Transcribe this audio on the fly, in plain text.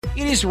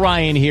It is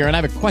Ryan here, and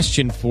I have a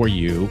question for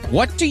you.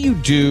 What do you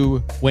do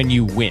when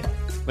you win?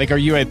 Like, are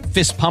you a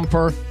fist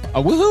pumper,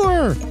 a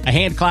woohooer, a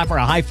hand clapper,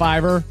 a high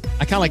fiver?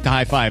 I kind of like the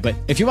high five, but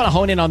if you want to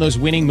hone in on those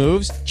winning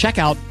moves, check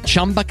out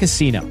Chumba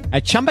Casino.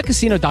 At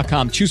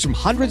ChumbaCasino.com, choose from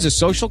hundreds of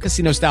social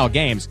casino-style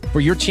games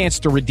for your chance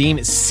to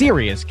redeem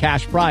serious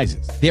cash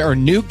prizes. There are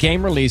new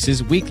game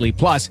releases weekly,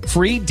 plus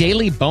free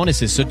daily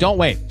bonuses. So don't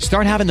wait.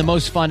 Start having the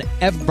most fun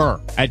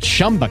ever at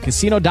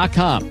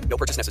ChumbaCasino.com. No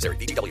purchase necessary.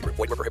 VGW. Void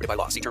where prohibited by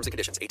law. See terms and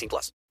conditions.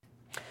 18+.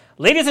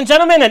 Ladies and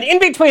gentlemen and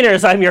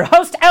in-betweeners, I'm your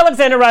host,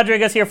 Alexander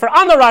Rodriguez, here for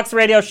On the Rocks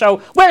radio show,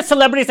 where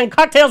celebrities and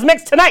cocktails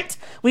mix. Tonight,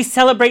 we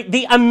celebrate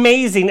the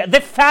amazing, the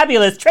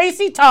fabulous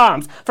Tracie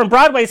Thoms from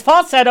Broadway's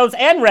Falsettos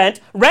and Rent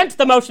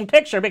the motion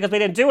picture, because we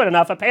didn't do it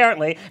enough,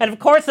 apparently, and of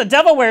course, The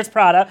Devil Wears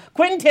Prada,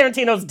 Quentin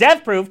Tarantino's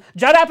Death Proof,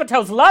 Judd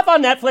Apatow's Love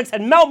on Netflix,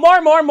 and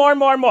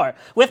more,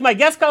 with my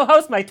guest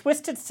co-host, my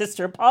twisted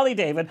sister, Polly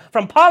David,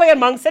 from Polly and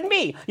Monks, and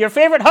me, your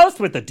favorite host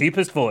with the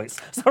deepest voice.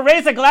 So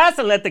raise a glass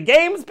and let the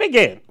games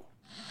begin.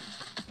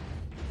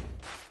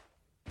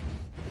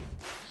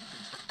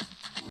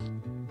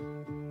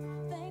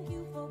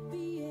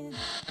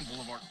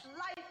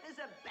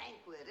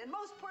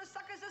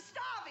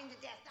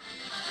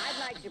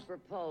 To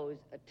propose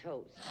a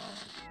toast.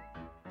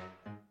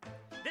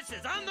 This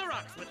is On the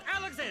Rocks with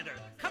Alexander,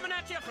 coming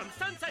at you from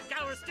Sunset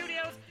Gower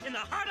Studios in the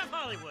heart of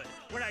Hollywood,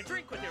 where I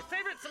drink with your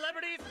favorite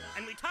celebrities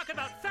and we talk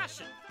about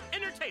fashion,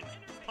 entertainment,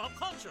 pop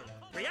culture,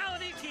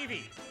 reality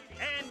TV,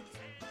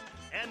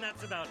 and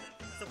that's about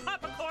it. So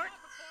pop a cork,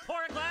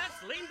 pour a glass,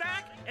 lean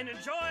back, and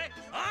enjoy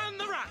On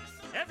the Rocks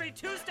every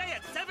Tuesday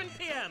at 7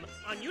 p.m.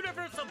 on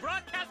Universal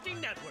Broadcasting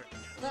Network.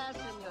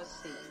 Fasten your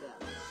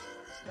seatbelts.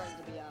 It's going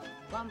to be a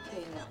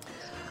bumpy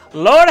night.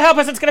 Lord help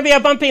us, it's going to be a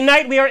bumpy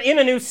night. We are in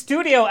a new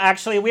studio,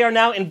 actually. We are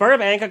now in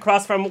Burbank,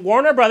 across from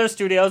Warner Brothers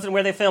Studios, and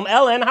where they film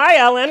Ellen. Hi,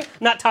 Ellen.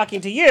 Not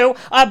talking to you.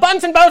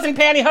 Buns and bows and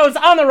pantyhose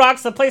on the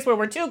rocks, the place where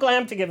we're too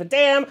glam to give a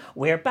damn.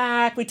 We're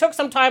back. We took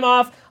some time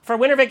off for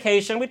winter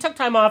vacation. We took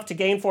time off to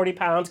gain 40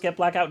 pounds, get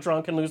blackout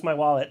drunk, and lose my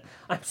wallet.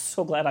 I'm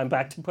so glad I'm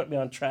back to put me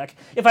on track.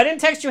 If I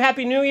didn't text you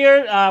Happy New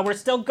Year, we're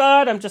still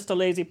good. I'm just a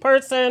lazy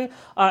person.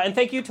 And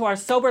thank you to our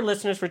sober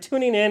listeners for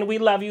tuning in. We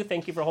love you.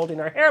 Thank you for holding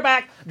our hair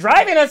back,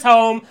 driving us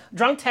home.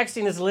 Drunk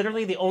texting is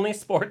literally the only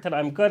sport that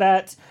I'm good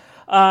at.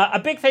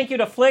 A big thank you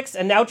to Flix,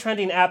 a now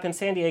trending app in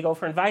San Diego,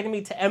 for inviting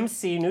me to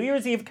MC New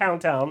Year's Eve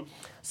Countdown.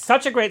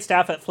 Such a great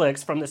staff at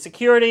Flix, from the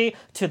security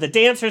to the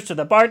dancers to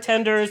the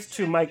bartenders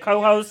to my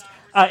co-host,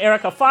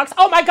 Erica Fox.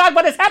 Oh my God,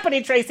 what is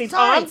happening, Tracie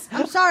Thoms?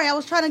 I'm sorry, I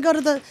was trying to go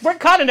to the... We're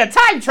caught in a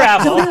time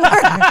travel.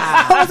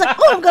 I was like,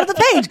 I'm going to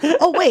the page.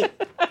 Oh, wait.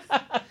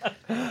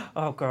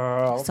 Oh,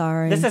 girl.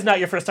 Sorry. This is not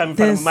your first time in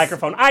front of a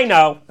microphone. I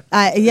know.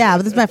 Yeah,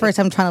 but this is my first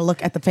time trying to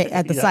look at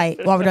the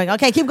site while we're doing.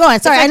 Okay, keep going.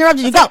 Sorry, I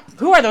interrupted you. Go.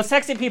 Who are those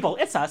sexy people?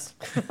 It's us.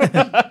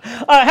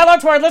 Hello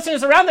to our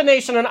listeners around the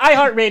nation on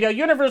iHeartRadio,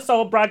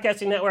 Universal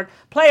Broadcasting Network,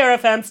 Player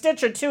FM,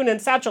 Stitcher,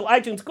 TuneIn, Satchel,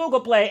 iTunes, Google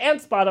Play, and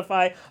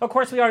Spotify. Of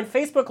course, we are on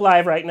Facebook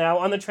Live right now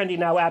on the Trendy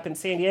Now app in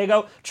San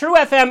Diego, True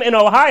FM in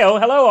Ohio,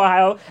 hello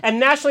Ohio, and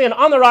nationally and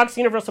On the Rocks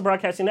Universal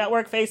Broadcasting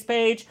Network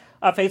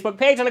Facebook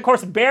page, and of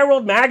course, Bear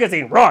World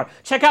Magazine. Roar!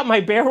 Check out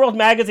my Bear World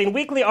Magazine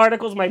weekly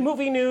articles, my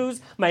movie news,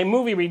 my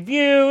movie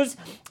reviews.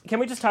 Can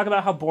we just talk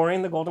about how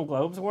boring the Golden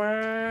Globes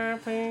were,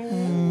 please?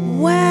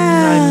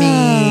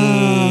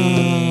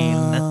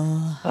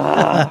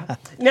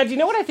 Now, do you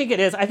know what I think it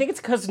is? I think it's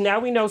because now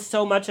we know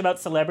so much about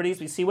celebrities.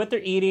 We see what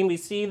they're eating. We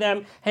see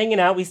them hanging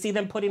out. We see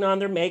them putting on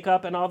their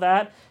makeup and all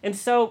that. And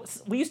so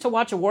we used to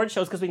watch award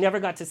shows because we never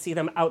got to see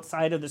them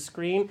outside of the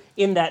screen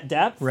in that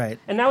depth. Right.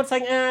 And now it's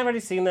like, I've already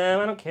seen them.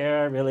 I don't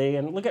care, really.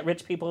 And look at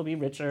rich people be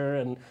richer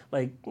and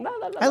like,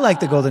 I like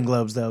the Golden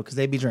Globes, though, because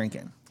they be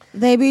drinking.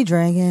 They be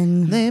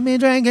drinking.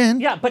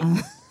 Yeah, but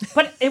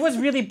it was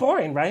really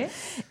boring, right?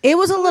 It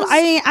was a little.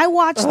 I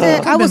watched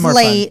it. I was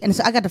late, and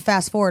so I got to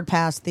fast forward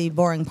past the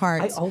boring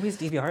parts. I always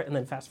DVR it and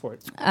then fast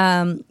forward.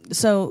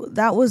 So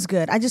that was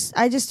good. I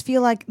just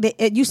feel like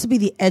it used to be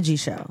the edgy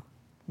show.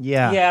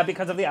 Yeah. Yeah,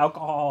 because of the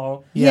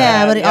alcohol.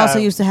 Yeah, but it also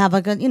used to have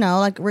like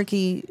like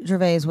Ricky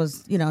Gervais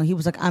was, he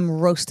was like, I'm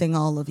roasting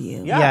all of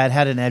you. Yeah, it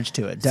had an edge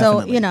to it,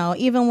 definitely. So,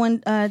 even when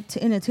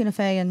Tina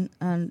Fey and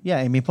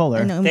Amy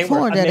Poehler. Amy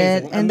Poehler did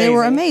it, and they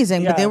were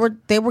amazing, but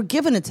they were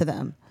giving it to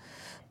them.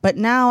 But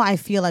now I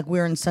feel like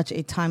we're in such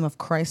a time of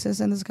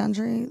crisis in this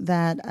country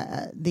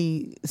that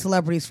the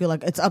celebrities feel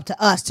like it's up to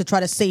us to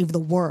try to save the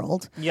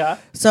world. Yeah.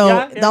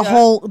 So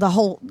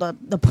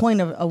the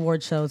point of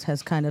award shows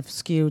has kind of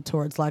skewed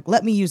towards like,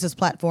 let me use this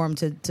platform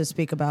to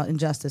speak about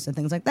injustice and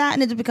things like that,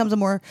 and it becomes a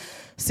more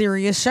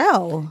serious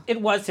show.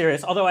 It was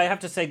serious, although I have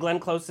to say Glenn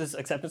Close's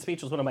acceptance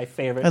speech was one of my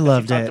favorites. I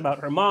loved she it. talked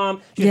about her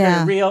mom. She's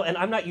very real, and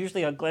I'm not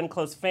usually a Glenn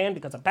Close fan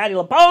because of Patti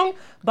LuPone,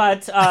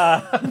 but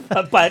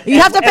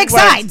you have to pick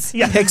sides.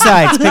 Yeah.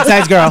 Pick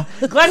sides, girl.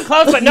 Glenn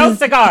Close, but no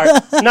cigar.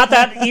 Not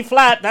that E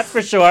flat, that's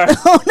for sure.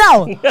 Oh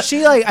no.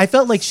 I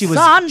felt like she was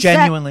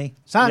genuinely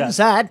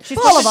Sunset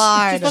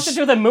Boulevard. She's supposed to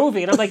do the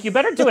movie, and I'm like, you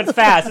better do it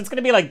fast. It's going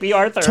to be like B.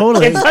 Arthur.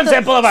 Totally. In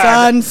Sunset Boulevard.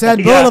 Sunset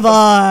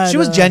Boulevard. She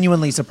was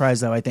genuinely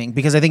surprised, though, I think,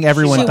 because I think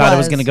everyone thought it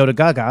was going to go to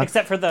Gaga.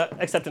 Except for the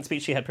acceptance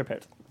speech she had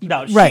prepared.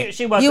 No, right.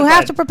 She was. You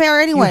have to prepare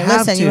anyway.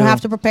 Listen, you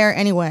have to to prepare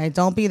anyway.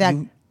 Don't be that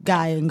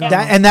guy and go.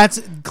 And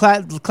that's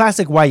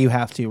classic why you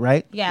have to,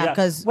 right? Yeah,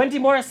 because Wendy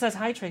Morris says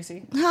hi,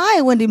 Tracy.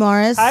 Hi, Wendy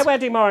Morris. Hi,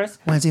 Wendy Morris.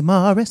 Wendy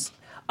Morris.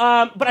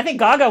 But I think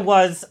Gaga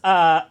was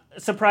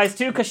surprised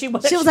too because she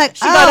was like,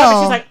 she got up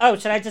and she's like, oh,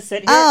 should I just sit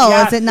here? Oh,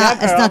 yeah, is it not?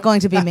 Yeah, it's not going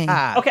to be me.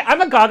 Okay,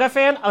 I'm a Gaga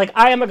fan. Like,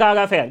 I am a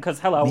Gaga fan because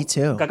hello, me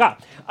too. Gaga.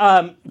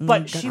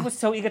 But she was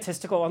so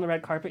egotistical on the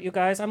red carpet, you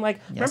guys. I'm like,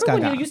 remember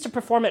when you used to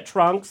perform at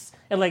Trunks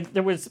and like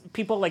there was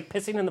people like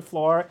pissing in the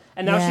floor,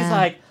 and now she's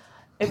like,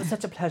 it was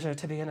such a pleasure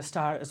to be in A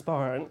Star Is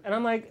Born. And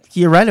I'm like...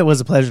 You're right, it was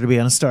a pleasure to be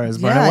on A Star Is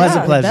Born. Yeah, it was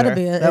a pleasure.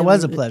 That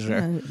was a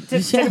pleasure.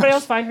 Did anybody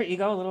else find her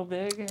ego a little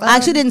big? I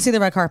actually didn't see the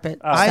red carpet.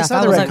 I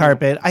saw the red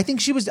carpet. I think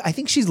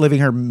she's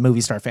living her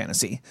movie star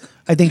fantasy.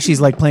 I think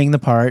she's like playing the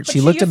part. She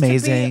looked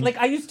amazing.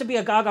 I used to be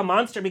a Gaga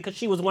monster because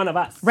she was one of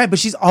us. Right, but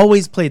she's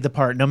always played the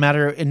part, no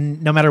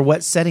matter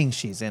what setting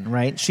she's in,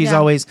 right? She's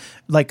always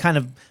like kind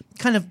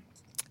of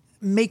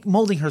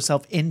molding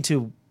herself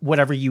into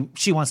whatever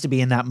she wants to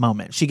be in that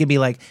moment. She could be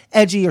like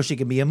edgy, or she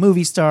could be a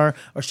movie star,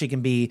 or she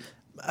can be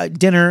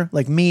dinner,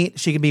 like meat.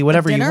 She could be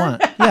whatever you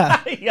want. Yeah.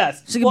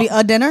 Yes. She could be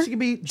a dinner. She could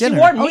be dinner.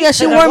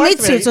 She wore meat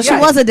suit, so she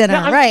was a dinner,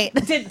 right?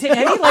 Did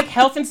any like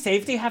health and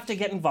safety have to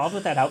get involved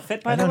with that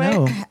outfit? By the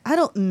way, I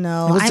don't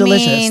know. It was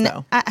delicious,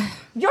 though.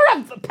 You're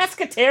a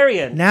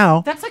pescatarian.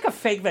 Now. That's like a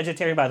fake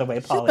vegetarian, by the way,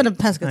 Polly. She's been a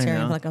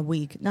pescatarian for like a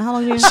week. Now, how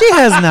long have you been? She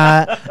has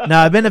not. No,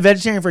 I've been a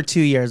vegetarian for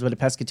 2 years, but a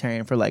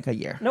pescatarian for like a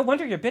year. No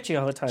wonder you're bitchy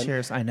all the time.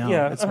 Cheers. I know.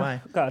 Yeah. That's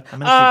why. God. I'm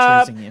going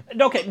to keep cheersing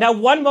you. Okay, now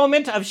one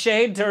moment of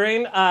shade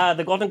during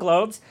the Golden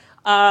Globes.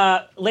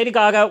 Lady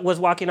Gaga was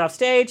walking off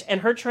stage,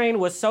 and her train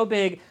was so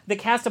big, the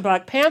cast of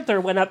Black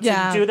Panther went up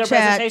to do their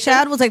presentation.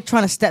 Chad was like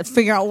trying to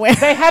figure out where.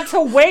 They had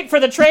to wait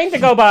for the train to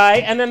go by,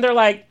 and then they're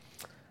like,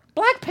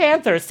 Black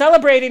Panther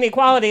celebrating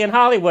equality in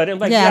Hollywood. And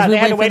like, they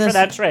had to wait for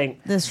that train.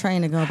 This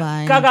train to go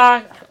by.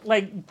 Gaga,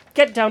 like,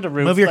 get down to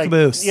roots. Move your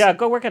caboose. Yeah,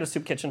 go work at a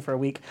soup kitchen for a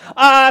week.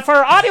 For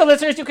our audio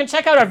listeners, you can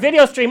check out our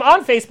video stream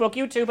on Facebook,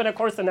 YouTube, and of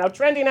course the Now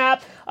Trending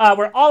app,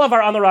 where all of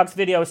our On The Rocks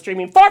video is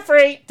streaming for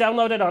free.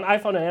 Download it on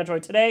iPhone and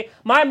Android today.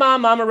 My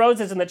mom, Mama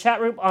Rose, is in the chat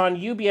room on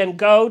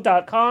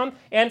ubngo.com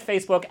and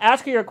Facebook.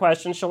 Ask her your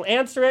question. She'll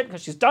answer it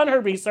because she's done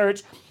her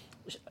research.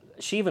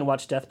 She even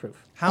watched Death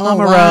Proof.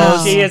 Mama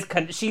Rose.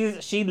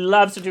 She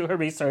loves to do her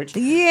research.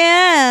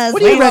 Yes.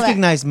 What do you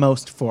recognize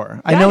most for?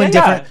 I know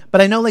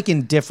but I know like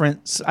in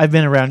different. I've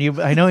been around you,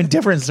 but I know in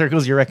different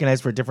circles you're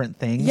recognized for different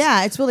things.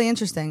 Yeah, it's really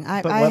interesting.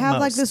 I have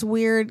like this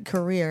weird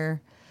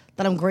career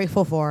that I'm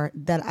grateful for.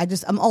 That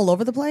I'm all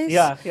over the place.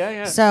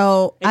 Yeah.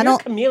 So and you're a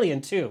chameleon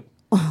too.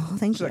 Oh,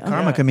 thank you.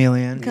 Karma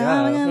chameleon.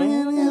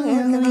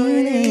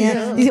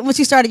 Once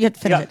you started, you have to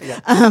finish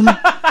it.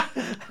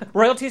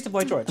 Royalties to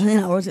Boy George.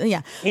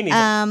 Yeah. He needs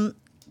it.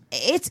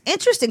 It's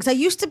interesting because I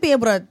used to be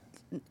able to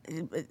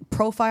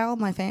profile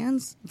my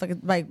fans. If if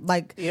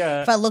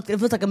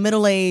it was like a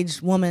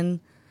middle-aged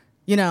woman,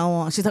 you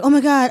know, she's like, oh my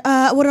God,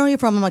 what are you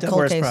from? I'm like,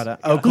 Cold Case.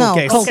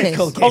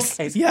 Cold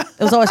Case. Yeah.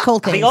 It was always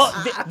Cold Case.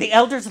 The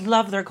elders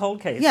love their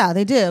Cold Case. Yeah,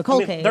 they do.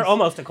 Cold Case. They're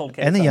almost a Cold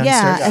Case. And the youngsters.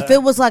 Yeah, if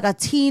it was like a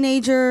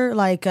teenager,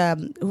 like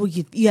who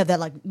you have that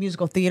like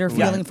musical theater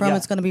feeling from,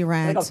 it's going to be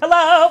Rent. Go,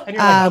 hello! And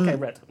you're like, okay,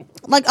 Rent.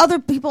 Like other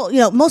people, you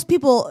know, most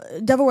people,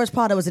 Devil Wears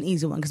Prada was an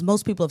easy one because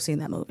most people have seen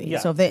that movie. Yeah.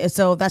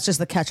 So that's just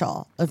the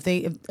catch-all.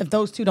 If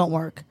those two don't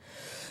work.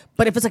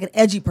 But if it's like an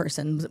edgy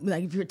person,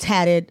 like if you're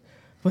tatted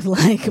with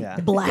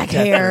like black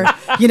hair,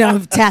 you know,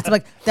 tats,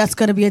 like that's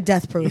going to be a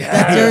Death Proof.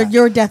 That's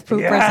your Death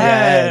Proof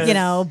person, you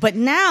know. But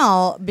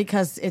now,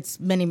 because it's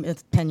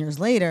 10 years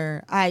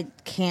later, I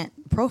can't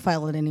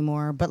profile it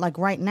anymore. But like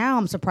right now,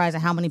 I'm surprised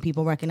at how many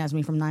people recognize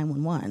me from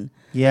 911.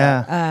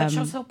 Yeah. That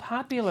show's so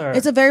popular.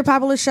 It's a very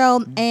popular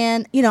show,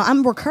 and you know,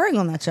 I'm recurring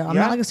on that show. I'm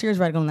not like a series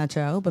regular on that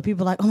show, but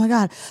people are like, oh my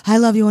God, I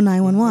love you on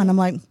 911. I'm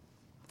like,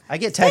 I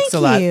get texts a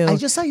lot. I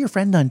just saw your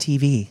friend on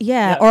TV.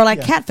 Yeah, or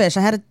like Catfish.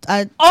 I had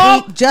a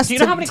tweet just do you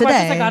know how many today.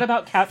 questions I got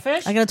about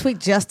Catfish? I got a tweet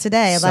just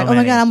today. I'm like, oh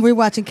my God, I'm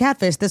rewatching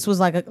Catfish. This was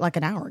like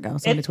an hour ago.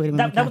 Somebody tweeted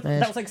me about Catfish.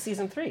 That was like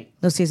season 3.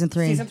 No, season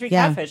 3. Season 3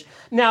 Catfish.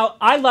 Now,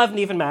 I love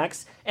Neve and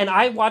Max, and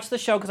I watched the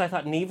show because I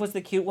thought Neve was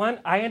the cute one.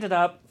 I ended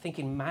up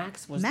thinking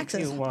Max was the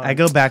cute one. I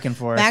go back and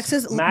forth. Max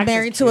is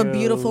married to a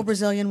beautiful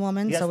Brazilian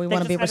woman, so we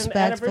want to be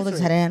respectful. They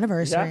just had an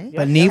anniversary.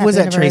 But Neve was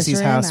at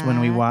Tracy's house when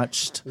we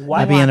watched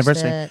Happy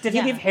Anniversary. Did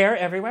he leave hair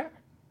everywhere?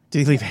 Did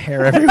he leave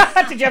hair everywhere?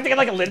 Did you have to get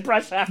like a lid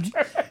brush after?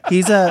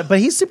 But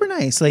he's super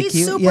nice. Like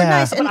He's super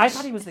nice. But I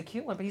thought he was the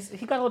cute one, but he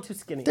got a little too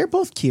skinny. They're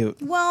both cute.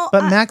 Well,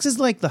 but Max is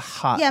like the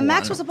hot. Yeah,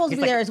 Max one. was supposed to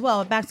be there as well,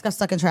 but Max got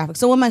stuck in traffic.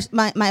 So when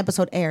my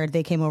episode aired,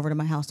 they came over to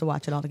my house to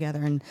watch it all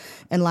together and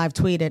live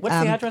tweet it. What's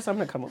the address? I'm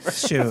gonna come over.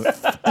 Shoot.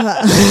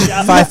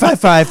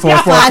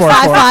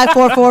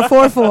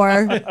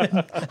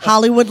 555-4444.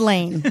 Hollywood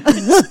Lane.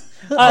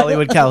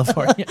 Hollywood,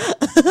 California.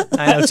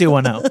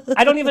 90210.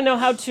 I don't even know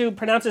how to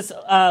pronounce this.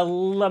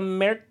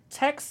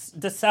 Lamertex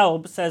de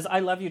Selb says, "I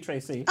love you,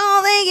 Tracy."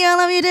 Oh, thank you. I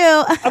love you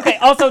too. Okay.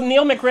 Also,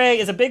 Neil McRae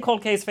is a big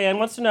Cold Case fan.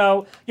 Wants to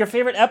know your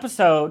favorite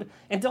episode.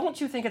 And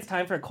don't you think it's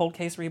time for a Cold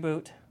Case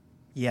reboot?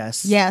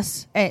 Yes.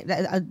 Yes. Hey,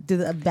 I'll do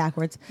the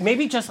backwards.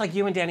 Maybe just like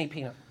you and Danny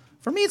Pino.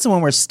 For me, it's the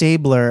one where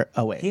Stabler.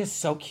 Oh wait, He is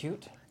so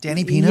cute.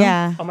 Danny Pino.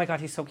 Yeah. Oh my God,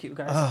 he's so cute,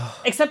 guys.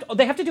 Except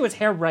they have to do his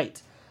hair right.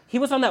 He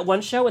was on that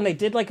one show and they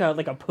did like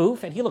a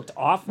poof and he looked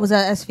awful. Was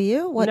that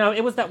SVU? What? No,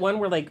 it was that one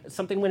where like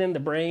something went in the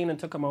brain and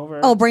took him over.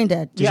 Oh, Brain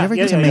Dead. Did you ever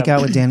get to make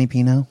out with Danny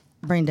Pino?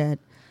 Brain Dead.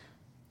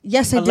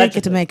 Yes, I did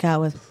get to Allegedly. make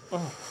out with.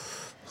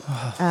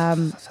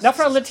 Now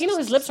for a Latino,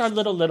 his lips are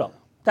little.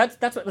 That's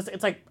what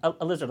it's like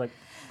a lizard. Like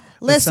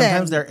Listen,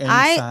 sometimes they're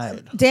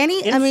inside.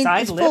 Danny, I mean,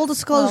 Inside full lips?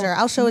 disclosure,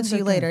 I'll show it to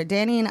you later.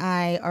 Danny and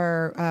I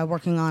are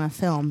working on a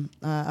film,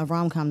 a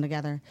rom-com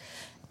together.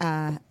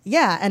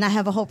 Yeah, and I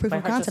have a whole proof of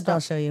heart just concept I'll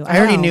stopped. show you. I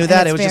already know, knew and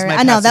that. it's It was just my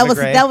I know that was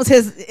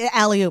passive-aggressive. his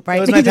alley-oop, right? It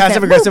was He my just said,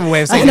 passive-aggressive "Woo."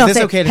 way of saying, I know, is this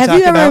say, okay to have talk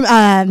you ever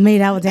about?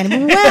 made out with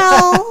Danny?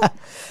 Well,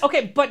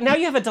 okay, but now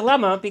you have a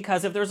dilemma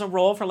because if there's a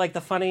role for like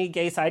the funny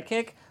gay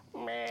sidekick,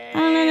 no,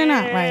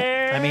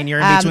 right. I mean, you're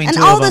in between and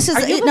two all of them. this is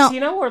are you no.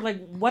 Latino or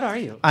like what are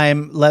you?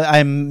 I'm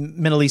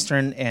Middle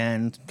Eastern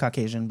and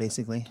Caucasian,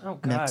 basically. Oh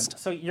God! Mixed.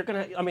 So you're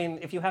gonna? I mean,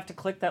 if you have to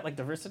click that like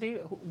diversity,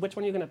 which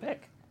one are you gonna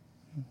pick?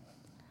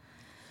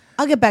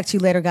 I'll get back to you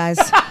later, guys.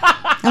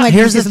 I might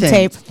Here's give the you some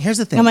thing. tape. Here's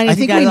the I thing. might need I you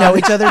think guys we know on.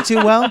 each other too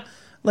well.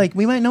 Like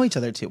we might know each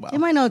other too well. You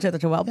might know each other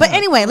too well. But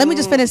anyway, let me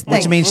just finish the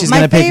Which thing. means she's My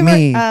gonna pick favorite,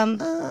 me.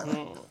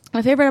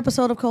 My favorite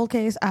episode of Cold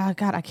Case, God,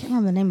 I can't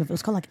remember the name of it. It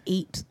was called like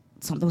 8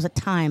 something. It was a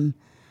time.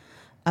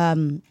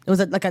 It was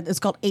it's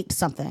called 8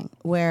 something,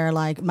 where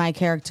like my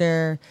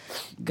character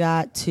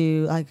got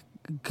to like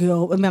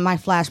go. I mean, my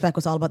flashback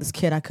was all about this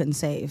kid I couldn't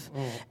save,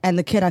 and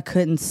the kid I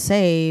couldn't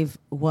save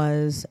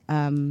was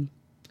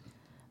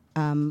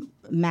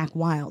Mac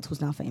Wild, who's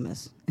now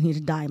famous, and he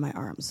had to die in my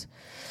arms.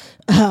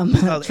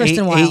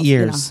 Tristan Wilde. 8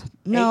 years.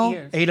 You know.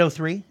 No. 8 years.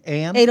 8:03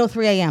 a.m.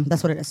 8:03 a.m.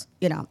 That's what it is,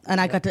 you know. And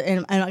I got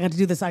to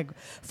do this like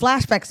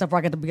flashback stuff where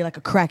I got to be like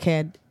a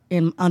crackhead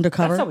in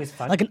undercover. That's always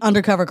fun. Like an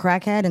undercover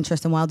crackhead, and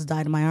Tristan Wilde's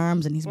died in my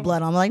arms, and he's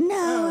blood on. I'm like,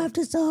 no, I have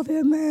to solve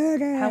your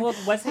murder. How old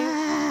was he?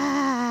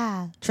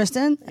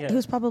 Tristan, Yeah. he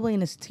was probably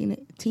in his teen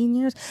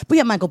years. But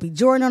yeah, Michael B.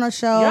 Jordan on our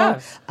show.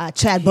 Yeah.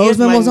 Chad He is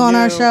Boseman my was on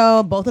our new-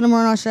 show. Both of them were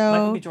on our Michael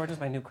show. B. Jordan's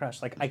my new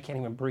crush. Like I can't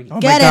even breathe. Oh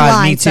Get my in God,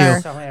 line, me too. sir.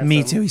 So Me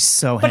handsome. too. He's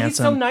so But he's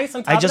handsome. so nice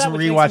on top I of just that, which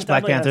makes rewatched him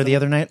Black doubly Panther the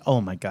handsome. other night. Oh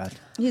my God.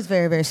 He's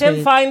very, very Tim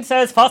sweet. Fine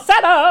says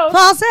falsetto.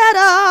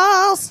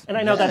 Falsettos. And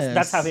I know Yes.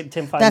 that's how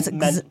Tim Fine That's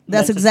meant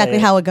that's to exactly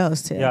say how it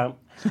goes too. Yeah.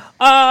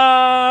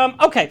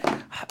 Okay.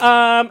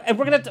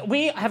 And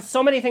we have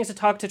so many things to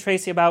talk to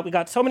Tracy about. We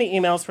got so many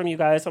emails from you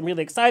guys. I'm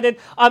really excited.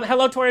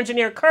 Hello to our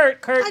engineer,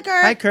 Kurt. Kurt. Hi,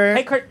 Kurt. Hi, Kurt.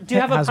 Hey, Kurt, do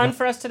you have a how's pun it?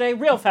 for us today?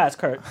 Real fast,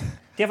 Kurt. Do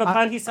you have a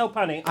pun? He's so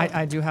punny.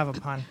 I do have a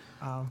pun.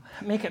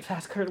 Make it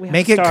fast, Kurt. We have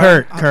Make to it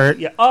start. Kurt.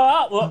 Yeah.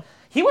 Oh, well,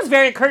 he was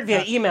very Kurt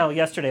via email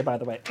yesterday, by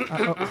the way.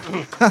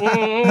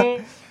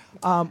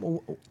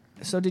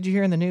 So did you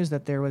hear in the news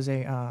that there was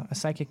a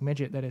psychic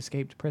midget that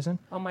escaped prison?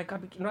 Oh my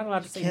God, we're not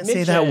allowed to say Can't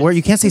midget. say that word.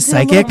 You can't say Say a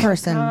little psychic.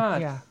 person.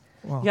 God. Yeah.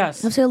 Well,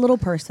 Yes. Let's say a little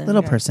person.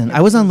 Little person.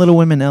 I was on Little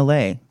Women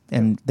L.A.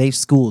 and they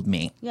schooled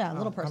me. Yeah, a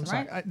little person, I'm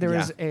sorry. right? There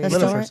was a That's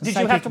little all right. person. Did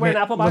you have to wear an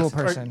apple box? Little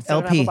person. Or sit in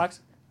an LP. apple box?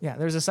 Yeah,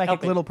 there's a psychic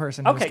Help me. little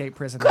person who Okay. escaped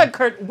prison. Good,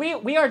 Kurt.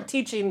 We are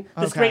teaching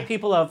the Okay. straight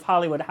people of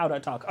Hollywood how to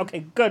talk.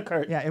 Okay, good,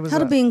 Kurt. Yeah, it was How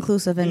to a, be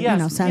inclusive and Yes, you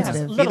know yes.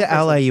 sensitive. Be Little the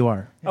ally person. you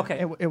are.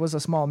 Okay. it was a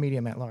small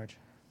medium at large.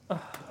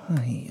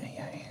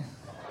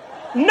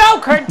 No,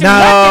 Kurt, do No.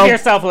 not give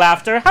yourself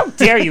laughter. How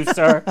dare you,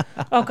 sir?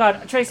 Oh,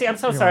 God. Tracy, I'm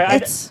so sorry.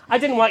 It's- I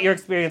didn't want your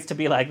experience to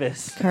be like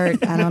this.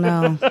 Kurt, I don't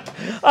know.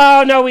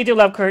 Oh, no, we do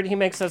love Kurt. He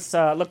makes us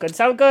look good,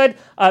 sound good,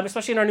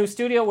 especially in our new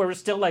studio where we're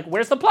still like,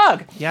 where's the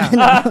plug? Yeah.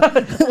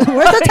 Where's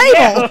the table?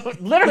 Yeah,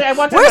 literally, I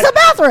want to. Where's the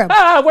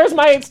bathroom? Where's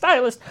my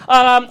stylist?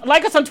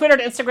 Like us on Twitter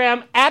and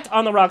Instagram at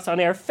On The Rocks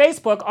On Air,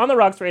 Facebook On The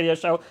Rocks Radio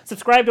Show.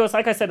 Subscribe to us,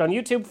 like I said, on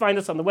YouTube. Find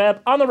us on the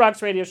web,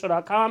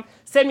 ontherocksradioshow.com.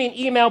 Send me an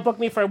email, book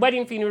me for a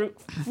wedding, funeral,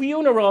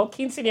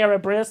 quinceanera,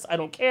 bris. I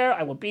don't care.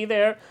 I will be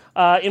there.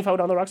 Info at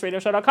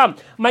ontherocksradioshow.com.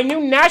 My new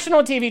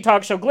national TV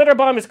talk show, Glitter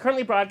Bomb, is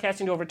currently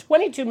broadcasting to over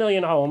 22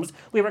 million homes.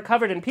 We were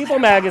covered in People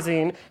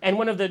magazine and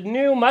one of the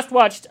new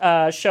must-watch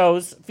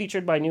shows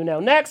featured by New Now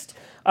Next.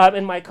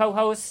 And my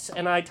co-hosts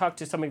and I talk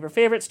to some of your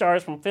favorite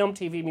stars from film,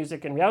 TV,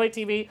 music, and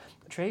reality TV.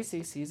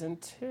 Tracy, season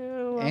 2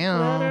 of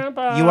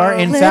Glitterbox. You are,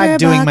 in fact,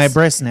 doing my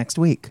bris next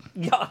week.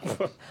 Yeah,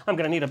 I'm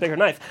going to need a bigger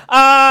knife.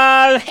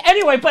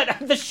 Anyway, but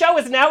the show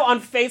is now on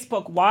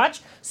Facebook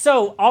Watch.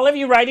 So all of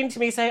you writing to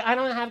me saying, I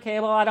don't have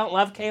cable, I don't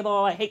love cable,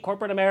 I hate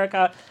corporate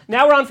America.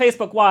 Now we're on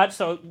Facebook Watch,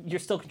 so you're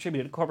still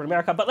contributing to corporate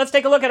America. But let's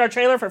take a look at our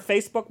trailer for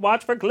Facebook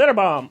Watch for Glitter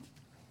Bomb.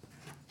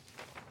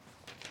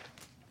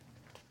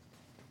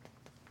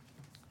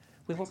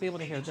 We won't be able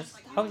to hear this.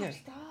 Oh, yeah.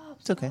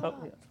 It's okay. Oh,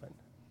 yeah, it's fine.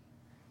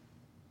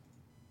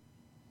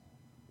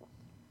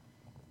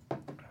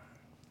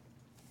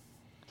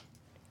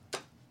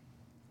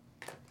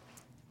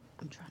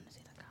 I'm trying to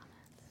see the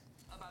comments.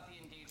 About the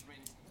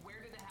engagement,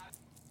 where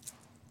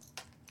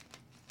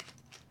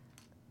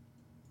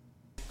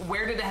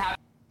did it happen?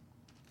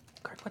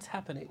 Kurt, what's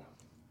happening?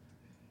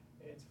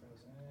 It's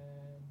frozen.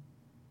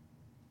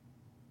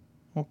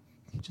 Well,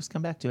 just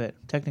come back to it.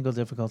 Technical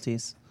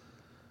difficulties.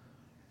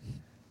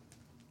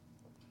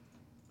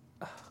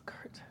 Oh,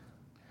 Kurt.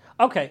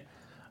 Okay.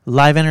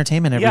 Live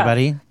entertainment,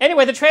 everybody. Yeah.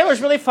 Anyway, the trailer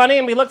is really funny,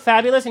 and we look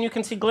fabulous, and you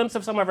can see glimpses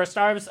of some of our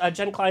stars.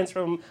 Jen Klein's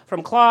from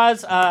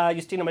Claws,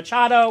 Justina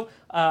Machado,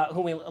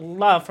 who we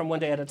love from One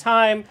Day at a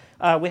Time.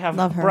 We have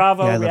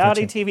Bravo, Yeah, I love her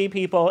reality too. TV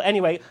people.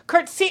 Anyway,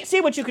 Kurt,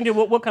 see what you can do.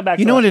 We'll come back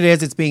to You know it. what it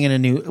is? It's being in a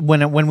new...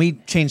 When we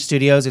change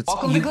studios, it's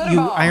Welcome to you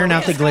Glitterball. iron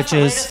out the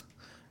glitches.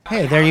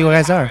 Hey, there you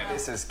guys are.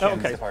 This is Kim's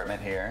Okay.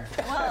 department here.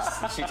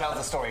 She tells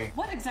the story.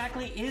 What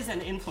exactly is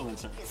an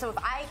influencer? So if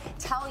I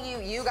tell you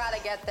you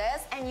gotta get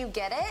this and you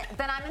get it,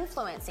 then I'm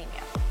influencing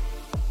you.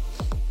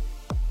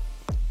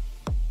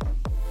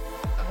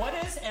 What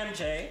is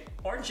MJ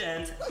or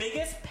Jen's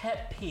biggest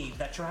pet peeve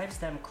that drives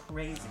them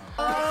crazy?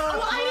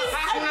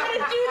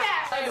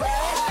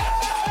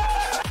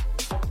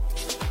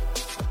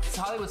 It's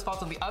Hollywood's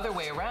fault on the other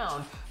way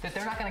around, that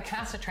they're not going to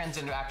cast a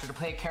transgender actor to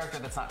play a character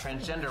that's not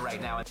transgender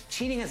right now.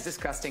 Cheating is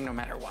disgusting no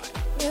matter what.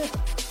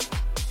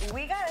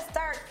 We gotta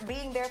start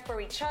being there for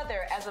each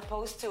other as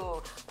opposed to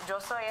yo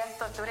soy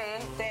esto, tú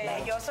eres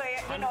este, yo soy,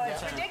 you know,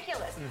 it's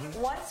ridiculous.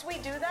 Once we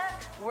do that,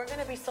 we're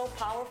gonna be so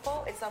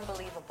powerful, it's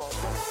unbelievable.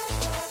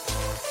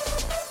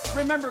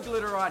 Remember,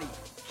 Glitterati,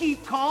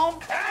 keep calm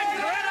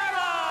and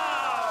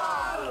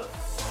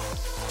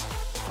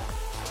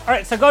All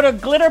right, so go to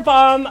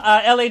Glitterbomb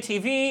LA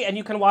TV, and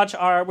you can watch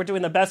we're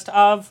doing the best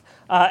of,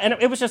 and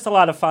it was just a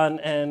lot of fun,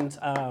 and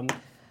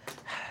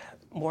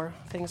more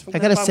things from I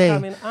gotta Glitterbomb say,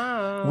 coming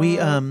on.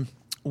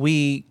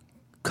 we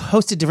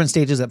hosted different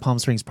stages at Palm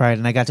Springs Pride,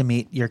 and I got to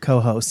meet your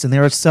co-hosts, and they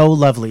were so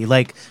lovely.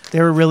 Like,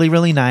 they were really,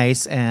 really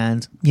nice,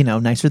 and, you know,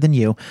 nicer than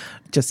you.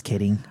 Just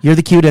kidding. You're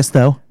the cutest,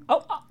 though.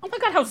 Oh my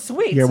God, how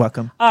sweet! You're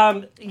welcome.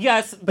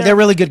 Yes, But they're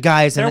really good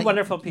guys. They're and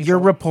wonderful people. Your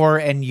rapport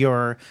and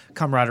your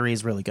camaraderie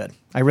is really good.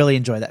 I really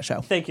enjoy that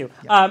show. Thank you.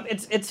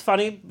 It's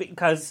funny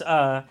because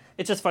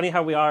it's just funny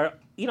how we are.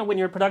 You know, when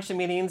you're in production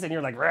meetings and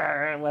you're like,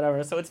 "Rah,"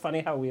 whatever. So it's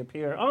funny how we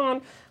appear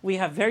on. We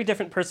have very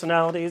different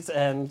personalities,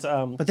 and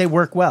But they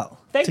work well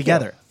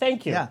together.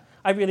 Thank you. Yeah.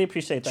 I really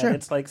appreciate that. Sure.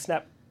 It's like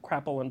snap,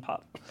 crapple, and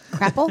pop.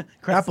 Crapple?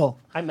 Crapple.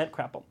 I meant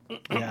crapple.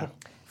 Yeah.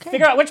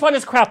 Figure out which one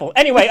is crapple.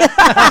 Anyway,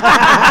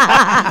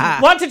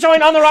 want to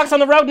join On the Rocks on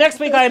the Road? Next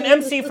week, I am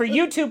MC for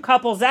YouTube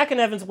couple Zach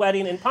and Evan's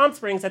wedding in Palm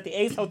Springs at the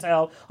Ace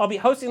Hotel. I'll be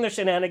hosting the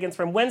shenanigans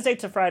from Wednesday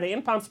to Friday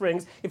in Palm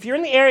Springs. If you're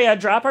in the area,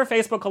 drop our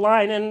Facebook a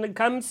line and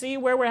come see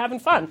where we're having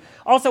fun.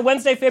 Also,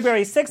 Wednesday,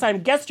 February 6th,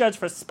 I'm guest judge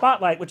for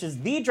Spotlight, which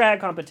is the drag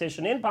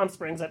competition in Palm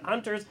Springs at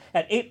Hunters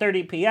at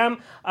 8:30 p.m.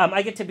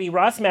 I get to be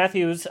Ross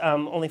Matthews,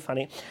 only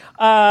funny.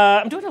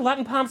 I'm doing a lot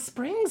in Palm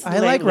Springs I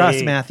like lately.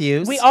 Ross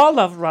Matthews. We all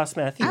love Ross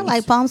Matthews. I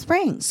like Palm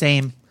Springs.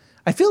 Same.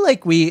 I feel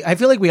like we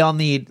all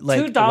need like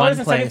one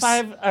place.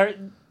 $2.75 or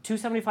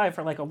 $2.75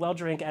 for like a well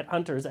drink at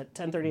Hunters at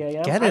 10:30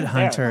 a.m. Get it, I'm there.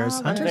 Hunters.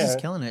 I'm Hunters is there.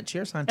 killing it.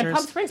 Cheers, And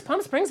Hunters.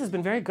 Palm Springs has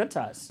been very good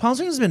to us. Palm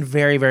Springs has been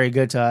very, very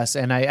good to us,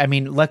 and I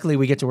mean, luckily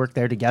we get to work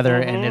there together,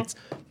 and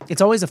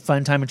it's always a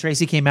fun time. And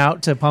Tracy came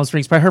out to Palm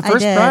Springs Pride, her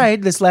first did.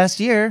 Pride this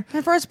last year.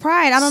 My first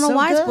Pride. I don't know So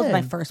why it's good.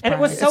 my first And Pride.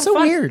 it was so, It's so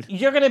fun. weird.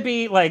 You're going to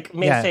be like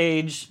main Yeah.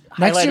 stage.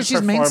 Next year highlighted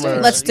she's main performer.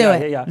 stage. Let's do Yeah,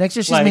 it. yeah, yeah. Next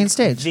year she's Like, main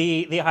stage.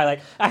 The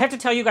highlight. I have to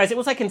tell you guys, it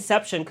was like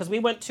Inception because we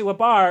went to a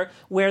bar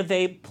where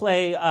they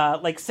play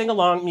like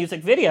sing-along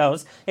music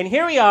videos, and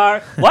here we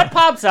are. What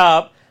pops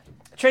up?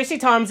 Tracy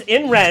Toms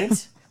in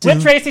Rent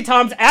with Tracy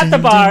Toms at the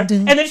bar,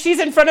 and then she's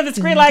in front of the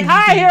screen like,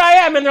 "Hi, here I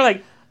am," and they're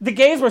like. The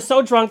gays were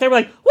so drunk, they were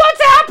like,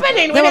 "What's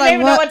happening?" We were didn't like,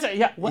 even know what? what to.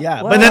 Yeah,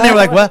 Yeah, but then they were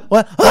like, "What?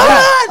 What?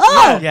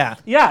 Oh! Yeah."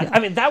 Yeah,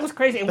 I mean, that was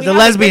crazy. And But we the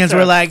have a lesbians picture.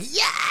 were like,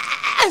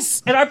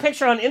 "Yes!" And our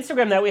picture on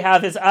Instagram that we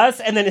have is us,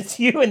 and then it's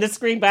you in the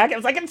screen back. It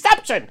was like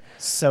Inception.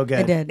 So good.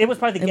 I did. It was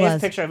probably the It gayest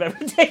was. picture I've ever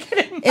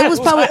taken. It was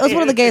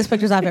one of the gayest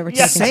pictures I've ever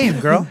taken. Same,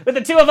 girl. With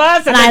the two of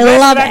us, and I then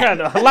love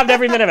background. I loved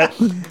every minute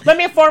of it. Let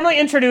me formally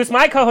introduce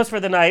my co-host for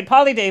the night.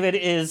 Polly David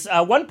is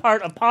one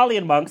part of Polly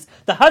and Monks,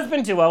 the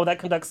husband duo that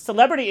conducts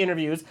celebrity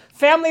interviews,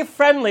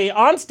 family-friendly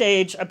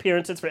on-stage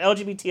appearances for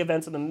LGBT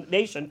events in the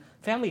nation.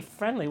 family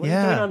friendly. What are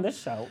Yeah. you doing on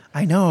this show?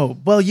 I know.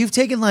 Well, you've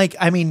taken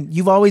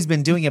you've always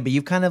been doing it, but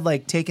you've kind of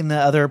like taken the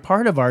other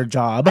part of our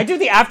job. I do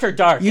the after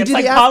dark. You it's do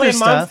like the Polly after and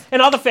Monks, stuff.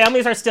 and all the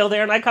families are still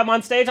there, and I come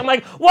on stage. I'm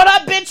like, "What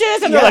up,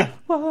 bitches?" And they're like,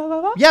 "Wah, wah,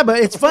 wah, wah." Yeah, but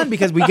it's fun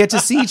because we get to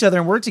see each other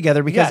and work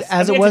together because Yes,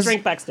 as and it we get to was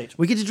drink backstage.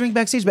 We get to drink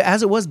backstage, but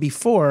as it was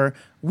before,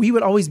 we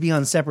would always be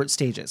on separate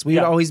stages. We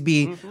would Yeah. always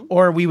be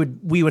or we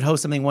would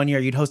host something one year,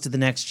 you'd host it the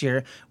next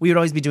year. We would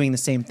always be doing the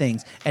same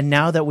things. And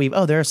now that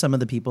there are some of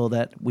the people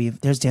that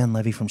there's Dan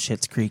Levy from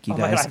Schitt's Creek, you Oh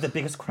guys. my God, I have the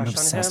biggest crush I'm on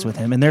obsessed him. with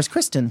him. And there's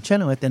Kristen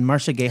Chenoweth and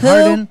Marcia Gay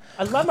Harden.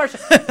 I love Marsha.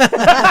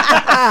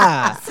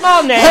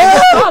 Small name.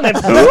 Small name.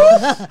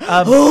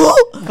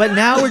 But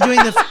now we're doing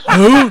the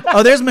who?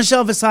 Oh, there's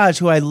Michelle Visage,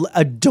 who I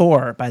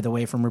adore, by the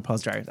way, from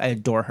RuPaul's Drag Race. I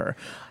adore her.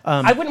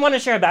 I wouldn't want to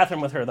share a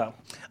bathroom with her, though.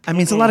 I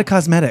mean, it's a lot of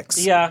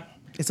cosmetics. Yeah.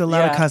 It's a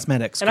lot of Yeah.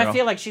 cosmetics, And I girl.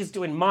 feel like she's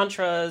doing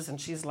mantras and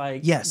she's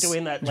like Yes,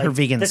 doing that her like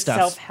vegan the stuff.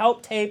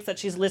 self-help tapes that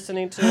she's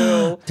listening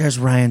to. There's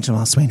Ryan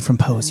Jamal Swain from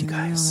Pose, you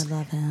guys. I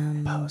love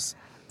him. Pose.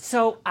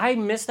 So I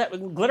missed that.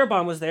 Glitter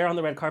Bomb was there on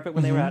the red carpet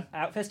when they were Mm-hmm.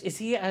 at Outfest. Is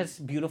he as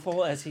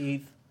beautiful as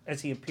he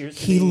appears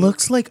to He be?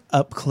 looks like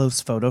up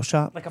close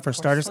Photoshop Like a for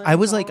starters. porcelain I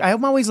was like, doll?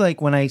 I'm always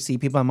like, when I see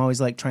people, I'm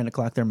always like trying to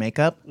clock their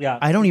makeup. Yeah.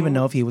 I don't even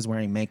know if he was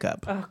wearing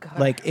makeup. Oh, God.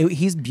 Like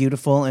he's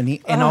beautiful and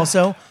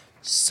also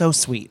so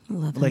sweet.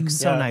 Like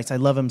so Yeah. nice. I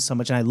love him so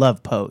much and I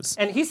love Pose.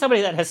 And he's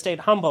somebody that has stayed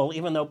humble,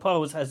 even though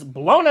Pose has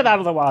blown it out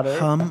of the water.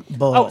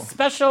 Humble. Oh,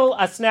 special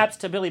snaps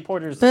to Billy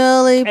Porter's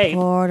Billy tape.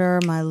 Porter,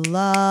 my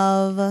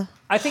love.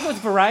 I think it was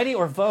Variety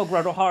or Vogue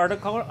wrote a whole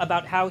article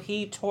about how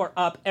he tore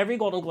up every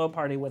Golden Globe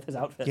party with his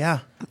outfit. Yeah.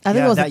 I think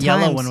Yeah, it was that the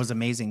yellow Times. one was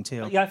amazing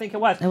too. Yeah, I think it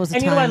was. It was the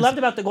and you know what I Times. loved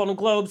about the Golden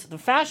Globes? The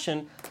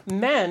fashion.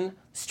 Men,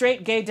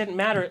 straight, gay, didn't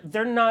matter.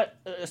 They're not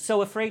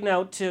so afraid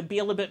now to be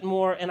a little bit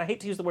more, and I hate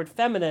to use the word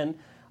feminine,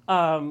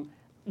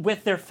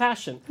 with their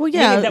fashion. Well,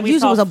 yeah, Meaning that we usually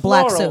it saw was a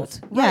black florals.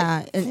 suit. Right.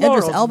 Yeah, and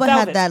Idris Florals, Elba had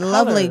velvet that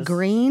lovely colors.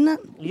 green.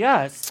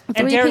 Yes.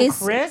 And Three Darren piece.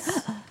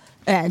 Criss.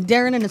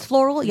 Darren and his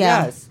floral.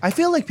 Yeah. Yes. I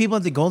feel like people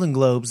at the Golden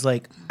Globes,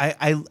 like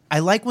I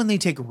like when they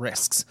take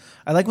risks.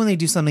 I like when they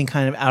do something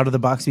kind of out of the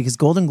box because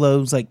Golden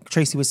Globes, like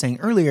Tracy was saying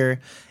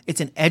earlier,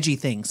 it's an edgy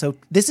thing. So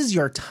this is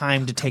your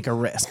time to take a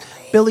risk.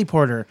 Billy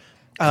Porter,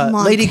 Come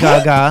on, Lady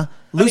Kate. Gaga,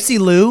 Lucy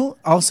Liu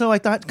also I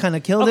thought kind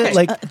of killed Okay. it.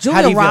 Like how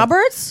Julia do you feel?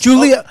 Roberts?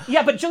 Julia.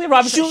 Yeah, but Julia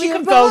Roberts, she Julia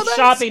could go Roberts?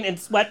 shopping in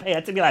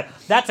sweatpants and be like,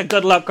 "That's a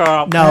good look,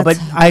 girl." No, but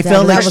I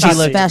felt that like was she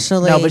looked.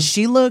 especially- No, but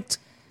she looked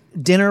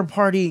dinner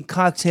party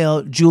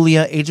cocktail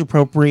Julia age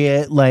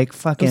appropriate like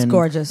fucking It was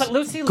gorgeous. But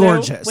Lucy Liu,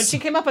 gorgeous. when she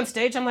came up on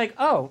stage, I'm like,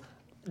 "Oh,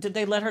 did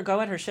they let her go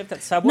at her shift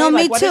at Subway?" No,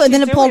 Like, me what too. is And she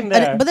then it pulled, doing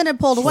there? but then it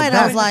pulled away, and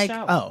I was like,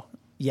 Oh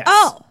yes.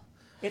 "Oh,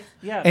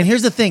 Yeah. And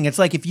here's the thing: it's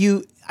like if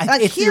you,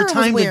 like it's here your it was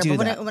time weird." to do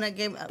But that. when it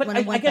gave, But when I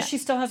it went guess back- she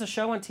still has a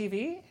show on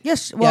TV.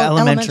 yes, well,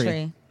 Elementary.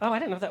 elementary. Oh, I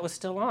didn't know that was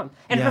still on.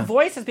 And Yeah. her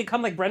voice has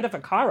become like Brenda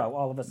Vaccaro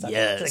all of a sudden.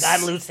 Yes. She's like,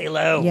 "I'm Lucy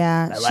Liu."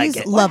 Yeah, I like she's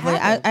it. lovely.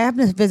 What I happened?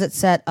 happened to visit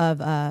set of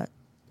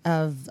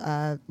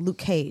Luke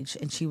Cage,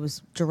 and she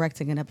was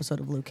directing an episode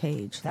of Luke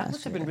Cage. That last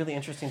must have year. been really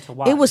interesting to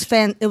watch. It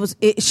was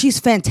she's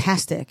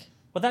fantastic.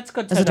 Well, that's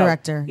good to as a know.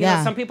 director, You know,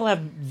 yeah. some people have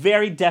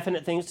very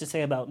definite things to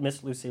say about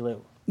Miss Lucy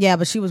Liu. Yeah,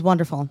 but she was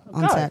wonderful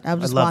on Good. set. I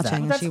was I just love that. watching,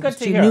 Well, and that's good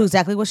to she hear. knew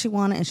exactly what she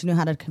wanted, and she knew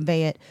how to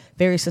convey it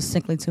very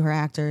succinctly to her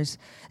actors,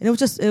 and it was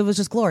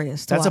just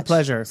glorious. To That's a watch.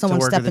 pleasure to Someone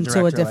work step with a into a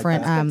director like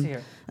different, that. That's good to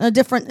hear. a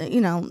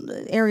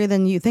different area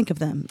than you think of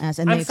them as,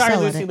 and I'm they sorry,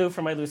 excel at Lucy it. Liu,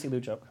 for my Lucy Liu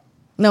joke.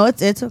 No,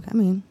 it's okay. I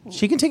mean,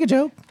 She can take a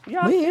joke.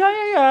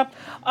 Yeah.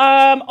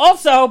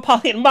 Also,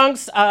 Polly and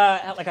Monks,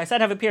 like I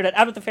said, have appeared at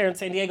Out at the Fair in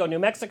San Diego, New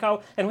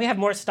Mexico, and we have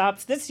more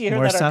stops this year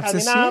More that are stops coming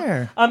this up.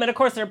 year. And of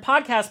course, their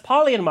podcast,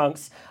 Polly and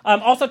Monks.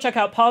 Also, check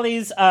out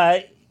Polly's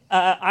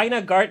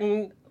Ina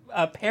Garten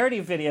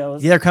parody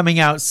videos. They're coming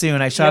out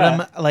soon. I shot Yeah.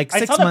 them like I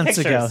 6 saw the months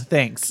ago. pictures.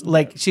 Thanks.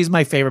 Like she's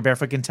my favorite,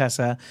 Barefoot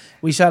Contessa.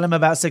 We shot them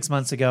about 6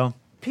 months ago.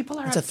 People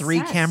are It's a obsessed.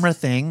 3-camera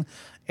thing,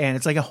 and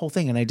it's like a whole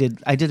thing. And I did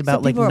so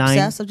about like people are 9.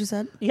 obsessed. What you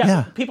said?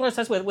 Yeah, people are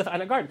obsessed with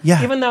Ina Garten.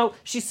 Yeah. Even though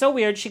she's so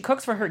weird, she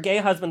cooks for her gay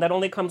husband that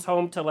only comes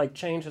home to like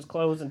change his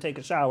clothes and take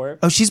a shower.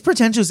 Oh, she's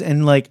pretentious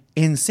and like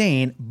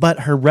insane,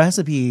 but her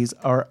recipes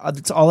are,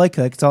 it's all I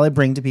cook. It's all I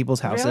bring to people's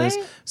houses.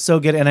 Really?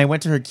 So good. And I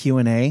went to her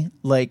Q&A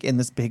like in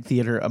this big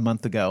theater a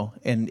month ago,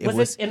 and it Was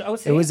was it in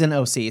OC? It was in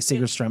OC,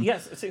 Segerstrom.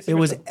 Yes, It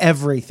was Segerstrom.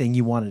 everything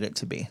you wanted it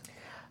to be.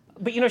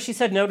 But you know, she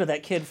said no to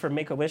that kid from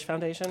Make-A-Wish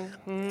Foundation.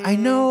 I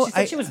know. She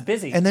said she was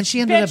busy. And then she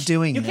ended up Bitch,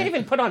 doing You it. can't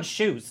even put on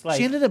shoes. Like,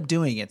 She ended up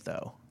doing it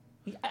though.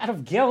 out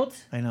of guilt.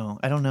 I know.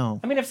 I don't know.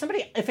 I mean,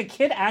 if a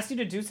kid asks you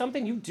to do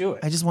something, you do it.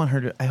 I just want her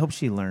to. I hope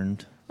she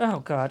learned. Oh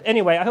God.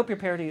 Anyway, I hope your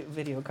parody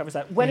video covers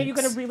that. When are you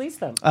going to release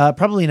them?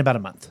 Probably in about a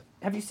month.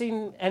 Have you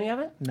seen any of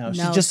it? No,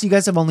 No. you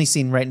guys have only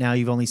seen right now.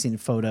 You've only seen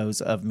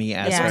photos of me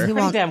as Yeah, her. he Pretty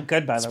won't- damn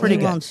good, by the way. pretty He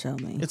good. won't show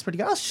me. It's pretty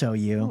good. I'll show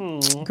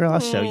you, girl. I'll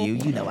show you.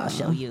 You know I'll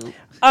show you.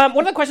 One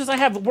of the questions I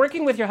have,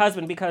 working with your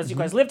husband, because you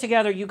Mm-hmm. guys live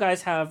together, you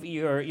guys have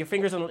your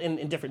fingers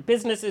in different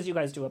businesses, you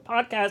guys do a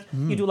podcast,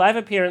 Mm. you do live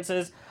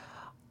appearances.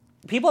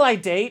 people I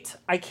date,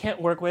 I can't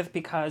work with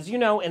because,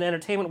 in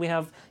entertainment we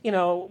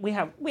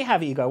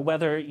have ego,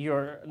 whether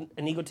you're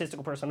an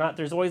egotistical person or not.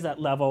 There's always that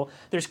level.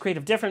 There's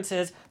creative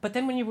differences. But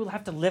then when you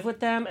have to live with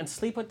them and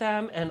sleep with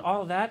them and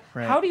all of that,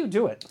 how do you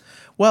do it?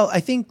 Well, I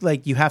think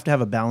you have to have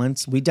a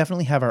balance. We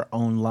definitely have our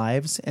own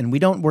lives, and we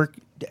don't work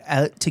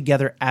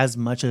together as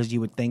much as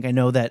you would think. I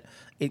know that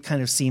it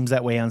kind of seems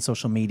that way on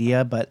social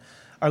media, but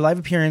our live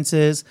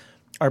appearances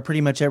are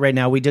pretty much it right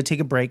now. We did take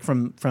a break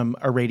from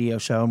our radio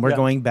show, and we're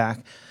going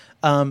back.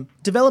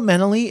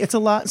 Developmentally, it's a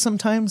lot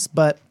sometimes,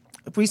 but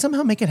we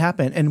somehow make it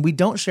happen, and we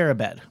don't share a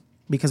bed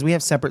because we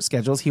have separate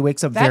schedules. He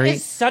wakes up That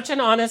is such an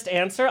honest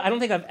answer. I don't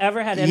think I've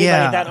ever had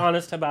anybody that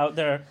honest about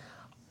their...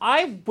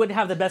 I would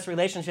have the best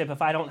relationship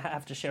if I don't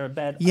have to share a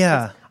bed.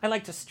 Yeah. I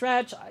like to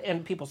stretch,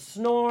 and people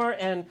snore,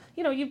 and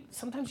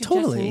sometimes you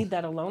Totally. just need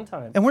that alone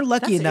time. And we're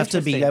lucky That's enough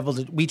to be able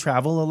to. We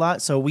travel a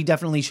lot, so we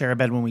definitely share a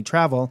bed when we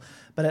travel.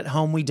 But at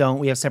home, we don't.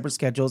 We have separate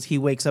schedules. He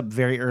wakes up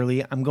very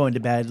early. I'm going to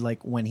bed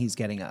when he's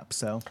getting up.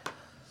 So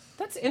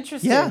that's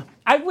interesting. Yeah.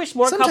 I wish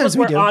more Sometimes couples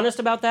we were do. honest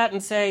about that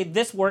and say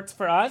this works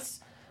for us.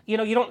 You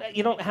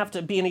don't have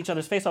to be in each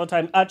other's face all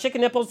the time.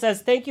 Chicken Nipples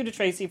says, thank you to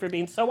Tracy for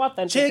being so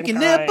authentic Chicken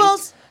and kind.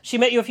 Nipples! She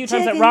met you a few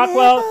times at Chicken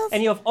Rockwell, Nipples!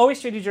 and you have always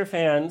treated your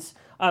fans.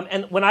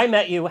 And when I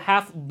met you,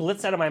 half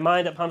blitzed out of my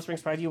mind at Palm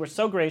Springs Pride, you were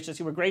so gracious.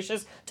 You were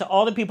gracious to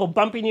all the people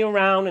bumping you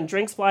around and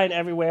drinks flying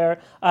everywhere.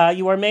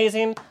 You were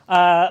amazing.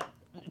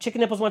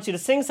 Chicken Nipples wants you to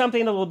sing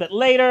something a little bit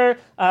later,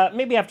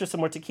 maybe after some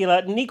more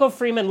tequila. Nico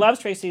Freeman loves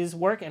Tracy's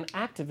work and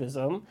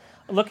activism.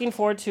 Looking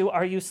forward to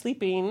Are You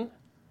Sleeping?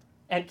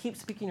 And keep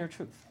speaking your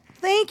truth.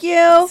 Thank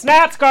you.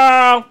 Snaps,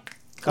 girl.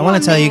 I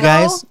want to tell you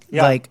guys,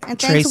 Yeah. And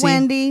thanks, Tracy,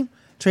 Wendy.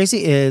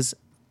 Tracy is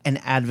an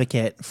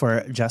advocate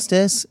for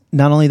justice.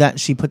 Not only that,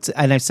 she puts,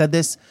 and I've said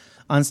this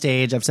on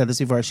stage, I've said this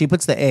before, she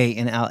puts the A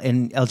in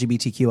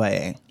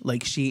LGBTQIA.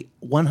 She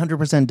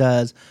 100%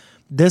 does.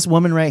 This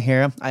woman right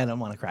here, I don't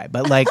want to cry,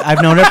 but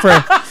I've known her for,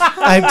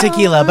 I have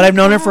tequila, but I've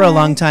known her for a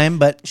long time,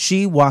 but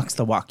she walks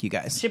the walk, you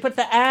guys. She puts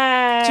the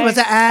A. She puts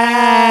the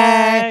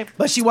A.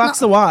 But she walks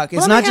the walk. It's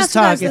Well, not let me just ask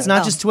you talk. guys It's this.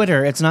 not Oh. just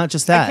Twitter. It's not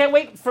just I that. can't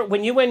wait for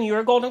when you win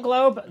your Golden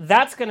Globe.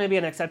 That's going to be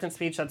an acceptance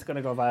speech that's going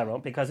to go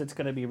viral because it's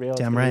going to be real.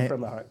 Damn it's gonna be right. from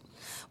the heart.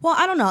 Well,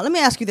 I don't know. Let me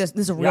ask you this.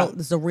 This is a real. Yeah.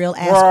 This is a real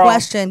ass World.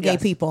 question, gay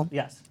Yes. people.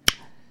 Yes.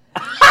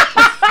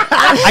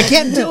 I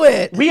can't do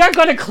it. We are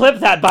going to clip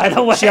that, by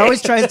the way. She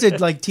always tries to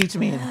teach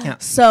me and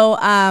can't. So,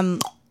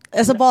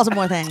 it's a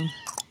Baltimore thing.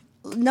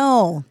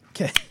 No,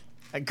 Okay.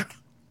 I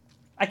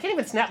can't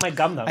even snap my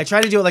gum though. I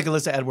try to do it like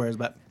Alyssa Edwards,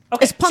 but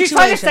Okay. It's She's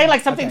trying to say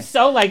punctuation. something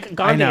so Gandhi-ish.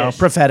 I know,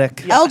 prophetic.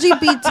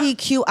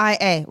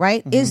 LGBTQIA.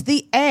 Right? Mm-hmm. Is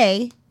the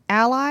A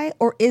ally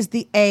or is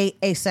the A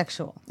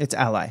asexual? It's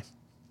ally.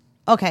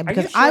 Okay,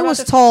 because sure I about was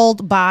this?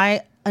 told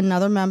by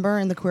another member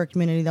in the queer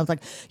community that was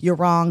like, "You're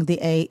wrong. The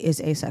A is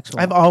asexual."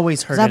 I've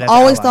always heard 'Cause it I've as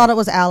always ally. thought it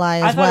was ally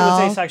as I thought well.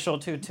 it was asexual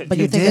too. But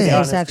you You think did. it's To be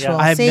honest, asexual?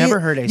 yeah. I've See, never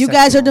heard You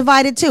guys are asexual.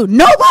 divided too.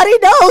 Nobody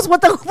knows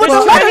what the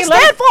letters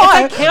stand for. It's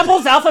like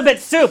Campbell's alphabet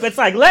soup. It's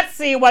let's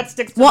see what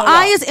sticks to Well, the wall.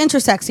 I is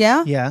intersex,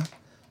 yeah? Yeah.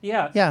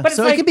 Yeah. Yeah, But it's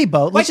so it could be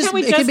both. Why Let's can't just-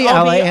 we it could just be all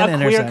ally be a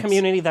and queer intersex.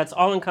 community that's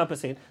all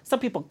encompassing? Some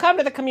people come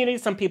to the community.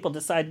 Some people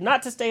decide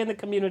not to stay in the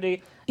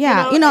community.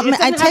 Yeah, it doesn't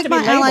I have take to be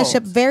my labeled.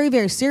 allyship very,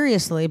 very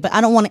seriously, but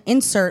I don't want to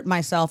insert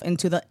myself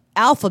into the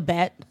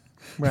alphabet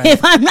Right.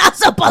 if I'm not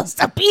supposed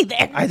to be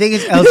there. I think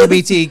it's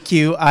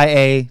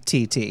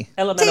LGBTQIATT.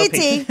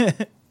 LMNOP.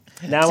 TT.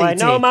 Now I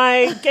know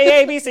my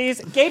gay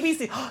ABCs. Gay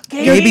BCs.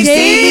 Gay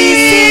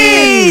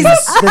ABCs!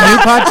 The new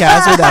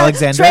podcast with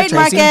Alexandra,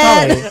 Trademark Tracy,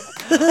 and it. Polly.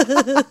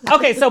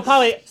 Okay, so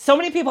Polly, so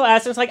many people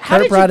ask us how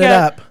Kurt did brought you it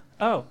get up.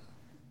 Oh,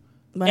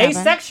 What happened?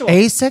 asexual.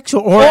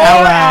 Asexual or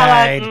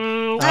allied.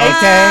 Okay.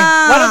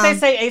 Why don't they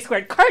say A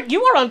squared? Kurt,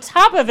 you are on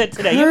top of it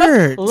today. You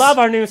Kurt. must love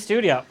our new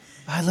studio.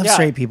 I love Yeah.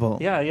 straight people.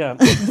 Yeah.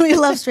 We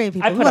love straight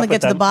people. I We put want to up get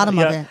with to the them. bottom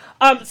of Yeah.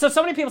 it.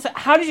 So many people say,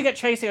 how did you get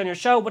Tracy on your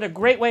show? What a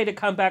great way to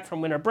come back from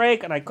winter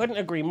break, and I couldn't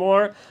agree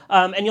more.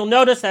 And you'll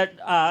notice that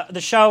the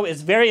show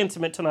is very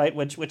intimate tonight,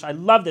 which I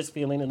love this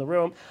feeling in the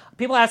room.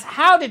 People ask,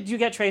 how did you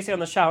get Tracy on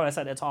the show? And I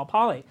said, it's all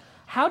Polly.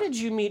 How did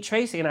you meet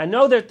Tracy? And I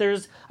know that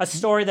there's a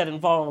story that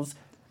involves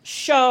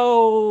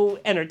show,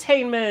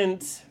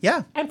 entertainment,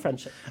 Yeah. and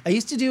friendship. I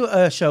used to do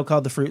a show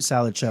called The Fruit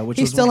Salad Show, which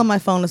He's was still on my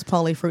phone as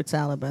Polly Fruit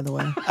Salad, by the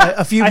way.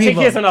 a few I think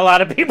people. he isn't a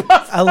lot of people.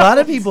 A lot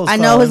of people's I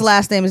know his phones.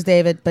 last name is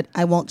David, but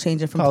I won't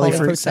change it from Polly Polly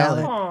Fruit Fruit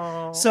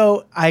Salad.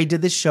 So I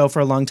did this show for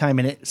a long time,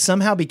 and it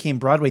somehow became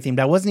Broadway themed.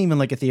 I wasn't even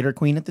like a theater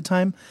queen at the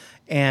time,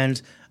 and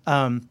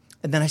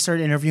then I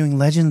started interviewing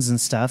legends and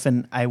stuff.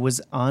 And I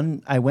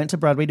went to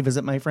Broadway to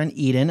visit my friend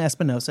Eden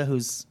Espinosa,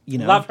 who's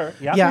Love her,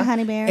 yeah. yeah, Hi,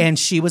 honey bear. And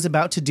she was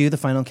about to do the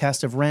final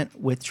cast of Rent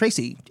with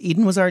Tracy.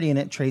 Eden was already in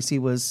it. Tracy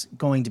was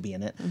going to be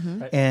in it,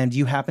 and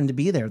you happened to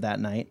be there that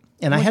night.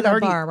 And I Was had it a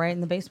already bar, right,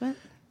 in the basement?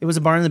 It was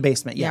a bar in the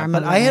basement, Yeah, I yeah.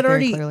 remember But I that had very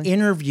already clearly.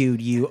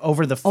 interviewed you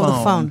over the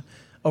phone.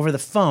 Over the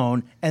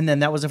phone, and then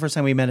that was the first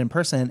time we met in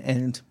person,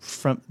 and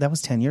that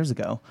was 10 years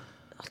ago.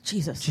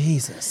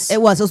 Jesus.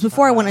 It was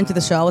before I went into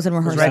the show. I was in It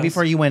was rehearsal. right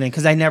before you went in,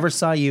 because I never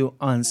saw you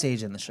on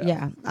stage in the show.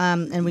 Yeah.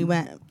 And we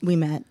met.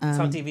 It's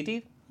on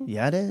DVD?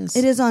 Yeah, it is.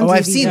 It is on Oh, DVD.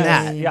 I've seen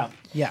that.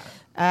 Yeah.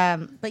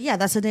 But yeah,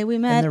 that's the day we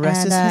met. And the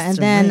rest is and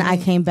history. then I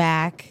came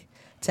back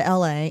to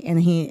LA,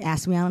 and he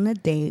asked me out on a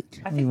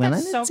date. I think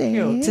that's so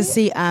cute. To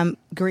see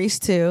Grease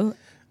 2.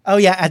 Oh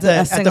yeah, at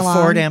the sing-along.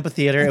 Ford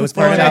Amphitheater. At It the was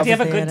part of Ford Do you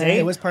have a good Amphitheater. date?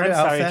 It was part I'm of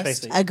sorry,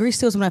 Outfest. Tracy. Grease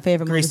 2 is one of my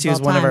favorite Grease movies 2 of is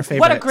all one of time. our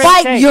favorites. What a great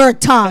Bite date. your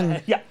tongue,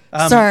 Yeah.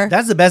 sir.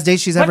 That's the best date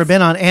she's ever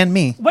been on, and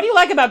me. What do you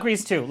like about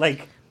Grease 2?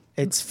 Like,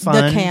 It's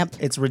fun. camp.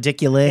 It's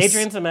ridiculous.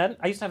 Adrian Zemed?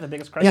 I used to have the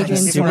biggest crush Yeah, on him.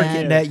 he's before super I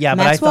cute. did. Yeah,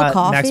 Maxwell but I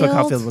thought Maxwell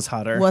Caulfield Caulfield was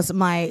hotter. Was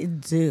my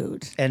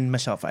dude. And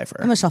Michelle Pfeiffer.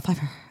 And Michelle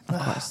Pfeiffer, of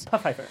course.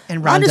 Pfeiffer.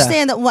 And I Rhonda.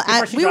 understand that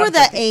Before she we were dropped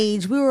that 50.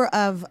 age. We were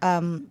of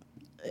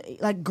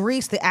like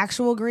Grease, the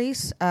actual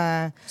Grease.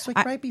 It's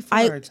like right before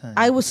our time.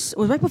 It was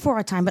right before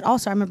our time, but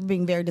also I remember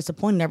being very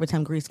disappointed every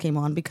time Grease came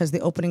on because the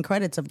opening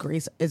credits of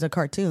Grease is a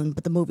cartoon,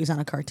 but the movie's not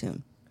a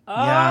cartoon.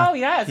 Oh,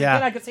 yeah.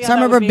 Yeah. I could see how So I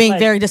that remember would be, being like,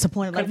 very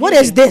disappointed. Like, what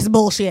is confusing. this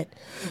bullshit?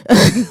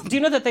 Do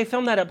you know that they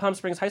filmed that at Palm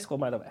Springs High School,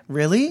 by the way?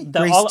 Really?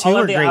 Grease all 2 of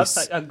or the Grease?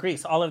 outside,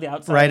 Grease, all of the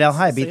outside. Right out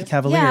high, beat the scenes.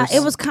 Cavaliers. Yeah,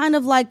 it was kind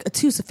of like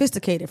too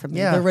sophisticated for me.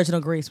 Yeah. The original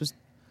Grease was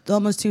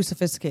almost too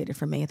sophisticated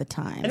for me at the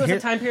time. And it was a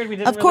time period we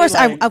didn't Of course,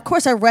 really like. of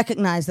course, I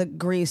recognize that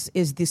Grease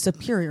is the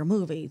superior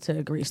movie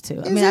to Grease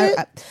 2.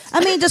 it? I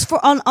mean, just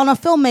for on a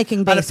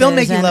filmmaking basis,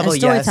 filmmaking and, level,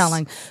 and yes.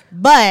 storytelling.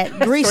 But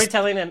Grease,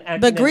 Storytelling and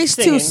acting but and Grease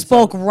 2 singing,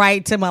 spoke so-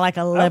 right to my like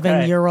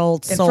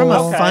 11-year-old And soul, from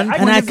a Okay. fun I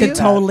point and I of view, could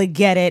totally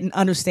get it and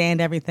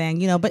understand everything,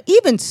 you know. But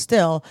even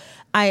still,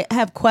 I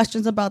have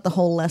questions about the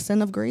whole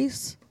lesson of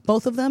Grease.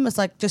 Both of them, it's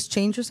like just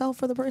change yourself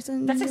for the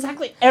person. That's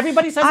exactly.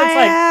 Everybody says I it's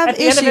like have at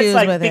the end of it, it's issues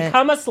like with it.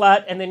 become a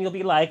slut and then you'll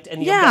be liked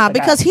and you'll Yeah, get the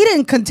because guy. he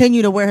didn't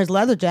continue to wear his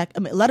leather jacket,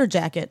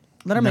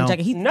 Letterman No.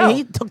 jacket. No.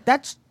 He took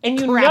that And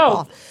you crap know,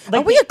 off.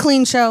 like Are we a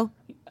clean show?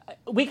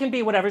 we can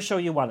be whatever show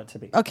you want it to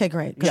be. Okay,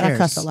 great. Because I Cheers.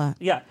 cuss a lot.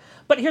 Yeah.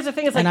 But here's the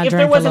thing: is like And I if there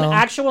drank was a an little.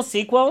 actual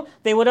sequel,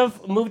 they would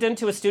have moved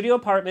into a studio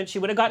apartment. She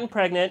would have gotten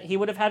pregnant. He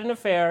would have had an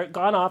affair,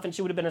 gone off, and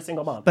she would have been a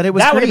single mom. But it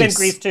was that would Grease. have been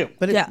Grease too.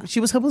 But Yeah. she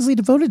was hopelessly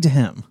devoted to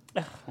him.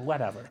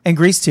 Whatever. And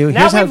Grease 2. Now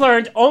Here's we've how,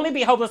 learned: only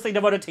be hopelessly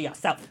devoted to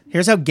yourself.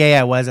 here's how gay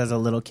I was as a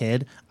little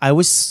kid. I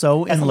was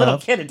so As in a little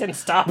love. kid, it didn't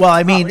stop. Well,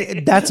 I mean,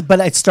 Sorry.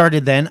 but it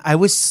started then. I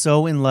was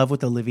so in love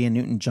with Olivia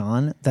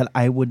Newton-John that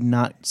I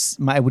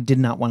did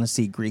not want to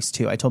see Grease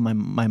 2. I told my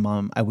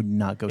mom I would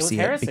not go was see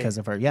heresy. it because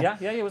of her. Yeah,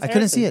 Yeah, it was I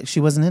couldn't see heresy. it.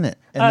 She wasn't in it,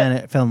 and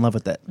then I fell in love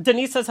with it.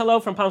 Denise says hello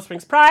from Palm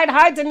Springs Pride.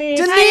 Hi, Denise.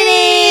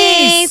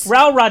 Denise!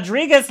 Raul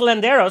Rodriguez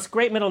Landeros,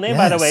 great middle name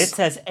by the Yes. way. It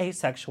says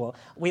asexual.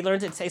 We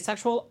learned it's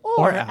asexual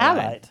or allied.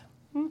 allied.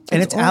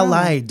 And it's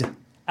allied.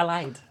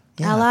 Allied.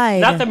 Allied.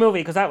 Not the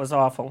movie, because that was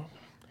awful.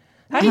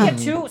 How do you get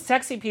two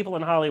sexy people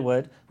in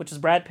Hollywood, which is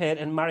Brad Pitt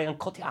and Marion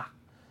Cotillard?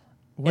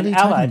 What are in you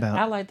talking Allied, about?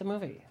 Allied, the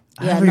movie.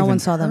 I've Yeah, never no one even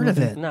saw that heard of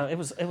movie. it. No, it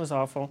was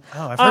awful.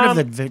 Oh, I've heard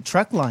of the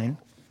truck line.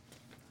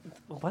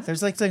 What?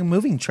 There's like a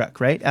moving truck,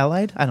 right?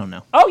 Allied? I don't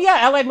know. Oh, yeah,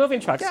 Allied Moving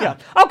Trucks, yeah.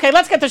 Okay,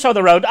 let's get the show on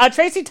the road.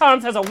 Tracy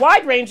Toms has a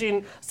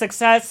wide-ranging,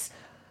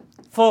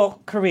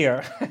 successful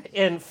career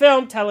in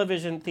film,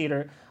 television,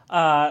 theater.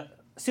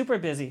 Super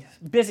busy.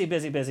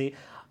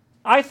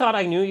 I thought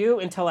I knew you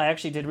until I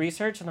actually did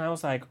research, and I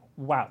was like,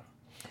 wow.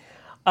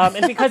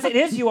 And because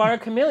you are a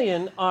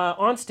chameleon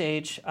on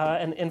stage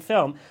and in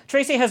film.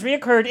 Tracy is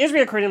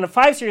reoccurring in the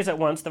 5 series at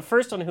once. The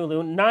first on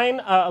Hulu,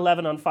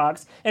 9/11 on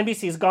Fox,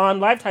 NBC's Gone,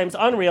 Lifetime's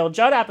Unreal,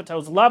 Judd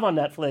Apatow's Love on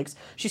Netflix.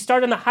 She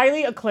starred in the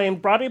highly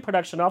acclaimed Broadway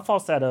production All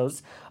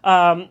Falsettos.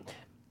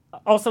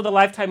 Also, the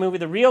Lifetime movie,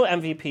 The Real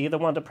MVP, the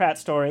Wanda Pratt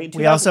story.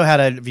 We also had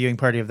a viewing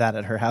party of that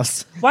at her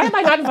house. Why am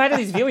I not invited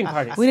to these viewing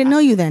parties? We didn't know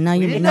you then. Now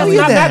you It know does you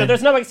not then. matter.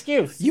 There's no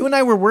excuse. You and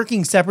I were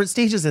working separate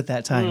stages at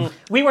that time.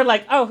 We were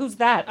like, oh, who's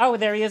that? Oh,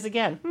 there he is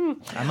again.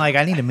 I'm like,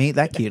 I need to meet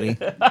that cutie.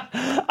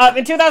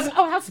 In 2000,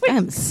 oh, how sweet. I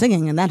am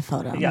singing in that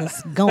photo. I'm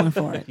just going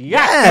for it.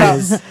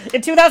 Yes.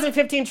 In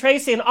 2015,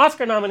 Tracy and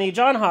Oscar nominee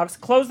John Hawkes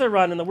closed their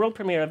run in the world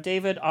premiere of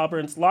David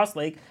Auburn's Lost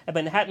Lake at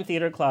Manhattan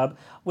Theater Club,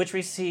 which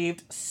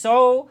received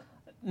so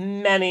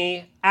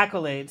many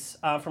accolades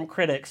from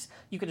critics.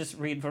 You could just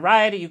read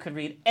Variety. You could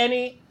read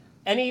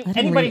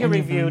anybody who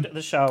reviewed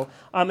the show.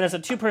 And as a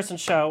two-person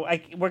show,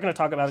 we're going to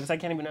talk about it because I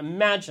can't even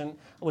imagine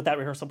what that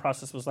rehearsal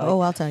process was like.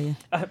 Oh, I'll tell you.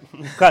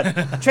 Good.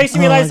 Tracy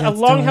realized I a got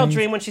long-held stories.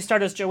 dream when she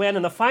starred as Joanne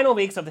in the final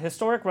weeks of the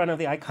historic run of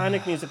the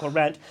iconic musical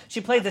Rent. She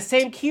played the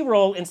same key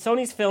role in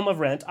Sony's film of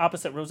Rent,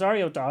 opposite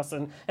Rosario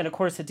Dawson and, of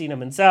course, Idina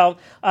Menzel.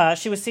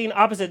 She was seen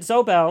opposite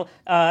Zobel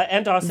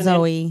and Dawson.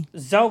 Zoe.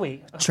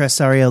 Zoe.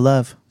 Tresario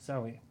Love.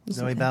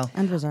 Zoe Bell.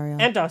 And Rosario.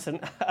 and Dawson.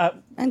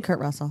 And Kurt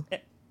Russell.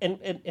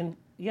 And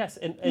yes.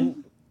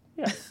 And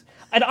yes.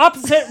 And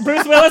opposite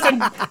Bruce Willis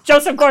and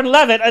Joseph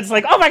Gordon-Levitt, it's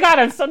like, oh my God,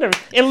 I'm so nervous.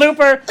 In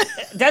Looper,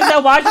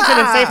 Denzel Washington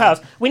in Safe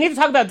House. We need to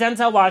talk about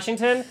Denzel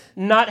Washington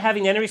not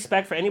having any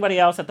respect for anybody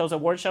else at those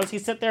award shows. He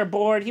sit there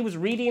bored. He was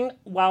reading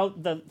while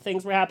the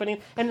things were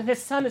happening. And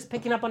his son is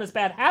picking up on his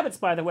bad habits,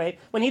 by the way.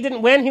 When he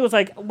didn't win, he was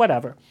like,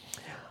 whatever.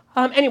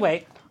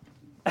 Anyway.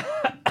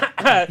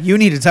 You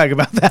need to talk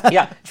about that.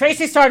 Yeah.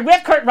 Tracy starred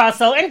with Kurt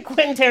Russell in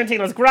Quentin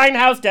Tarantino's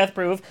Grindhouse, Death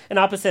Proof, and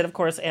opposite, of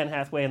course, Anne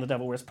Hathaway in The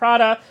Devil Wears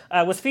Prada.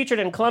 Was featured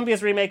in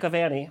Columbia's remake of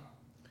Annie.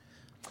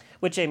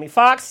 with Jamie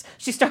Foxx.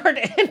 She starred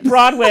in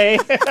Broadway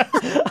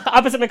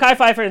opposite Mekhi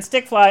Phifer in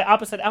Stick Fly,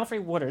 opposite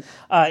Alfre Woodard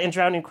in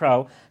Drowning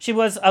Crow. She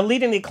was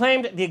leading the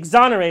acclaimed The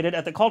Exonerated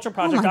at the Culture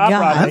Project off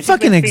Broadway. I'm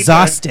fucking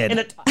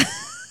exhausted.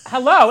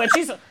 Hello, and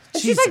she's like,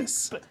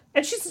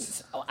 and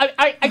she's.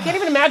 I can't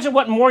even imagine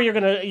what more you're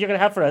gonna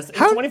have for us.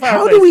 How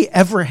do we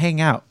ever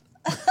hang out?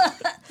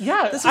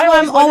 Yeah, this is why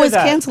I'm always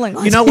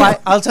canceling. You know why?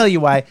 I'll tell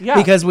you why. Yeah.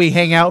 Because we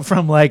hang out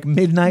from like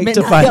midnight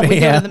to 5 we do it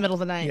in a.m. the middle of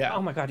the night.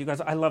 Oh my God, you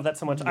guys, I love that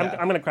so much. I'm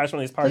going to crash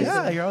one of these parties.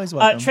 Yeah, you're always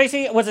welcome.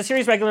 Tracy was a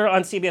series regular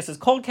on CBS's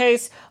Cold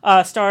Case,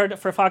 starred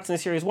for Fox in the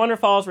series Wonder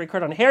Falls,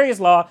 recurred on Harry's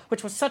Law,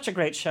 which was such a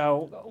great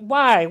show.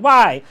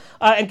 Why?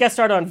 And guest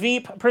starred on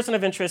Veep, Person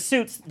of Interest,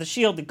 Suits, The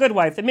Shield, The Good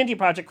Wife, The Mindy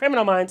Project,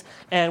 Criminal Minds,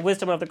 and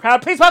Wisdom of the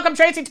Crowd. Please welcome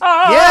Tracy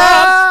Todd!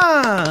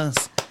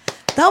 Yes!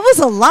 That was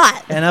a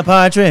lot. And a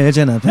partridge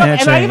in a pear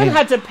tree. And I even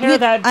had to pare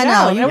that down.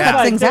 I know, you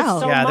cut things out.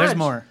 There's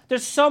more.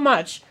 There's so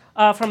much.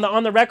 From the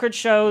On the Record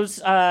shows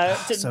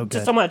to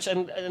so much.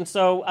 And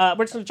so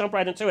we're just going to jump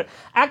right into it.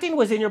 Acting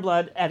was in your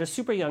blood at a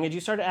super young age.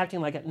 You started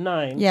acting like at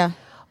 9. Yeah.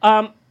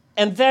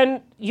 And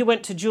then you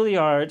went to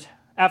Juilliard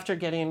after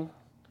getting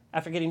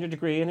your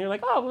degree, and you're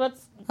like, oh, well,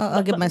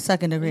 I'll get my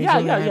second degree. Yeah,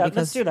 because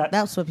let's do that.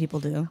 That's what people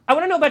do. I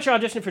want to know about your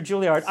audition for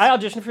Juilliard. I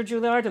auditioned for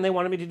Juilliard, and they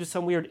wanted me to do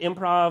some weird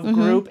improv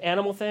group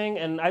animal thing,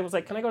 and I was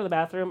like, can I go to the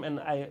bathroom? And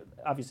I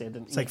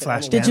didn't. It's like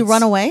Flashdance. Did you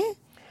run away?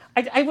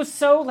 I was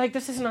so like,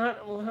 this is not.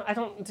 I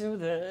don't do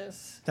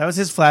this. That was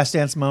his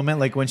Flashdance moment,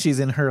 like when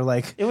she's in her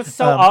like it was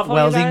so awful,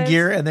 welding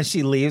gear, and then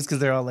she leaves because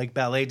they're all like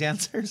ballet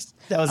dancers.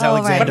 That was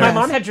Alexander. But my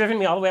mom had driven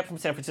me all the way up from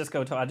San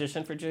Francisco to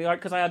audition for Juilliard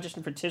because I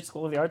auditioned for Tisch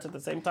School of the Arts at the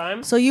same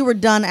time. So you were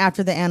done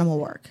after the animal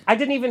work. I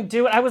didn't even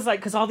do it. I was like,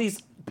 because all these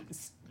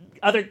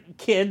other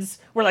kids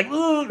were like,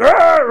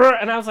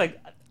 and I was like,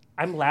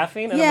 I'm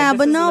laughing. And yeah, I'm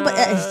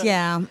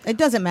like, it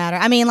doesn't matter.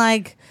 I mean,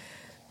 like.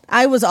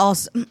 I was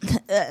also.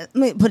 Let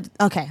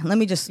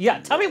me just.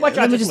 Yeah, tell me what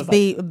your audition was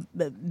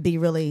be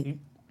really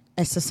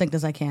as succinct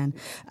as I can.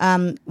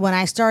 When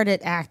I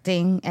started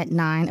acting at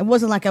 9, it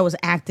wasn't like I was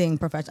acting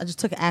professional. I just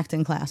took an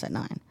acting class at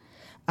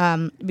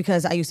 9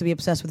 because I used to be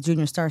obsessed with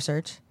Junior Star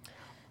Search.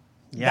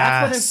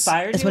 Yeah, that's what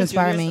inspired you. That's what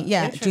inspired me.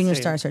 Yeah, Junior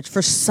Star Search.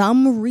 For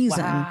some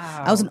reason,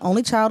 I was an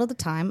only child at the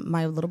time.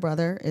 My little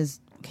brother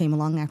came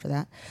along after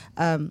that.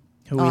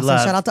 Who we Austin,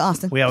 love. shout out to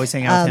Austin. We always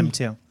hang out with him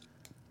too.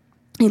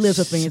 He lives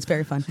with me. It's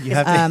very fun.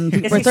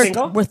 Is he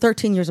single? We're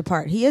 13 years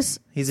apart. He's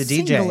a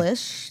DJ.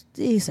 Single-ish.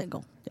 He's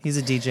single. He's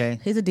a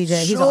DJ. He's a DJ.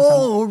 He's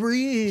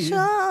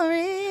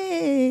Sorry.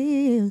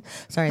 awesome.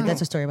 Sorry,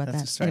 that's a story about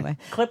that. Anyway,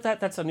 clip that.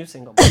 That's a new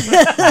single.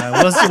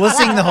 We'll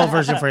sing the whole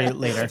version for you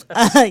later.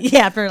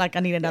 Yeah, after I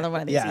need another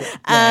one of these.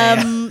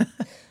 Yeah.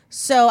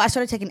 So I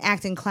started taking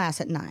acting class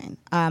at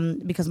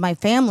 9 because my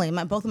family,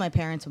 both of my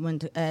parents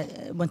went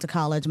to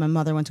college. My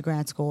mother went to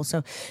grad school,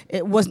 so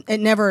it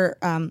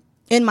never.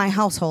 In my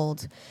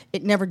household,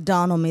 it never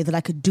dawned on me that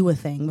I could do a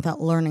thing without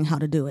learning how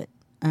to do it.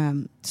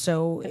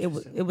 So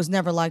it was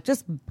never like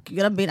just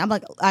get up. I'm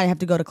like I have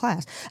to go to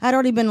class. I'd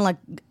already been in like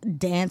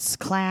dance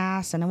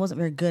class and I wasn't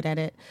very good at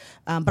it,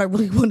 but I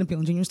really wanted to be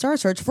on Junior Star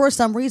Search for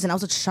some reason. I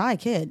was a shy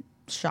kid,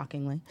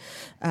 shockingly.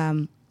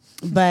 But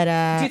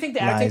do you think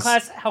the acting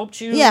class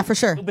helped you? Yeah, for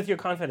sure. With your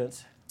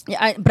confidence.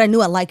 Yeah, but I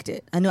knew I liked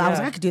it. I knew I was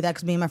like, I could do that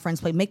because me and my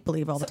friends played make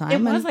believe all the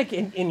time. It was like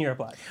in your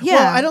blood. Yeah,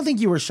 well, I don't think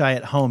you were shy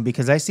at home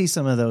because I see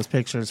some of those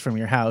pictures from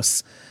your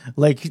house.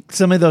 Like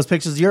some of those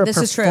pictures, you're a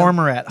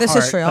performer at heart. This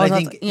is true. But I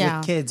think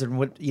with kids and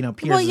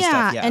peers and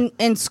stuff. Yeah, and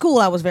in school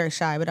I was very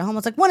shy, but at home I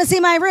was like, want to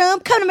see my room?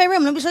 Come to my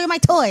room. Let me show you my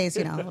toys.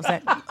 I was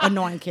that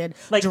annoying kid,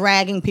 like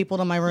dragging people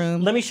to my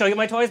room. Let me show you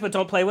my toys, but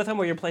don't play with them,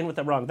 or you're playing with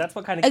them wrong. That's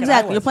what kind of kid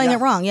exactly. I was. You're playing it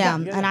wrong. Yeah,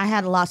 and I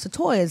had lots of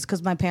toys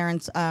because my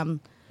parents.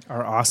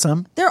 Are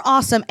awesome. They're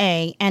awesome,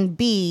 A, and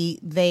B,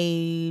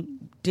 they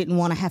didn't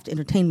want to have to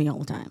entertain me all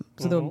the time.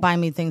 So they would buy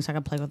me things I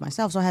could play with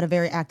myself. So I had a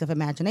very active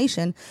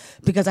imagination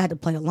because I had to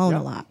play alone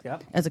a lot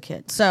as a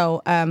kid.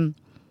 So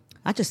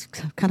I just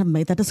kind of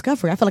made that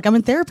discovery. I feel like I'm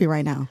in therapy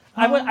right now.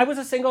 I was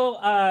a single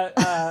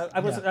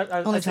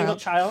a single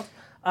child.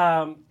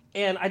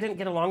 And I didn't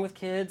get along with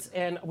kids,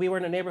 and we were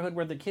in a neighborhood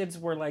where the kids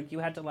were like, you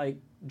had to like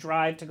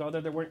drive to go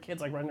there. There weren't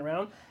kids like running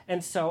around.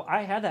 And so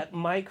I had that.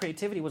 My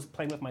creativity was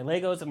playing with my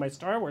Legos and my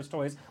Star Wars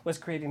toys was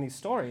creating these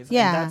stories.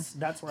 Yeah. And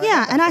that's where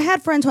I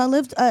had friends who I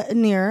lived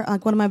near.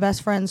 Like one of my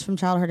best friends from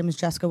childhood, her name was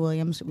Jessica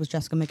Williams. It was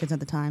Jessica Mickens at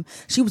the time.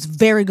 She was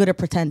very good at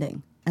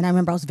pretending. And I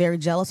remember I was very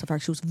jealous of her.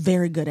 She was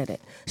very good at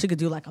it. She could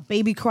do like a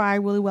baby cry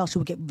really well. She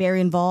would get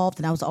very involved,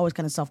 and I was always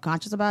kind of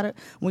self-conscious about it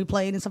when we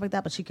played and stuff like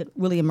that, but she could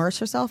really immerse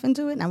herself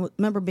into it. And I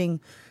remember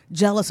being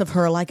jealous of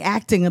her like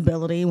acting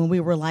ability when we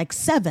were like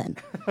 7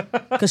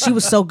 because she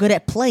was so good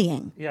at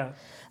playing. Yeah.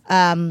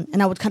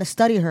 And I would kind of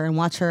study her and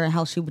watch her and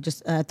how she would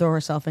just throw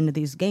herself into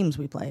these games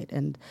we played.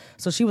 And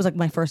so she was like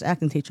my first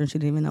acting teacher, and she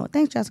didn't even know it.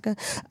 Thanks, Jessica.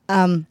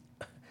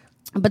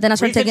 But then I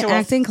started taking Residuals.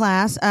 acting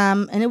class,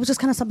 and it was just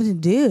kind of something to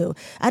do.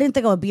 I didn't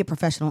think I would be a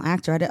professional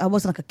actor. I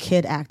wasn't like a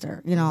kid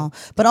actor, you know.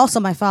 But also,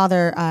 my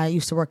father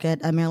used to work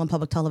at Maryland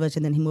Public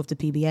Television. Then he moved to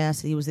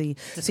PBS. He was the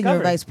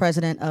senior vice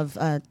president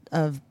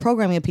of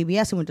programming at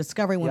PBS. He went to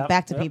Discovery, went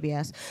back to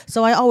PBS.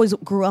 So I always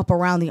grew up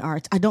around the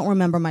arts. I don't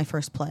remember my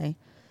first play.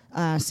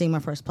 Seeing my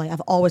first play.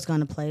 I've always gone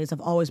to plays. We've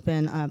always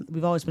been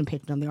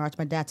patroned of the arts.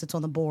 My dad sits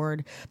on the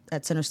board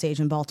at Center Stage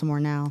in Baltimore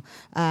now.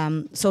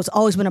 So it's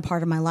always been a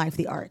part of my life,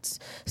 the arts.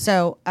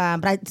 So,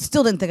 but I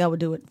still didn't think I would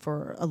do it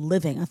for a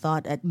living. I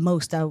thought at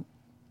most I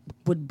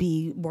would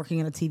be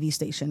working at a TV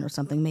station or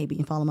something, maybe,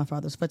 and follow my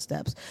father's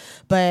footsteps.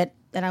 But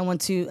then I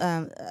went to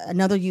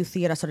another youth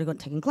theater. I started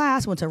taking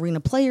class. Went to Arena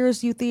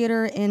Players Youth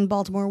Theater in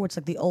Baltimore, which is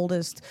like the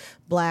oldest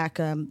black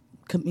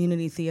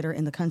community theater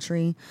in the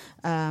country.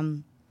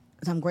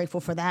 So I'm grateful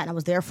for that. And I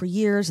was there for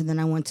years, and then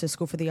I went to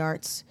School for the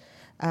Arts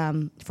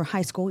for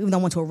high school. Even though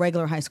I went to a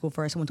regular high school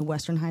first, I went to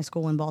Western High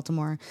School in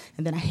Baltimore,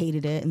 and then I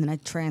hated it. And then I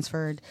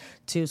transferred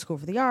to School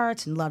for the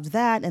Arts and loved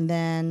that. And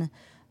then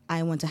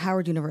I went to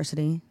Howard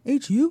University,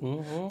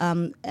 HU,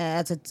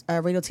 as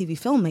a radio, TV,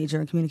 film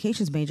major and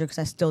communications major because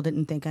I still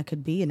didn't think I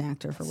could be an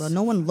actor for real.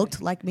 No one looked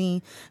like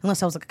me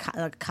unless I was like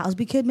a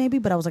Cosby kid maybe,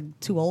 but I was like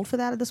too old for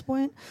that at this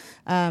point.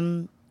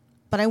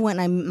 But I went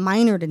and I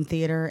minored in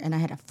theater, and I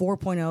had a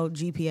 4.0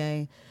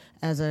 GPA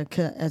as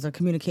a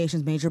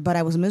communications major, but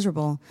I was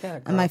miserable.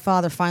 And my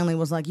father finally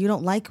was like, "You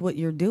don't like what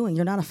you're doing.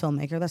 You're not a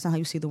filmmaker. That's not how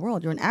you see the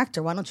world. You're an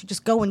actor. Why don't you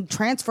just go and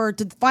transfer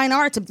to fine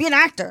arts and be an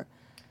actor?"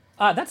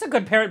 That's a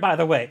good parent, by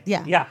the way.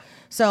 Yeah.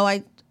 So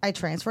I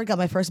transferred, got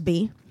my first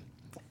B.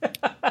 I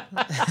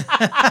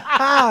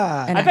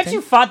bet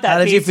you fought that. How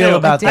did B you feel too.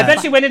 about that? I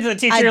bet you went into the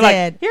teacher. You're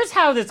like, "Here's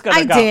how this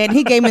gonna go." I did.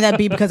 He gave me that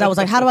B because I was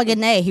like, "How do I get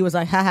an A?" He was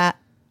like, "Haha,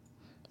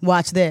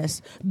 watch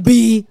this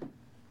B."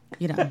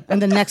 You know,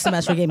 and the next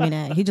semester he gave me an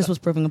A. He just was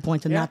proving a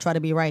point to not try to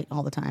be right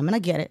all the time, and I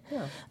get it.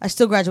 Yeah. I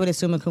still graduated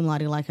summa cum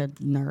laude like a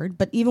nerd,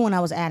 but even when I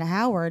was at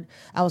Howard,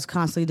 I was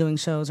constantly doing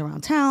shows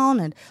around town,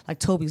 and like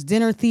Toby's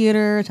Dinner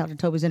Theater, shout out to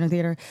Toby's Dinner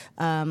Theater,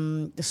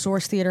 the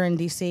Source Theater in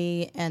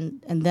D.C.,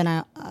 and then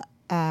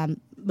I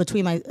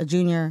between my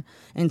junior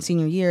and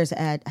senior years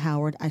at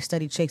Howard, I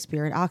studied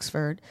Shakespeare at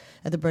Oxford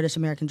at the British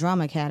American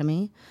Drama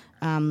Academy.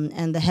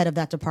 And the head of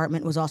that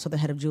department was also the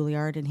head of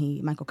Juilliard,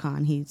 and Michael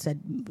Kahn, he said,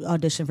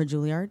 audition for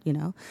Juilliard, you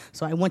know.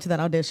 So I went to that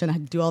audition, I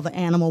had to do all the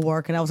animal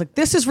work, and I was like,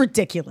 this is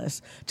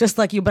ridiculous, just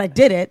like you, but I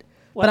did it.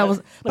 But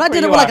I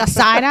did it with like a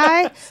side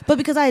eye. But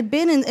because I had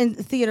been in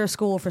theater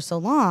school for so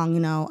long, you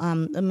know,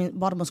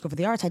 Baltimore School for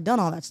the Arts, I'd done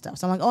all that stuff.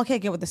 So I'm like, okay, I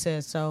get what this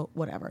is, so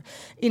whatever.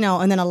 You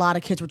know, and then a lot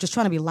of kids were just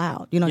trying to be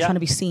loud, you know, trying to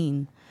be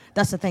seen.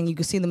 That's the thing. You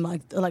can see them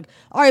like,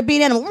 all right, be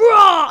an animal,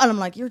 raw! And I'm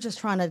like, you're just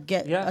trying to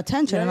get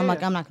attention. And I'm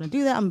like, I'm not going to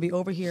do that. I'm going to be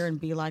over here and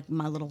be like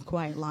my little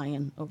quiet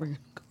lion over here.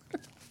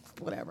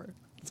 Whatever.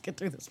 Let's get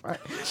through this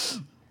part.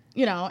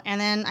 You know, and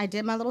then I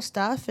did my little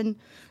stuff and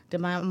did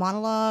my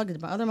monologue,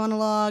 did my other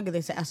monologue. They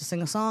asked to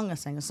sing a song. I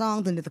sang a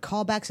song. Then did the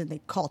callbacks, and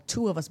they called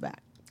 2 of us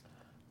back.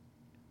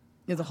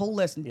 There's a whole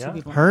list and 2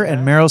 people. Her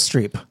and Meryl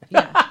Streep.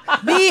 Yeah.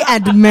 Me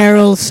and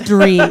Meryl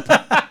Streep.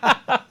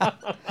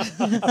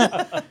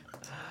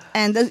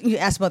 And you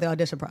asked about the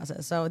audition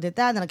process. So I did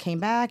that, and then I came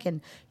back,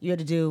 and you had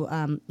to do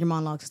your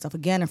monologues and stuff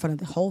again in front of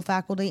the whole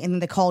faculty, and then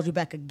they called you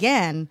back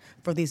again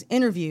for these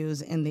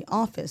interviews in the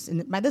office.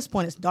 And by this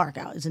point, it's dark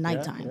out. It's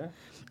nighttime. Yeah.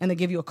 And they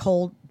give you a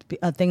cold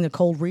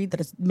read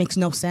that makes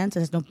no sense. It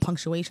has no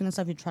punctuation and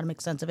stuff. You try to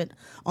make sense of it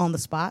on the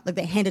spot. Like,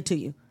 they hand it to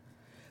you.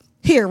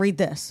 Here, read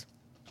this.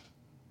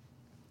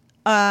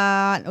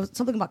 It was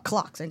something about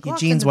clocks. And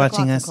clocks Eugene's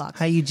watching us.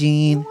 Hi,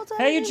 Eugene.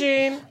 Hey,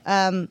 Eugene.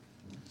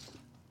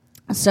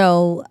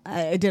 So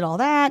I did all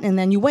that, and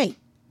then you wait.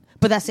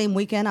 But that same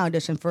weekend, I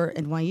auditioned for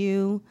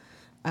NYU,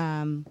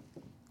 and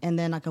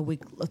then like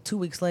 2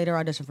 weeks later,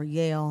 I auditioned for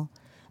Yale.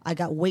 I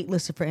got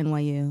waitlisted for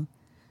NYU,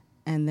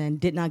 and then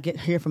did not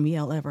hear from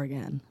Yale ever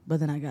again. But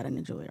then I got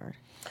into Juilliard.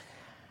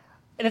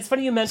 And it's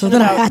funny you mentioned. So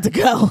then I had to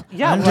go.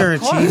 Yeah,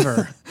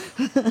 underachiever.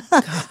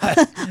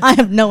 I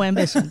have no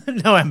ambition.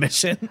 No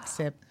ambition.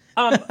 Sip.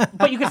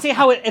 But you can see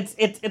how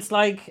it's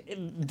like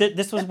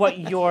this was what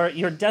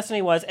your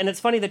destiny was. And it's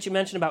funny that you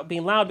mentioned about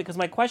being loud, because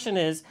my question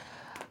is,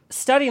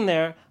 studying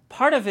there,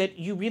 part of it,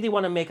 you really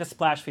want to make a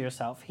splash for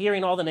yourself.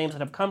 Hearing all the names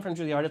that have come from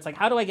Juilliard, it's like,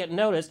 how do I get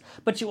noticed?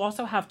 But you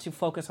also have to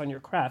focus on your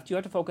craft. You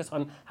have to focus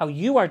on how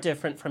you are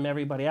different from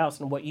everybody else,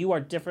 and what you are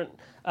different,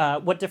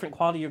 what different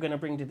quality you're going to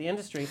bring to the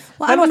industry.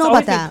 Well, I don't know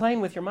about that.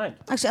 Playing with your mind.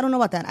 Actually, I don't know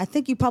about that. I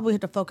think you probably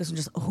have to focus on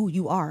just who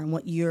you are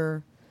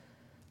and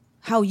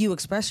how you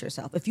express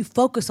yourself. If you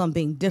focus on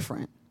being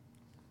different,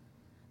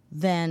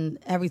 then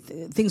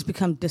things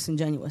become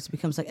disingenuous. It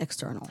becomes like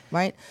external,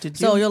 right?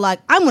 You're like,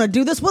 I'm going to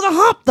do this with a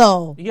hump,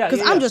 though, because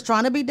I'm just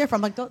trying to be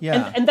different. I'm like,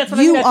 and that's what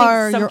you I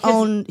are your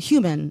own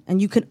human,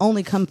 and you can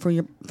only come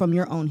from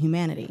your own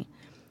humanity.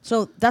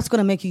 So that's going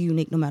to make you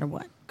unique no matter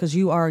what, because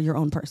you are your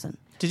own person.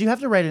 Did you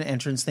have to write an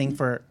entrance thing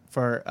for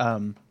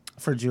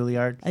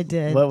Juilliard? I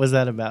did. What was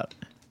that about?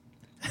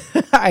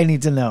 I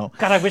need to know.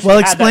 God, I wish well,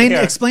 we had that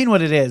here. explain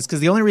what it is, because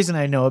the only reason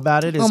I know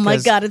about it is Oh my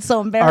 'cause God, it's so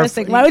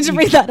embarrassing. our- Why would you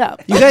bring that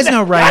up? You guys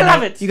know Ryan. I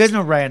love it. You guys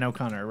know Ryan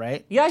O'Connor,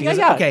 right? Yeah, Do you guys-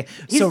 yeah. Okay,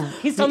 He's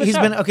on the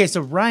show. been okay.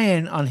 So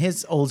Ryan on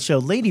his old show,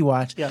 Lady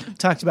Watch,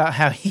 talked about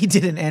how he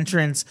did an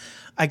entrance.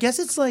 I guess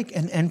it's like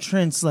an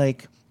entrance,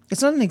 like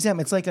it's not an exam.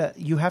 It's like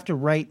you have to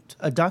write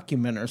a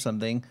document or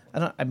something.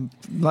 I'm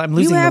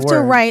losing You have the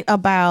word. to write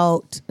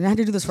about, and I had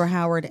to do this for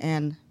Howard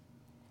and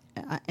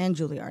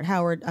Juilliard.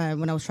 Howard,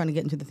 when I was trying to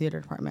get into the theater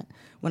department,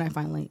 when I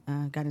finally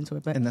got into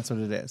it. But And that's what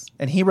it is.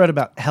 And he wrote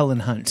about Helen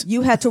Hunt.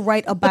 you had to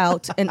write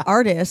about an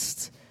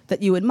artist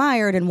that you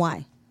admired and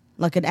why.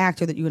 Like an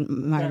actor that you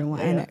admired and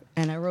why.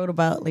 And I wrote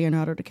about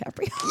Leonardo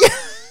DiCaprio.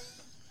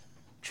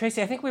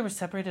 Tracy, I think we were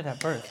separated at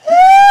birth.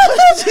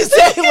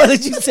 What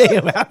did you say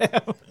about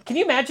him? Can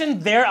you imagine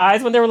their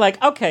eyes when they were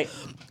like, okay.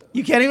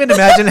 You can't even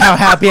imagine how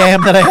happy I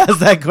am that I asked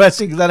that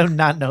question, because I do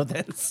not know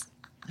this.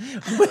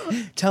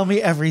 Tell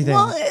me everything.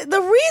 Well, the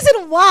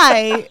reason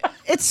why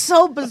it's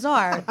so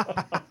bizarre.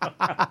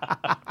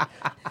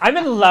 I'm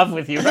in love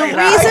with you. The right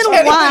now. reason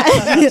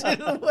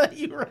why. What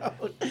you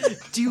wrote.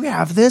 Do you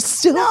have this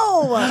still?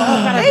 No,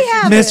 they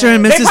have Mr.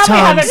 and They Mrs. probably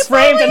have it Toms.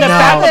 framed in the No.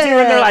 faculty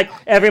room. They're like,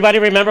 everybody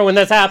remember when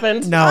this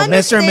happened? No, Mr. and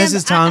Understand,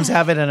 Mrs. Toms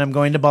have it, and I'm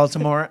going to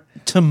Baltimore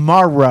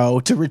tomorrow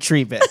to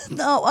retrieve it.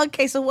 No,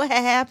 okay. So what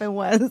had happened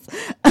was,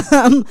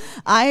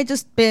 I had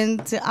just been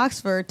to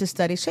Oxford to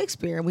study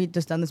Shakespeare, and we'd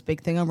just done this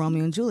big thing on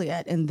Romeo and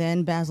Juliet, and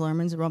then Baz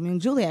Luhrmann's Romeo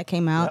and Juliet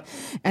came out,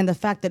 and the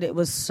fact that it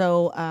was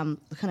so kind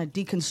of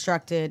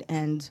deconstructed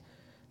and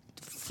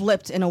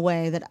flipped in a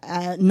way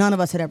that none of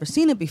us had ever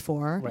seen it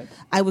before. Right.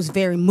 I was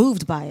very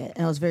moved by it,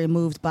 and I was very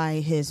moved by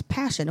his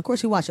passion. Of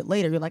course, you watch it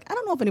later, you're like, I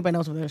don't know if anybody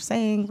knows what they're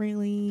saying,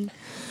 really.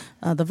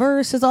 The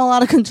verse is all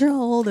out of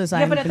control. There's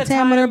I'm but at the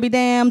pentameter time- be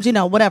damned,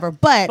 whatever.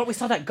 But we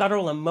saw that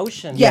guttural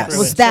emotion. Yes, through it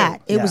was too.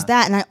 that. It Yeah. was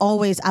that, and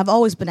I've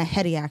always been a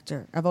heady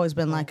actor. I've always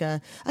been like I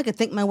could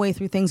think my way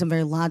through things. I'm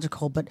very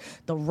logical, but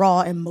the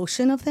raw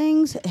emotion of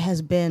things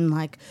has been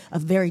like a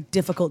very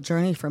difficult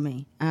journey for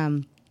me.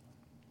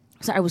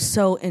 So I was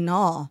so in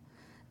awe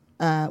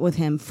with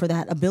him for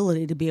that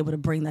ability to be able to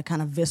bring that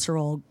kind of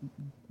visceral,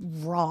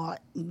 raw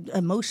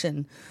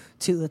emotion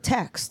to the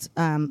text.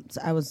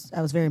 So I was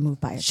very moved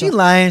by it. She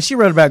lying. She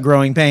wrote about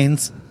growing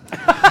pains.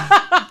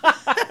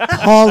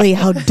 Paulie,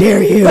 how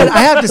dare you? But I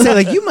have to say,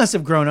 like, you must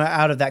have grown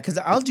out of that, because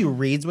I'll do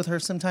reads with her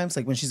sometimes.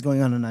 Like when she's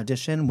going on an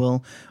audition,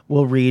 we'll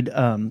read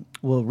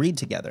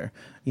together.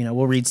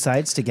 We'll read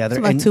sides together.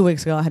 So like 2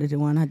 weeks ago, I had to do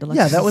one. I had to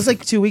that was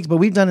like 2 weeks, but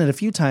we've done it a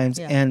few times,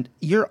 Yeah. and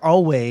you're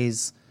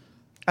always.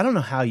 I don't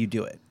know how you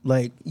do it.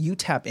 Like you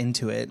tap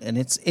into it, and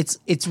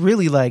it's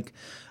really like.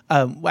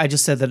 I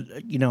just said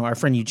that our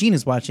friend Eugene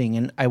is watching,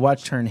 and I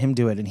watched her and him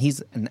do it, and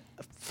he's a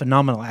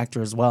phenomenal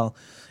actor as well.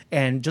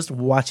 And just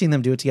watching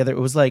them do it together, it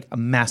was like a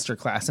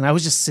masterclass. And I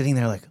was just sitting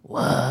there like,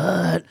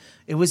 what?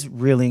 It was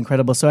really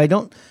incredible. So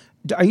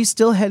are you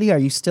still heady? Are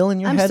you still in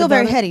your head? I'm still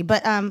very about it? heady,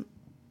 but I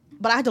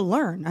had to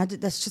learn.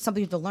 That's just something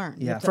you have to learn.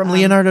 You Yeah, have to, from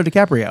Leonardo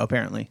DiCaprio,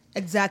 apparently.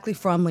 Exactly,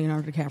 from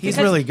Leonardo DiCaprio. He's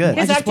really good.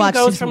 His I just acting watched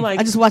goes from like.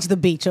 I just watched The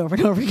Beach over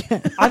and over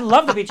again. I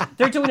love The Beach.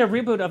 They're doing a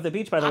reboot of The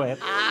Beach, by the way.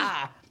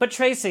 But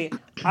Tracy,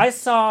 I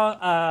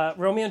saw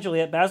Romeo and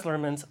Juliet, Baz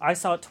Luhrmann's. I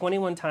saw it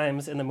 21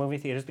 times in the movie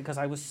theaters because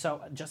I was so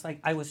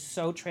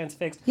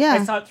transfixed. Yeah.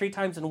 I saw it 3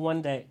 times in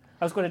one day.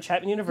 I was going to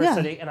Chapman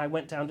University, and I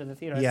went down to the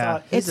theater. I saw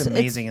it. He's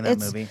amazing in that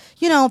movie.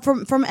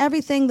 From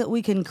everything that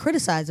we can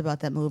criticize about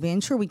that movie,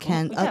 and sure we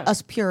can, Yeah.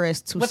 us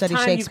purists who What study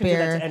time Shakespeare. you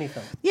can do that to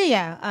anything.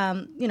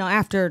 Yeah.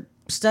 After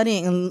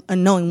studying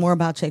and knowing more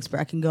about Shakespeare,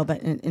 I can go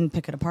back and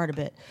pick it apart a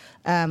bit.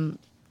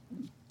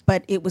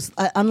 But it was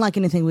unlike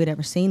anything we'd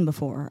ever seen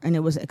before, and it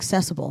was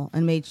accessible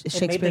and made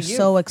Shakespeare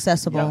so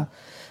accessible.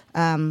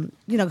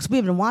 Because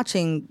we've been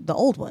watching the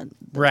old one,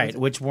 Right,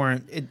 which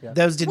weren't,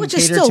 those didn't which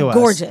cater is to us. still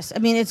gorgeous. I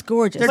mean, it's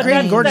gorgeous. They're I great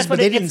and mean, gorgeous, but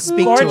they didn't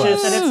speak to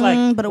us. And it's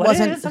like, but it what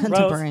wasn't is a rose?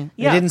 contemporary.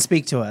 They Yeah. didn't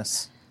speak to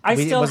us. I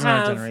It still wasn't our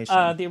have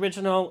generation. the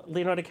original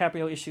Leonardo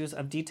DiCaprio issues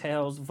of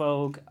Details,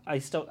 Vogue.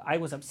 I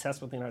was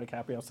obsessed with Leonardo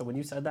DiCaprio. So when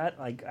you said that,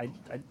 I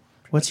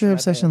What's your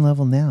obsession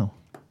level now?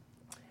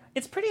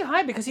 It's pretty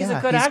high because he's a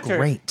Yeah, good he's actor.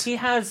 great. He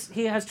has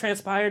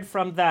transpired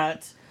from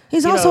that.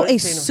 He's you also know, a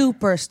scene of-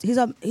 super. He's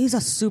a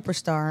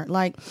superstar.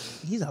 Like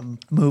He's a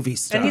movie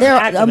star. And he's they're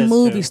an a activist,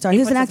 movie too. star. He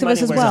He's an puts his money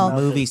activist as where his well. mouth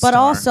is. Movie But star.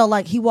 also,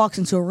 like he walks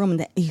into a room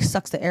and he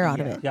sucks the air out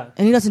of it. Yeah.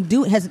 And he doesn't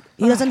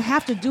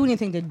have to do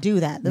anything to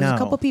do that. There's No. a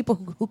couple people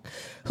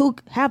who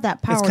have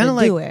that power It's kind to of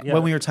like do it.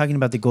 when we were talking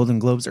about the Golden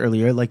Globes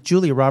earlier. Like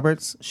Julia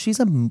Roberts, she's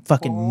a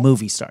fucking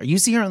movie star. You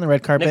see her on the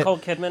red carpet. Nicole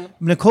Kidman.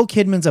 Nicole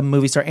Kidman's a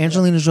movie star.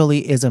 Angelina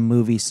Jolie is a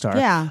movie star.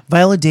 Yeah.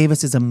 Viola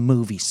Davis is a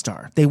movie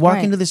star. They walk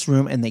Right. into this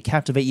room and they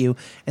captivate you,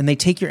 and they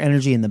take your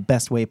energy in the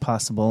best way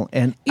possible.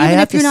 And Even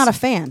I if you're not a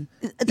fan,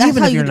 that's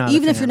Even how if you you're do- not a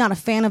even if fan. you're not a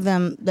fan of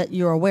them that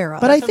you're aware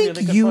of. But I That's a think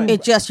really good you. point.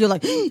 it just you're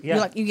like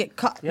Yeah. you get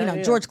caught. Yeah,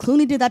 yeah. George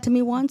Clooney did that to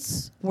me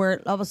once, where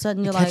all of a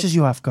sudden you're like, catches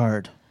you off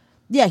guard.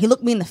 yeah, he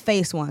looked me in the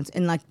face once,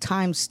 and like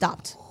time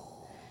stopped.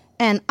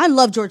 And I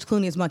love George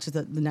Clooney as much as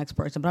the next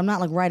person, but I'm not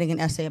like writing an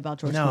essay about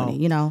George Clooney,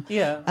 you know?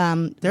 Yeah.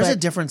 There's a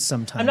difference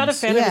sometimes. I'm not a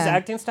fan of his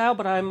acting style,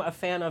 but I'm a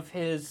fan of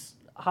his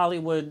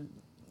Hollywood.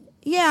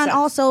 Yeah, and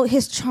also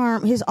his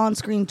charm, his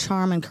on-screen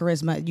charm and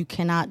charisma. You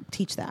cannot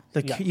teach that.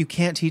 You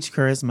can't teach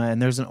charisma,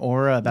 and there's an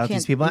aura about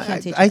these people.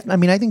 I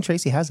mean, I think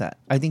Tracy has that.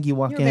 I think you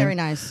walk in. Very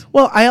nice.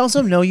 Well, I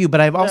also know you,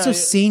 but I've also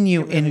seen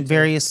you in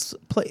various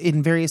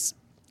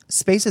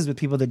spaces with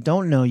people that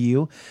don't know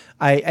you.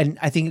 And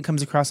I think it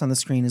comes across on the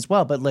screen as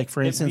well. But like,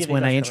 for instance,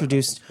 when I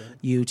introduced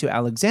you to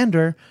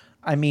Alexander,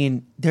 I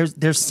mean,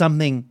 there's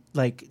something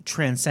like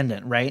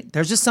transcendent, right?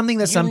 There's just something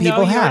that some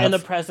people have in the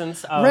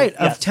presence of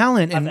of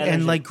talent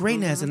and like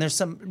greatness, and there's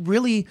some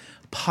really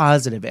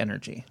positive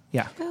energy.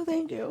 Yeah. Oh,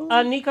 thank you.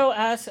 Nico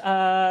asked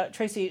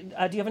Tracy,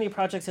 do you have any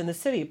projects in the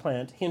city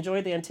planned? He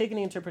enjoyed the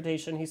Antigone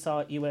interpretation he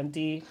saw at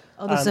UMD.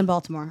 Oh, this is in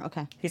Baltimore.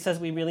 Okay. He says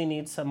we really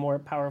need some more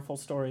powerful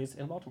stories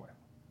in Baltimore.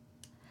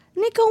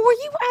 Nico, were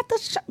you at the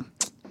show?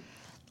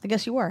 I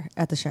guess you were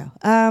at the show.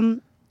 Oh,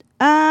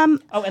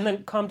 and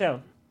then calm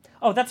down.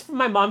 Oh, that's from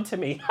my mom to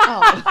me.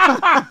 I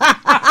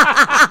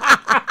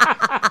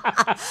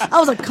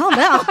was like, calm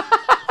down.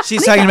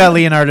 She's talking about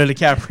Leonardo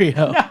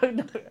DiCaprio.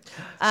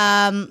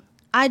 No.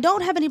 I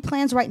don't have any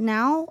plans right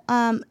now,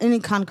 any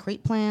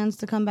concrete plans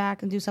to come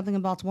back and do something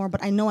in Baltimore,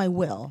 but I know I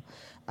will.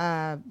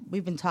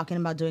 We've been talking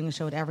about doing a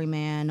show at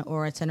Everyman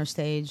or at Center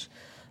Stage.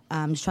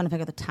 Just trying to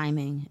figure out the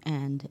timing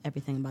and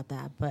everything about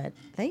that. But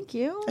thank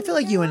you. I feel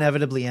like you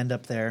inevitably end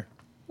up there.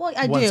 Well,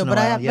 I do, but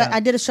I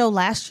did a show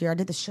last year. I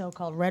did the show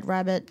called Red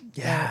Rabbit,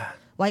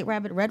 White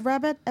Rabbit, Red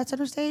Rabbit at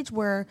Center Stage,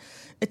 where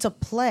it's a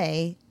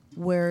play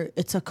where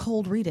it's a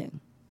cold reading.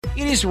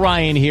 It is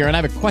Ryan here, and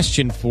I have a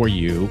question for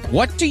you.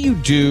 What do you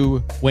do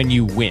when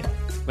you win?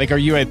 Like, are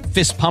you a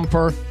fist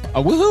pumper,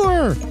 a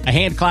woohooer, a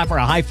hand clapper,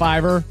 a high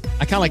fiver?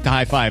 I kind of like the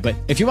high five, but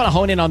if you want to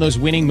hone in on those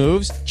winning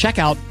moves, check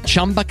out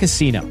Chumba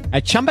Casino.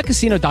 At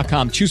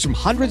ChumbaCasino.com, choose from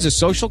hundreds of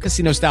social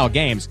casino-style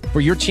games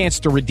for your chance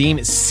to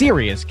redeem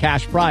serious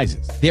cash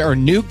prizes. There are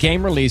new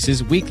game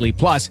releases weekly,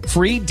 plus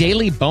free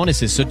daily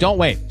bonuses. So don't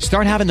wait.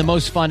 Start having the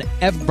most fun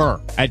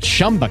ever at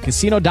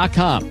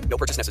ChumbaCasino.com. No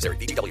purchase necessary.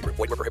 VGW. Void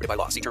where prohibited by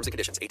law. See terms and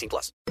conditions.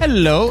 18+.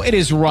 Hello, it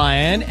is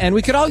Ryan, and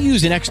we could all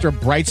use an extra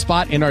bright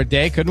spot in our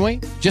day, couldn't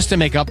we? Just to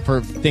make up for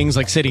things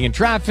like sitting in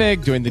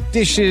traffic, doing the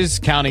dishes,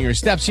 counting your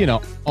steps, you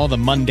know, all the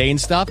mundane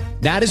stuff.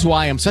 That is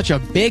why I'm such a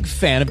big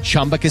fan of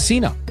Chumba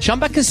Casino.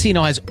 Chumba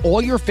Casino has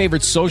all your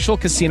favorite social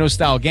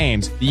casino-style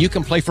games that you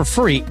can play for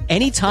free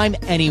anytime,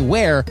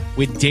 anywhere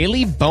with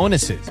daily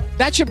bonuses.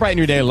 That should brighten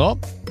your day a little.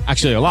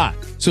 Actually, a lot.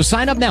 So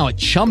sign up now at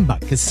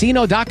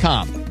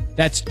ChumbaCasino.com.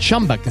 That's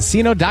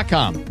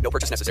ChumbaCasino.com. No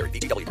purchase necessary.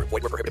 VGW. Void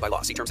where prohibited by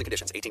law. See terms and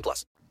conditions.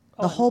 18+.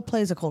 The whole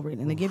play is a cold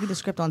reading. They give you the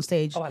script on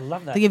stage. Oh, I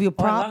love that. They give you a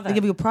Oh, I prop. love They that.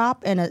 give you a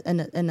prop and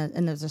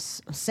there's a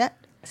set.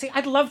 See,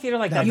 I'd love theater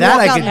like that. That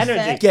I walk can out on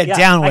set. get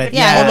down with.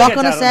 Yeah, they walk get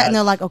on a down set with and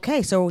they're that. like,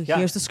 okay, so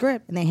here's the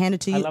script, and they hand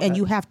it to you, love and that.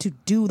 you have to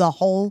do the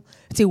whole.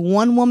 It's a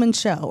one-woman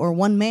show or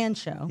one-man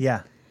show.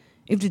 Yeah.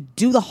 You have to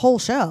do the whole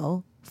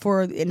show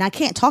and I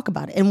can't talk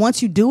about it. And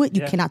once you do it,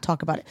 you cannot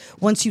talk about it.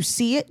 Once you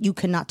see it, you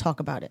cannot talk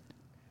about it.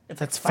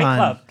 That's Fight Fight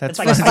Club. That's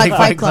it's It's like like a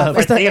Fight Club.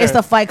 for theater. It's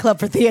the Fight Club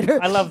for theater.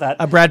 I love that.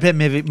 A Brad Pitt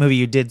movie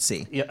you did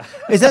see. Yeah.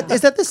 Is that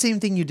the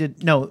same thing you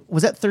did? No,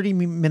 was that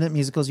 30-minute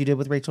musicals you did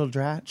with Rachel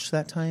Dratch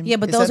that time? Yeah,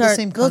 but Is those that the are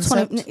same those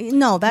concept? 20.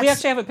 No, that's We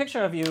actually have a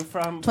picture of you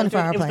from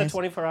 24-hour It was plays. the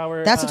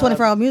 24-hour. That's the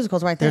 24-hour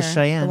musicals right there. There's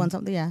Cheyenne. The one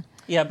something, yeah.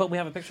 Yeah, but we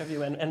have a picture of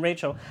you and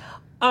Rachel.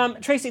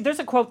 Tracy, there's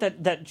a quote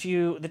that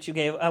you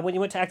gave when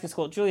you went to acting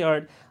school at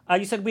Juilliard.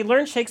 You said, we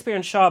learned Shakespeare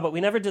and Shaw, but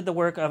we never did the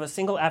work of a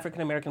single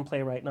African-American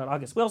playwright, not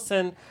August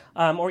Wilson,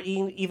 or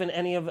even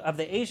any of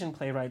the Asian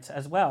playwrights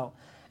as well.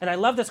 And I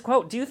love this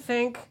quote. Do you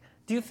think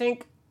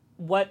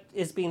what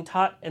is being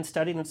taught and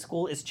studied in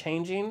school is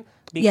changing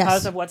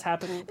because of what's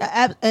happening?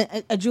 At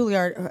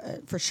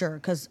Juilliard, for sure,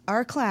 because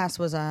our class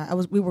was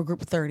we were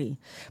group 30,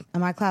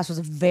 and my class was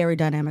a very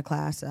dynamic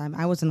class.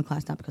 I was in the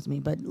class not because of me,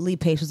 but Lee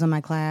Pace was in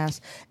my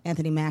class,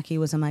 Anthony Mackie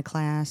was in my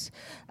class,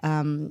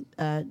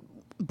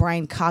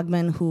 Brian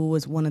Cogman, who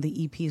was one of the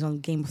EPs on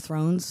Game of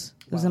Thrones,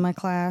 was in my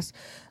class.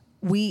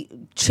 We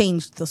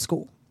changed the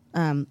school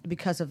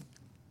because of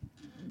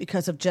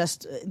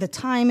just the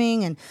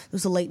timing, and it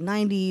was the late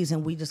 90s,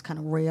 and we just kind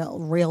of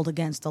railed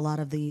against a lot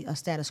of the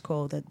status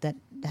quo that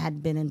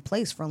had been in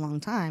place for a long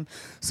time.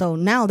 So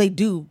now they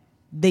do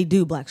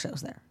black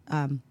shows there,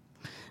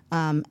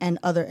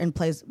 and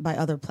plays by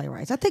other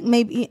playwrights. I think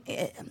maybe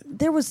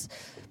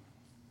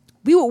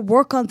we would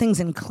work on things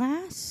in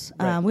class.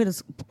 Right. We had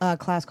a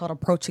class called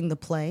Approaching the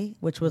Play,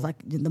 which was like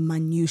the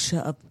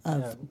minutia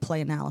of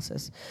play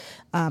analysis,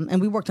 and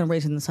we worked on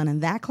Raising the Sun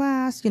in that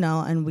class,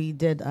 and we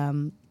did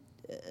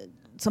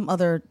some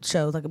other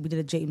shows, like we did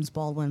a James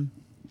Baldwin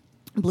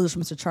Blues for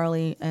Mr.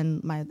 Charlie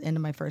and my end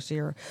of my first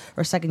year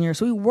or second year.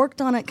 So we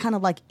worked on it kind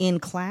of like in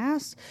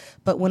class,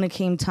 but when it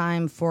came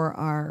time for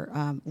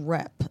our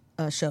rep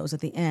shows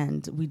at the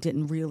end, we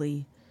didn't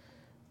really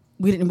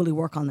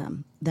work on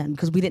them then,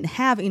 because we didn't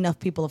have enough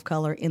people of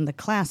color in the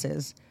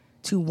classes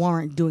to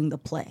warrant doing the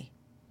play.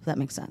 If that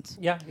makes sense.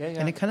 Yeah.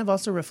 And it kind of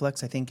also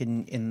reflects, I think,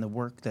 in the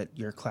work that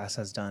your class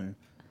has done.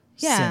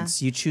 Yeah.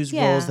 Since you choose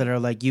roles that are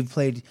like, you've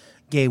played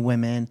gay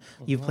women,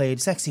 you've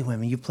played sexy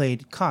women, you've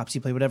played cops,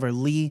 you played whatever.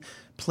 Lee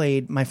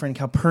played my friend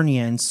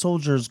Calpurnia and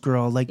Soldier's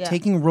Girl,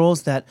 taking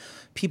roles that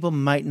people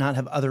might not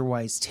have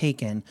otherwise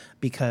taken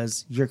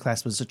because your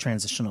class was a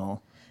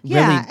transitional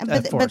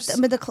force.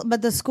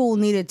 But the school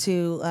needed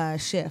to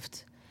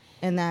shift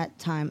in that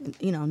time.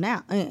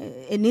 Now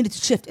it needed to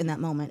shift in that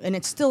moment, and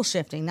it's still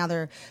shifting. Now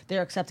they're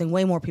accepting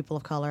way more people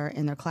of color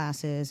in their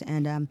classes,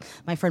 and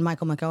my friend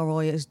Michael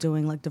McElroy is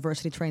doing like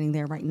diversity training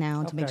there right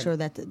now to make sure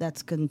that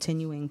that's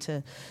continuing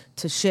to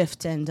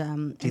shift. And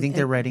do you think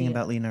they're writing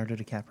about Leonardo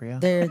DiCaprio?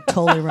 They're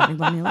totally writing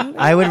about me.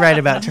 I would write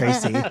about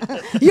Tracy.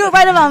 You would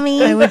write about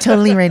me. I would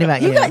totally write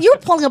about you. You're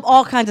pulling up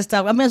all kinds of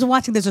stuff. I mean, I was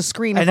watching. There's a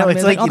screen. I know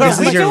it's like this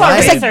is your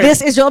life. It's like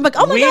this is your. I'm like,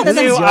 oh my god, we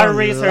do our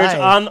research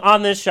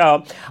on this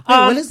show.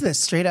 What is this?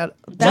 Straight out.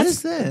 What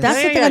is this?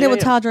 That's the thing I did with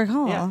Todrick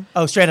Hall. Yeah.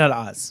 Oh, Straight Outta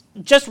Oz.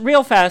 Just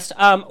real fast,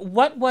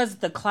 what was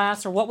the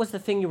class or what was the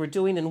thing you were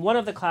doing in one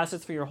of the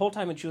classes for your whole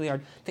time at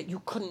Juilliard that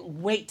you couldn't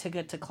wait to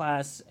get to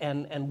class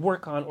and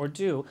work on or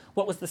do?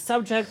 What was the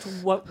subject?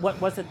 What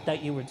was it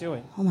that you were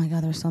doing? Oh my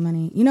God, there's so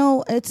many.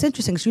 It's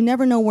interesting because you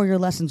never know where your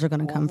lessons are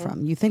going to come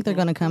from. You think they're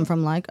going to come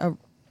from like a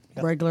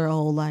regular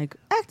old like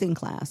acting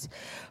class.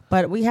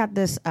 But we had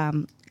this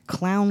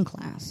clown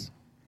class.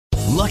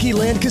 Lucky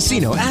Land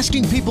Casino,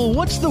 asking people,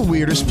 what's the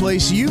weirdest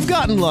place you've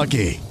gotten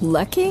lucky?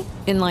 Lucky?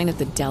 In line at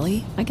the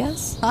deli, I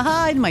guess?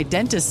 Aha, in my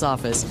dentist's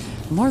office.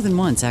 More than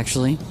once,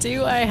 actually.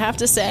 Do I have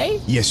to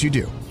say? Yes, you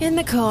do. In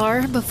the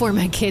car before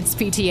my kids'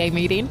 PTA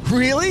meeting.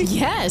 Really?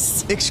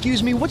 Yes.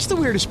 Excuse me, what's the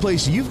weirdest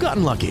place you've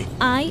gotten lucky?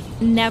 I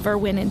never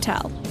win and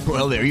tell.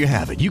 Well, there you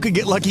have it. You can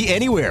get lucky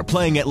anywhere,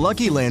 playing at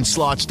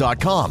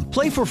LuckyLandSlots.com.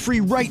 Play for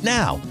free right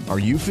now. Are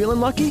you feeling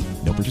lucky?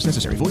 No purchase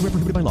necessary. Void where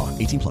prohibited by law.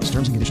 18+.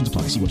 Terms and conditions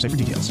apply. See website for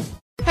details.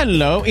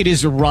 Hello, it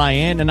is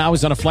Ryan, and I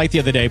was on a flight the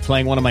other day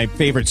playing one of my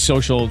favorite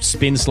social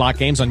spin slot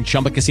games on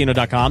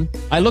ChumbaCasino.com.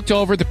 I looked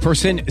over at the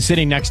person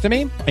sitting next to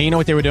me, and you know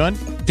what they were doing?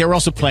 They were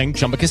also playing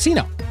Chumba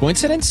Casino.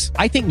 Coincidence?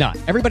 I think not.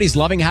 Everybody's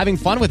loving having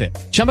fun with it.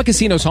 Chumba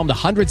Casino is home to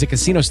hundreds of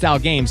casino-style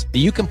games that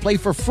you can play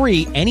for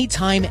free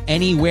anytime,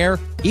 anywhere,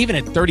 even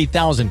at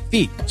 30,000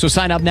 feet. So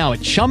sign up now at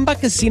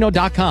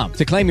ChumbaCasino.com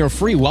to claim your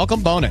free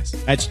welcome bonus.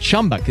 That's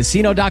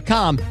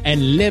ChumbaCasino.com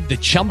and live the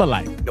Chumba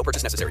life. No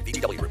purchase necessary.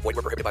 VGW. Void where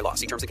prohibited by law.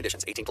 See terms and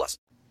conditions.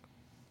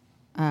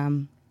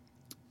 18+.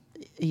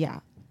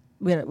 Yeah.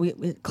 We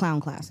had clown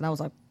class, and I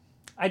was like,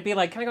 I'd be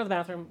like, can I go to the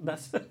bathroom?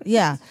 That's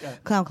yeah,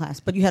 clown class.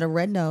 But you had a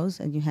red nose,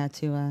 and you had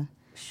to...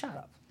 Shut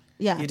up.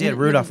 Yeah. You did.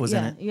 Rudolph was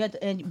in it. You had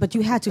to, but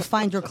you had to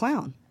find your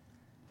clown.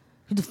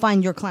 You had to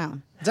find your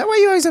clown. Is that why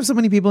you always have so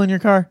many people in your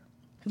car?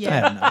 Yeah.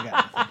 I don't know. You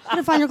had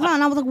to find your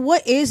clown. I was like,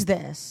 what is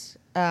this?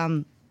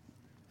 Find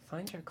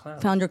your clown.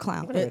 Found your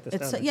clown.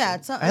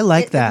 I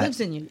like that. It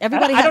lives in you.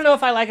 Everybody. I don't know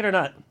if I like it or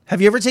not.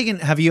 Have you ever taken?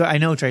 I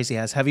know Tracy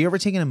has. Have you ever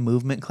taken a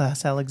movement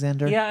class,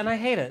 Alexander? Yeah, and I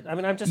hate it. I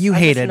mean, I'm just. You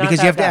hate it because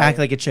you have to act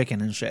like like a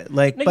chicken and shit.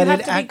 Like, no, but you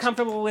have to be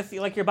comfortable with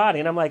like your body,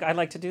 and I'm like, I'd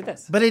like to do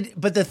this.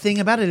 But the thing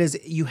about it is,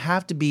 you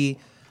have to be.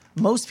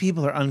 Most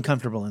people are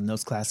uncomfortable in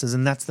those classes,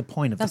 and that's the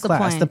point of the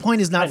class. The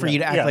point is not for you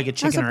to act like a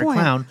chicken or a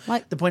clown.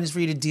 The point is for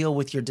you to deal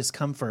with your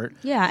discomfort.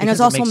 Yeah, and there's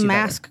also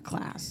mask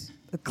class.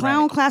 The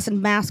clown class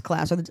and mask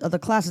class are the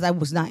classes I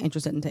was not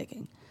interested in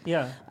taking.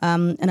 Yeah.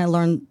 And I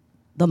learned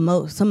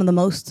some of the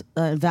most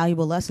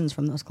valuable lessons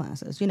from those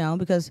classes,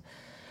 because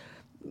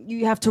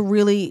you have to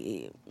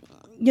really,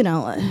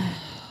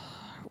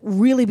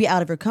 really be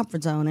out of your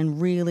comfort zone and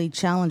really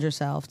challenge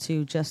yourself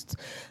to just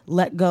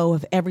let go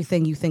of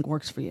everything you think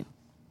works for you.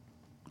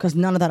 Because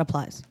none of that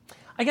applies.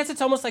 I guess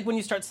it's almost like when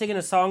you start singing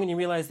a song and you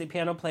realize the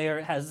piano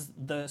player has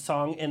the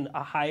song in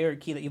a higher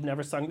key that you've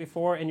never sung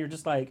before, and you're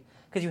just like,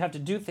 because you have to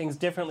do things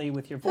differently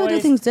with your voice. Do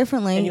things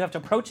differently. And you have to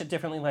approach it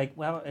differently, like,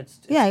 well, it's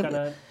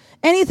gonna...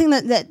 Anything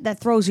that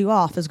throws you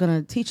off is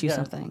going to teach you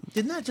something.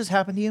 Didn't that just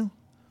happen to you?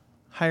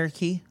 Higher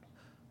key?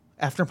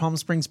 After Palm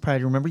Springs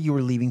Pride, remember you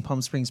were leaving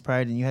Palm Springs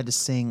Pride and you had to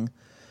sing,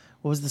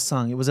 what was the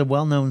song? It was a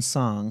well-known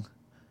song.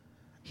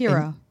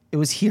 Hero. It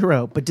was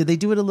Hero, but did they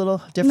do it a little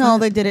different? No,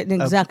 they did it in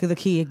exactly the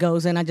key it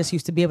goes in. I just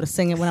used to be able to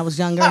sing it when I was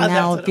younger, and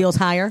now it feels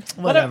higher.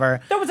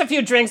 Whatever. There was a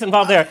few drinks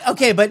involved there.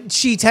 Okay, but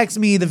she texted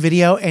me the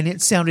video, and it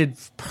sounded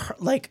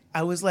like,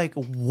 I was like,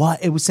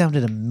 what? It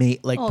sounded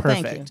perfect.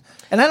 Thank you.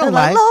 And I don't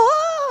lie.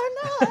 Lord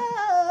knows.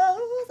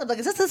 I'm like,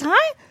 is this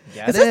high?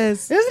 Yeah, it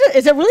is.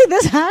 Is it really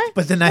this high?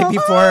 But the night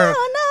before...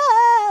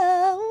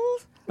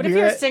 But if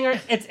you're a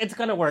singer, it's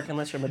going to work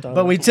unless you're Madonna.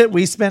 But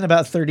we spent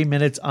about 30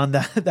 minutes on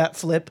that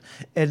flip,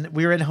 and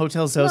we were in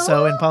Hotel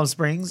Zozo in Palm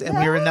Springs, and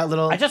we were in that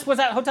little... I just was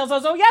at Hotel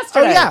Zozo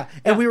yesterday. Oh, yeah.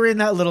 And we were in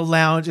that little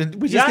lounge, and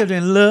we just kept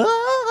doing, Lord.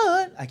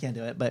 I can't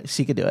do it, but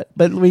she could do it.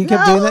 But we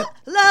kept doing that.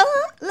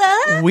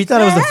 Lord, we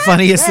thought it was the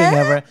funniest thing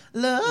ever.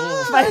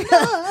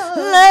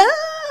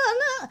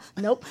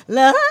 Nope.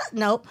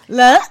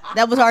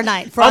 That was our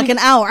night for like an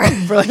hour.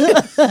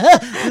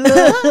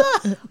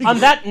 On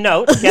that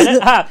note, get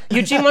it?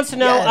 Eugene wants to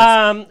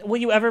know, will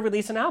you ever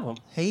release an album?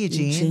 Hey,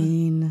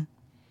 Eugene.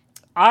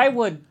 I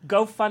would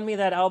GoFundMe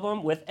that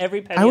album with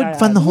every penny I would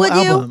fund the whole Would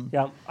you? album.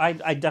 Yeah,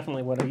 I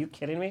definitely would. Are you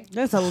kidding me?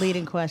 That's a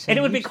leading question. And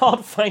it would be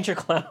called Find Your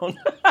Clown.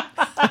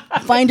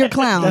 Find Your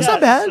Clown. That's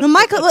not bad. No,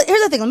 Michael,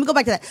 here's the thing. Let me go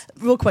back to that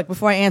real quick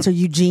before I answer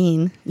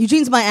Eugene.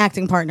 Eugene's my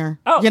acting partner.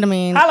 Oh, you know what I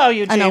mean? hello,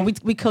 Eugene. I know.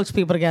 We coach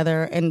people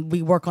together and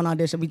we work on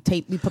audition. We put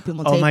people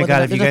on tape. Oh my with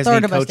God, us. if you There's guys a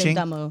third need of us coaching.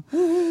 named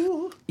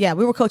Demo. Yeah,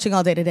 we were coaching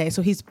all day today,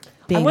 so he's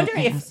being I wonder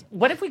an ass.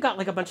 what if we got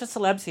like a bunch of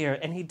celebs here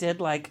and he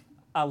did like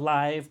a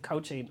live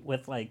coaching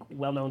with like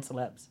well-known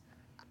celebs.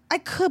 I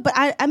could, but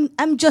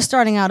I'm just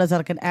starting out as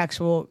like an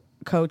actual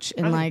coach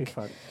in I think it'd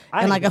like be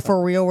fun. in like a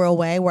for real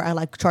way where I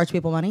like charge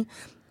people money.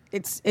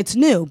 It's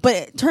new, but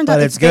it turns But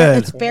out it's good.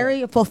 It's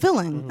very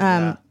fulfilling.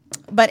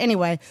 But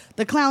anyway,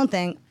 the clown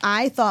thing.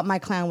 I thought my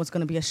clown was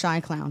going to be a shy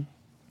clown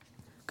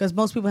because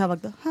most people have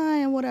like the hi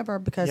and whatever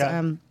because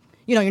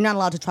you know you're not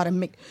allowed to try to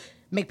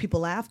make people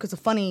laugh because the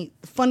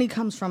funny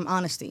comes from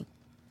honesty.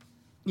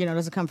 You know, it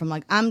doesn't come from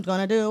like I'm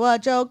gonna do a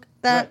joke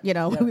that you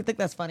know we think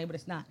that's funny, but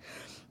it's not.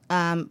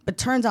 But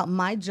turns out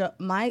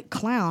my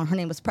clown, her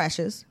name was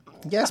Precious.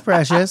 Yes,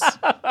 Precious.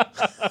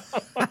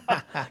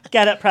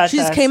 Get it, Precious. She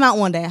just came out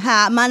one day.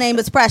 Hi, my name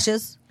is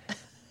Precious.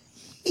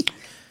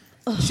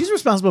 She's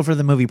responsible for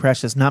the movie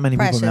Precious. Not many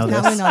Precious. people know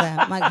Now this. we know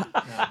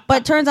that.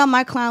 But it turns out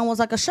my clown was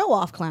like a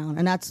show-off clown,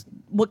 and that's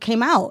what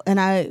came out. And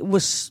I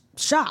was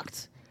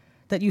shocked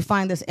that you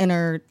find this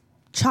inner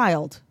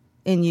child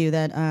in you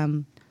that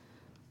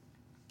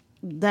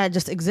that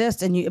just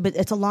exists, and but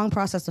it's a long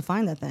process to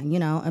find that thing, you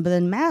know. But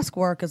then mask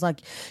work is like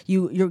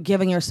you're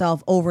giving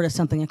yourself over to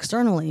something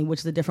externally,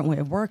 which is a different way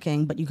of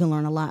working, but you can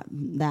learn a lot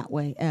that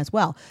way as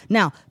well.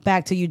 Now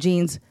back to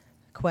Eugene's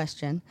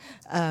question.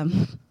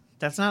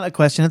 That's not a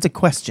question. It's a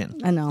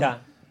question. I know. Yeah.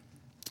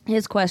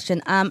 His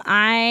question.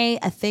 I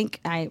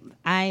think I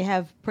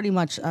have pretty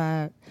much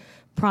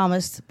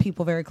promised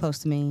people very close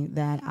to me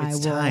that I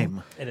will.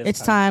 Time. It's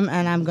time,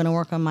 and I'm going to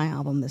work on my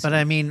album this But year.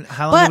 I mean,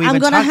 how long But have we I'm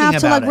been gonna talking have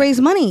to about like it? raise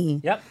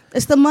money. Yep.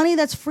 It's the money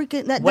that's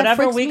freaking that.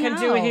 Whatever that freaks we me can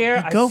do out.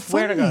 here, I Go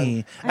swear to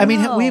funny. God. I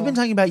mean, know. we've been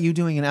talking about you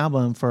doing an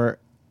album for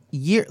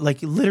like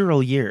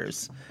literal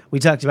years. We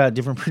talked about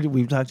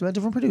we've talked about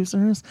different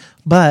producers,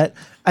 but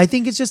I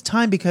think it's just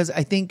time because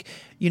I think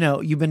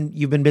you've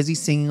been busy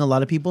singing a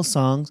lot of people's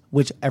songs,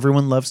 which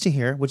everyone loves to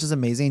hear, which is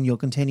amazing, and you'll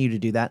continue to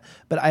do that.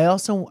 But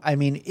I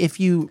mean, if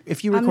you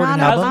record an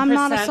album, I'm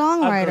not a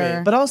songwriter.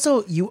 agree. but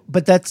also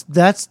that's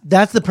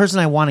the person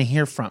I want to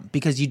hear from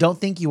because you don't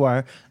think you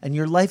are, and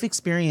your life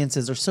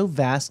experiences are so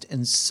vast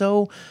and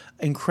so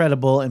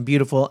incredible and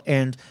beautiful,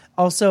 and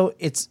also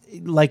it's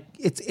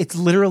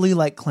literally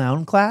like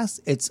clown class.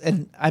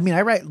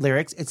 I write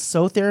lyrics. It's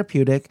so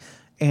therapeutic,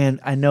 and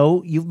I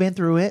know you've been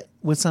through it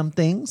with some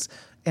things,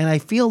 and I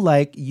feel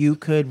like you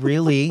could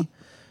really,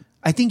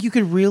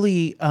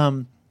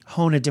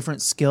 hone a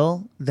different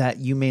skill that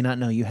you may not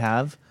know you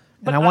have.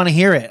 And I want to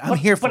hear it. I'm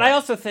here for it. But I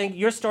also think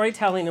your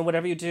storytelling and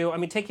whatever you do, I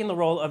mean, taking the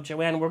role of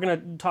Joanne, we're going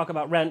to talk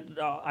about Rent.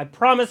 I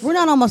promise. We're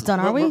not almost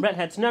done, are we? Rent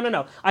heads.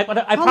 No. I How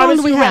promise long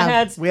do we you, have? Rent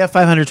heads. We have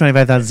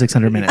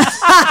 525,600 minutes.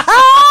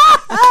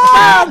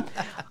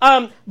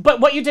 But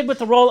what you did with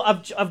the role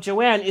of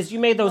Joanne is you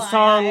made those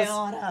songs.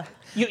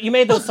 You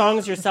made those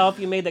songs yourself.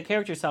 You made the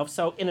character yourself.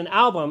 So in an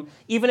album,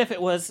 even if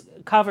it was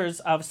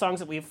covers of songs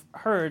that we've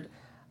heard,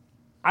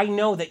 I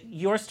know that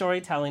your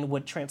storytelling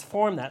would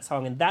transform that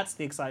song, and that's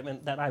the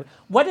excitement that I.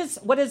 What is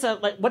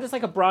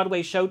like a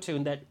Broadway show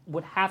tune that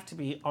would have to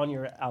be on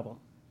your album?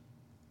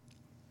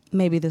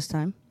 Maybe this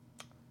time.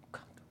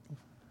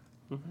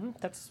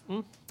 That's.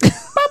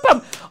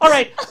 All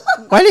right.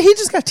 Why did he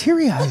just got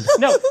teary-eyed?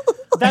 No,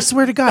 I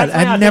swear to God,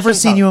 that's my I've never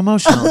audition seen song. you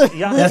emotional.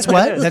 Yeah, That's it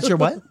what? is. That's your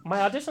what?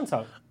 My audition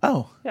song.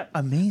 Oh, Yeah.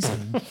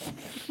 amazing. I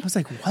was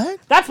like, what?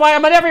 That's why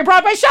I'm on every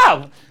Broadway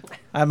show.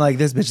 I'm like,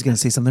 this bitch is going to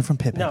say something from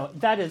Pippin. No,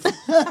 that is.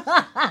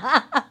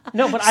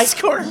 No, but I.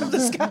 Score of the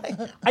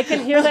sky. I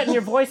can hear that in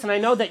your voice, and I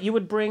know that you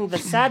would bring the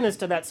sadness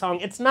to that song.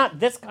 It's not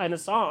this kind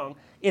of song.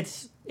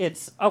 It's.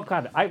 Oh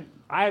God,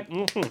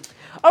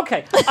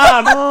 Okay.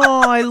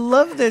 Oh, I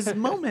love this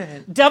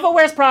moment. Devil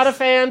Wears Prada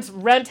fans,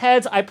 Rent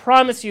heads, I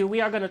promise you, we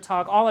are going to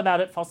talk all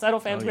about it. Falsetto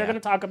fans, we are going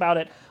to talk about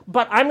it.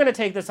 But I'm going to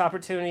take this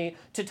opportunity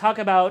to talk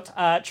about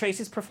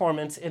Tracy's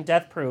performance in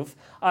Death Proof.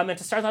 And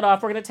to start that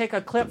off, we're going to take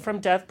a clip from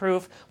Death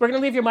Proof. We're going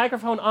to leave your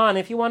microphone on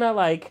if you want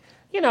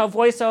to,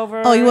 voice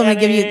over. Oh, you want me to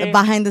give you the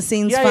behind the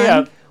scenes fun?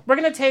 Yeah. We're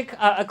going to take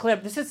a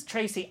clip. This is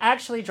Tracy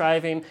actually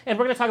driving, and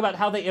we're going to talk about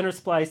how they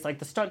intersplice, like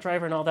the stunt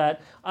driver and all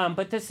that.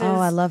 But this is... Oh,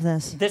 I love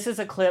this. This is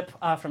a clip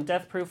from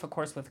Death Proof, of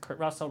course, with Kurt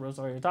Russell,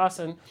 Rosario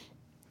Dawson.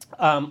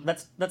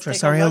 Let's take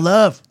Rosario a look.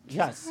 Love.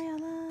 Yes.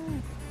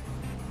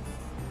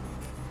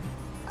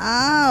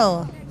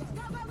 Oh.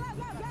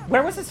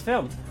 Where was this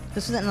filmed?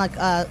 This was in like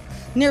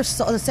near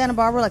Santa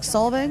Barbara, like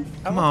Solvang.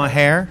 Come on,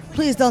 hair.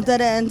 Please don't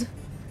dead end.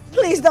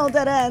 Please don't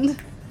dead end.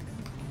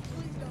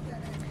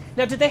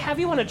 Now, did they have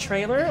you on a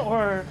trailer,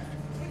 or...?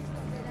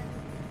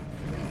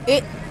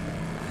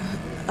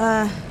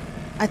 I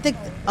think...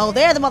 Oh,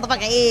 there the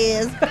motherfucker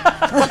is.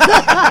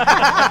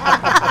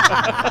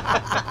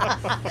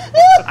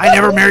 I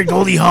never married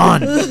Goldie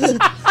Hawn.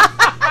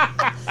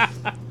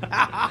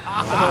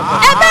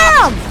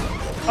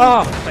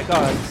 Oh my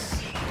God.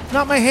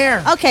 Not my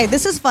hair. Okay,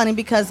 this is funny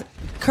because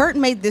Kurt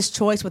made this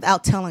choice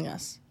without telling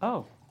us.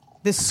 Oh.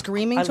 This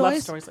screaming I love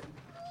choice. stories like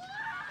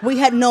We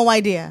had no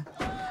idea.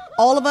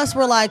 All of us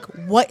were like,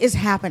 what is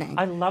happening?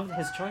 I love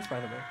his choice, by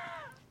the way.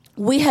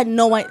 We had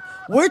no idea.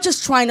 We're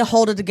just trying to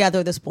hold it together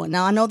at this point.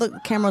 Now, I know the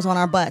camera's on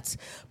our butts,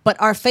 but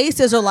our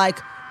faces are like,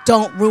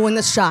 don't ruin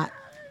this shot.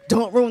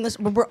 Don't ruin this.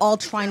 We're all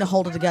trying to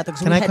hold it together.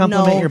 Can I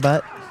compliment your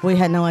butt? We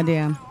had no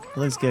idea. It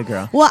looks good,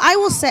 girl. Well, I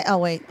will say, oh,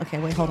 wait. Okay,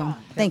 wait, hold on.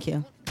 Thank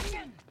you.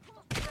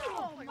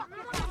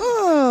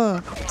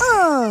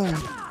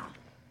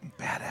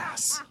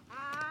 Badass.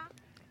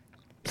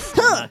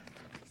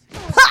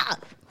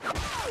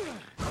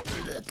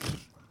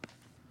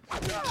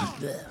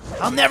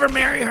 I'll never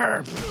marry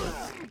her.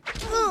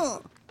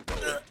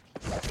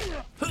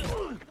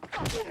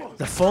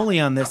 The Foley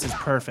on this is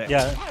perfect.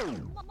 Yeah.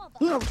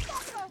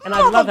 And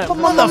I love that.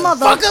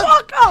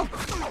 Motherfucker!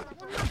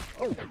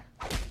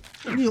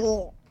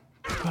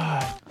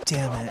 God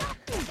damn it.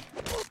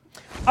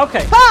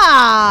 Okay.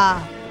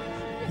 Ha!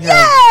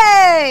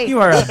 Yay! You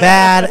are a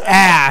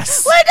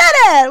badass. We did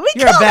it! We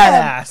You're a killed him!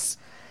 badass.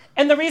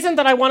 And the reason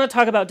that I want to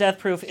talk about Death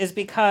Proof is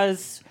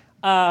because,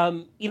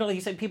 like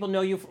you said, people know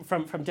you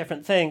from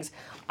different things.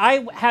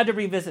 I had to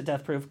revisit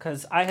Death Proof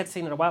because I had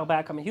seen it a while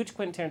back. I'm a huge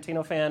Quentin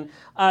Tarantino fan.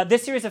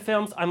 This series of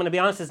films, I'm going to be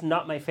honest, is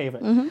not my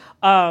favorite.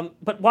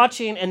 But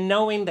watching and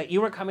knowing that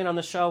you were coming on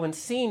the show and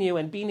seeing you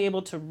and being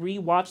able to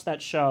re-watch that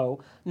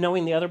show,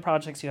 knowing the other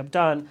projects you have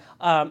done,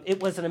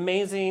 it was an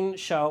amazing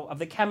show of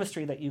the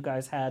chemistry that you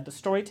guys had, the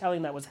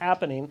storytelling that was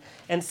happening,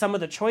 and some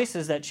of the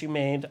choices that you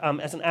made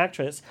as an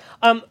actress.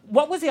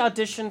 What was the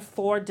audition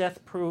for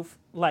Death Proof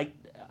like?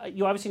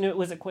 You obviously knew it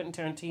was a Quentin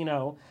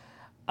Tarantino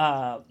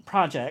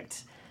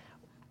project.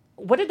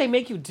 What did they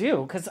make you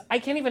do? Because I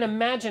can't even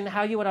imagine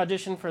how you would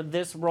audition for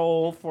this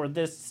role, for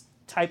this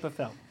type of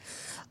film.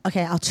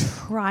 Okay, I'll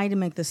try to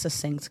make this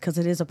succinct because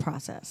it is a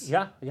process.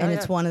 Yeah. And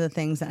it's one of the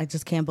things that I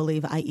just can't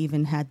believe I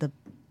even had the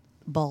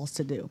balls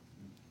to do.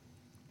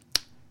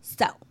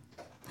 So,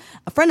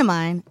 a friend of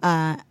mine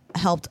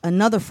helped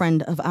another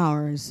friend of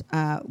ours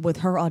with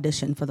her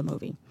audition for the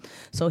movie.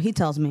 So he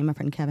tells me, my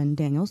friend Kevin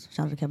Daniels,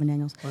 shout out to Kevin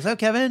Daniels. What's up,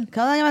 Kevin?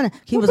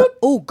 He was like,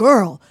 oh,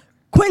 girl,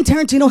 Quentin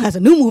Tarantino has a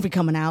new movie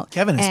coming out.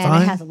 Kevin is and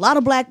fine. it has a lot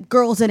of black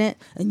girls in it,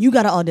 and you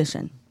got to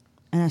audition.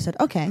 And I said,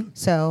 okay.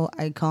 So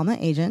I called my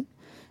agent,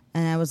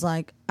 and I was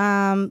like,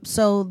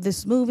 so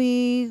this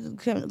movie,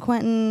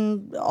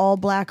 Quentin, all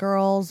black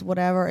girls,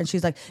 whatever. And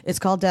she's like, it's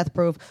called Death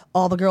Proof.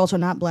 All the girls are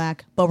not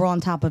black, but we're on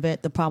top of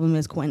it. The problem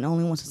is Quentin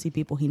only wants to see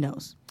people he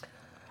knows.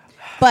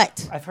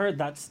 But I've heard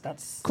that's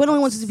Quentin only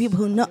wants to see people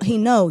who he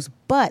knows.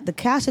 But the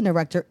casting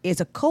director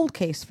is a Cold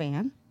Case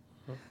fan,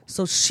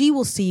 so she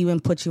will see you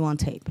and put you on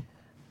tape.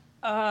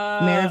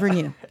 Mary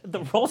Vernieu.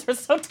 The roles are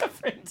so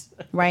different.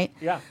 Right?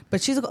 Yeah.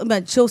 But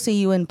she'll see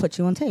you and put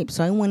you on tape.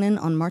 So I went in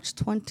on March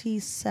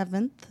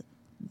 27th,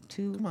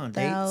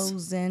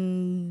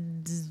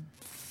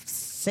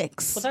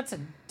 2006. Well, that's a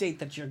date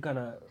that you're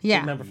gonna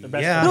remember for the rest of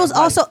But your life.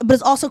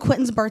 it's also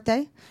Quentin's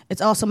birthday.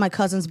 It's also my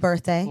cousin's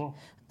birthday.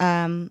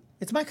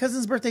 It's my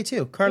cousin's birthday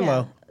too,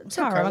 Carlo.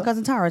 Tara, my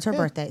cousin Tara. It's her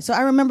birthday. So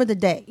I remember the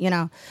day,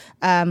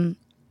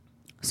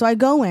 So I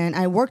go in.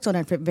 I worked on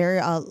it for a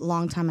very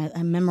long time.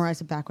 I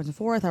memorized it backwards and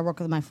forth. I worked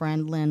with my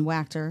friend Lynn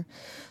Wachter,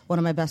 one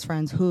of my best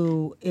friends,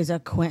 who is a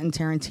Quentin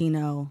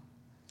Tarantino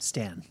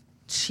stan.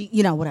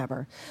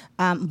 Whatever.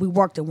 We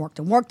worked and worked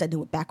and worked. I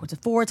do it backwards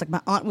and forwards. Like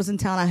my aunt was in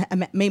town.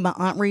 I made my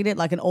aunt read it,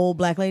 like an old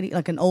black lady,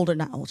 like an older,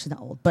 not old, she's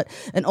not old, but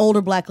an older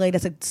black lady. I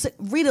said,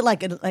 read it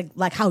like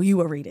how you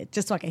would read it,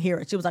 just so I could hear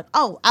it. She was like,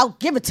 oh, I'll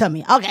give it to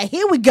me. Okay,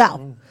 here we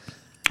go.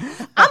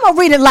 I'm gonna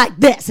read it like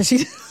this. And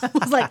she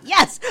was like,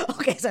 yes.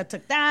 Okay, so I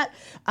took that.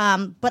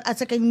 But it's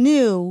like I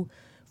knew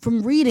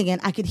from reading it,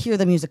 I could hear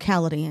the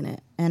musicality in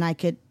it, and I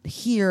could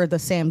hear the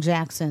Sam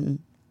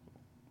Jackson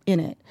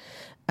in it.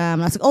 I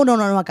was like, oh,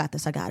 no, I got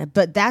this. I got it.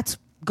 But that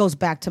goes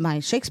back to my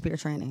Shakespeare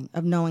training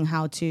of knowing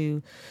how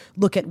to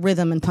look at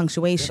rhythm and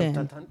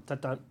punctuation.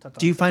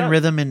 Do you find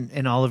rhythm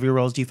in all of your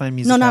roles? Do you find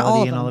musicality No, not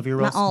all of in them. all of your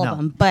roles? Not all of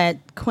them, but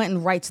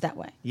Quentin writes that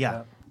way.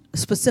 Yeah.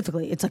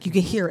 Specifically, it's like you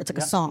can hear it. It's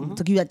like a song.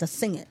 It's like you have to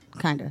sing it,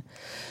 kind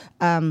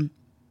of.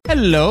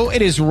 Hello,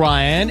 it is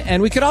Ryan,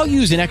 and we could all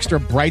use an extra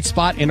bright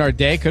spot in our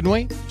day, couldn't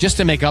we? Just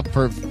to make up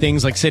for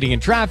things like sitting in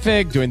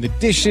traffic, doing the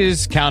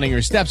dishes, counting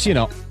your steps,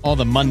 all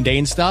the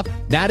mundane stuff.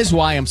 That is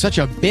why I'm such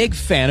a big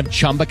fan of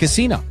Chumba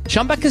Casino.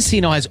 Chumba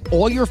Casino has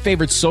all your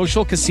favorite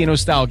social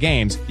casino-style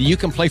games that you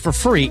can play for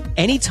free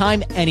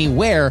anytime,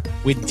 anywhere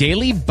with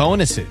daily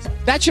bonuses.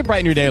 That should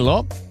brighten your day a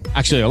little.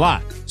 Actually, a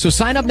lot. So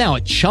sign up now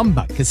at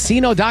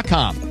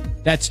ChumbaCasino.com.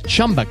 That's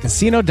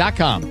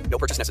ChumbaCasino.com. No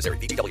purchase necessary.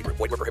 VGW Group.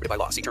 Void where prohibited by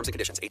law. See terms and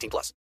conditions.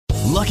 18+.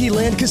 Lucky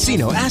Land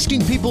Casino,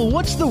 asking people,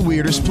 what's the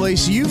weirdest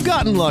place you've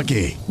gotten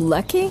lucky?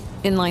 Lucky?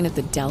 In line at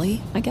the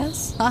deli, I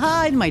guess?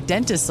 Aha, in my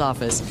dentist's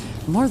office.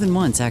 More than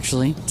once,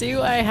 actually.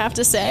 Do I have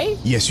to say?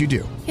 Yes, you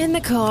do. In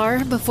the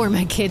car before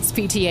my kids'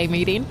 PTA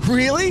meeting.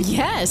 Really?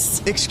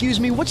 Yes. Excuse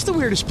me, what's the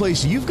weirdest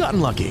place you've gotten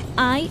lucky?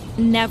 I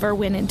never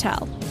win and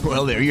tell.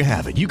 Well, there you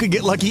have it. You can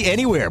get lucky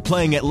anywhere,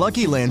 playing at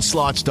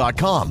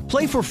LuckyLandSlots.com.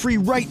 Play for free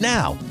right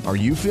now. Are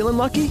you feeling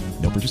lucky?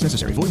 No purchase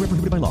necessary. Void where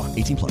prohibited by law.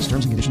 18+.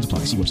 Terms and conditions apply.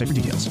 See website for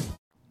details.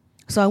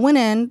 So I went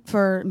in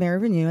for Mary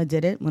Renew. I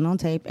did it, went on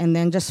tape, and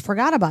then just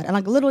forgot about it. And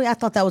like literally, I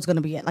thought that was going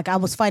to be it. Like I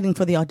was fighting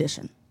for the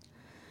audition.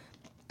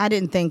 I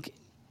didn't think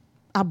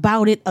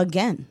about it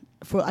again.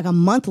 For like a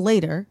month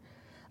later,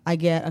 I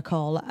get a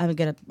call. I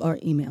get or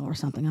email or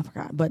something. I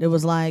forgot, but it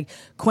was like,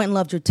 Quentin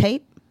loved your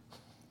tape.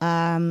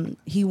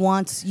 He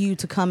wants you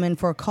to come in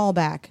for a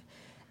callback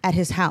at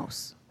his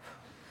house.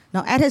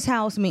 Now, at his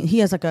house, I mean, he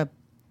has like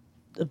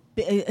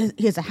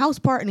he has a house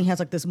part and he has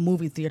like this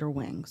movie theater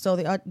wing. So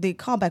the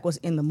callback was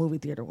in the movie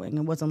theater wing.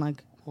 It wasn't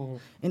like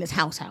in his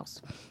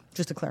house.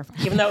 Just to clarify.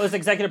 Even though it was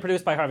executive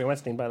produced by Harvey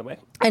Weinstein, by the way.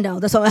 I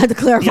know. That's what I had to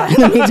clarify. In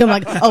the meantime,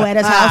 like, at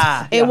his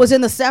house. It was in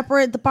the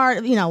separate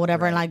part,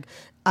 whatever. Right. And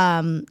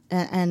like,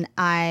 and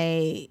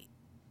I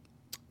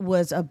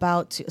was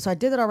about to. So I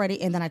did it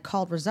already, and then I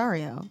called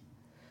Rosario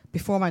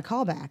before my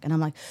callback, and I'm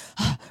like,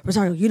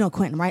 Rosario, you know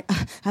Quentin, right?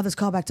 I have this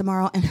callback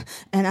tomorrow,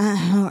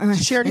 and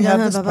she already have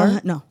this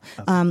part? No,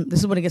 this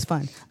is when it gets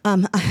fun.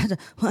 I'm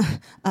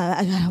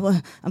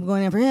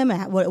going in for him.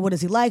 What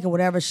is he like, or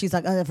whatever? She's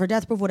like, for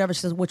Death Proof, whatever.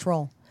 She says, which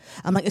role?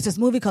 I'm like, it's this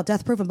movie called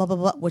Death Proof, and blah blah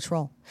blah. Which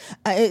role?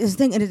 It's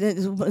thing.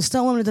 It's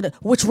still woman.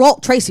 Which role,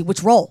 Tracy?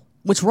 Which role?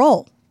 Which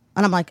role?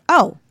 And I'm like,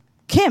 oh,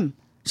 Kim.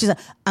 She's like,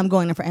 I'm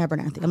going in for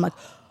Abernathy. I'm like,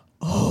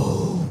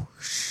 oh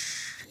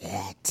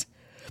shit.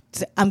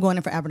 I'm going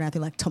in for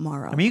Abernathy like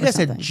tomorrow. I mean, you guys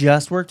had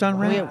just worked on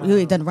Rent? We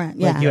had done Rent,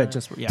 yeah. Like you had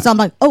just, yeah. So I'm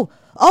like, oh.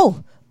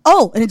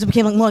 And it just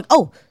became like more like,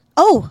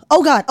 oh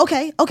God,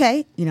 okay.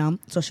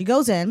 So she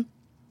goes in,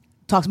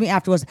 talks to me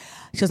afterwards.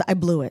 She goes, I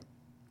blew it.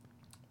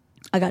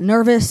 I got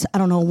nervous. I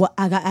don't know what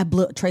I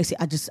blew it. Tracy,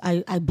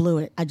 I blew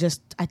it. I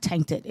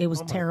tanked it. It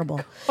was terrible.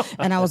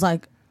 And I was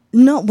like,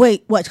 no,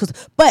 wait, what? She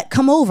goes, but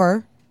come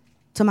over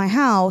to my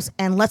house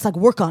and let's like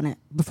work on it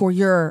before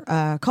your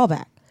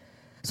callback.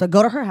 So I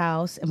go to her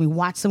house and we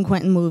watch some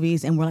Quentin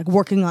movies and we're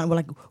working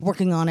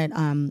on it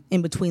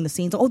in between the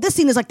scenes. Oh, this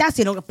scene is like that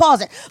scene. Okay,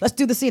 pause it. Let's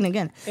do the scene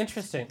again.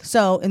 Interesting.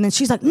 So, and then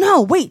she's like,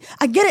 no, wait,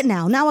 I get it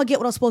now. Now I get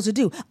what I'm supposed to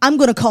do. I'm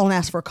going to call and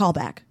ask for a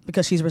callback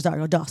because she's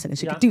Rosario Dawson and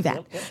she could do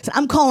that. Yep. So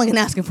I'm calling and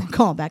asking for a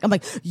callback. I'm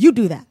like, you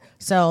do that.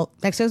 So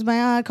next is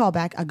my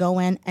callback. I go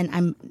in and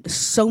I'm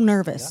so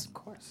nervous. Yeah, of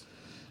course.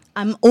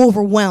 I'm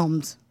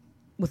overwhelmed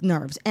with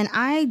nerves. And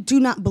I do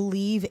not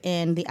believe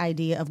in the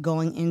idea of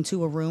going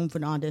into a room for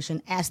an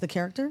audition as the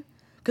character.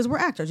 Because we're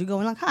actors. You go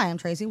in like, hi, I'm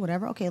Tracy,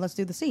 whatever. Okay, let's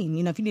do the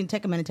scene. If you need to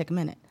take a minute, take a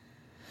minute.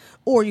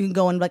 Or you can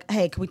go in like,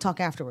 hey, can we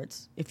talk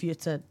afterwards? If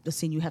it's a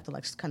scene you have to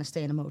like kind of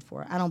stay in a mode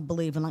for. I don't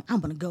believe in like,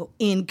 I'm going to go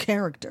in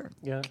character.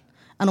 Yeah.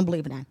 I don't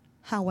believe in that.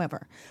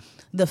 However,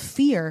 the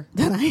fear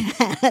that I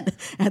had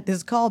at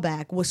this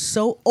callback was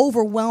so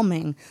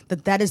overwhelming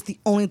that is the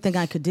only thing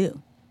I could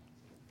do.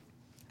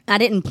 I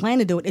didn't plan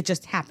to do it. It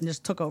just happened.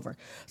 Just took over.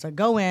 So I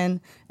go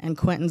in, and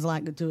Quentin's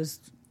like to his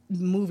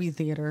movie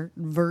theater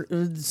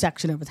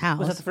section of his house.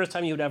 Was that the first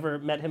time you'd ever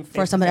met him?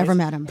 First time I'd ever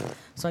met him.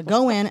 So I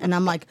go in, and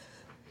I'm like,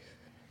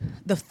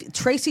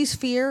 Tracy's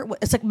fear.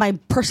 It's like my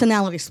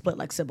personality split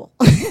like Sybil.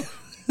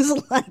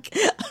 It's like,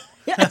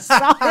 yeah,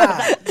 sorry.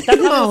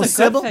 That's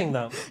a good thing,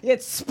 though.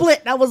 It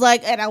split. I was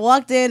like, and I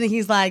walked in, and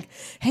he's like,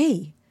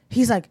 hey.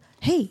 He's like,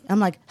 hey. I'm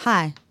like,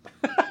 hi.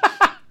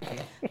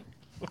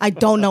 I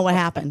don't know what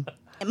happened.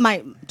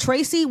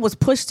 Tracy was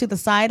pushed to the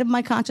side of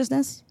my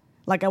consciousness,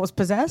 like I was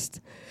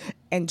possessed,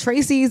 and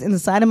Tracy's in the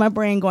side of my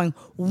brain going,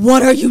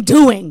 what are you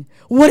doing?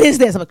 What is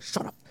this? I'm like,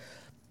 shut up.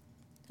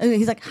 And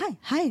he's like, hi,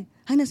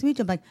 nice to meet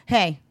you. I'm like,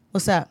 hey,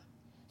 what's up?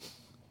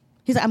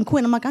 He's like, I'm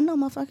Quentin. I'm like, I know,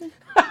 motherfucker.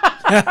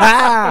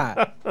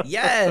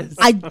 Yes.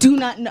 I do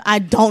not know. I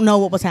don't know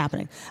what was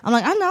happening. I'm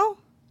like, I know.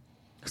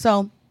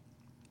 So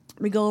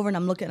we go over and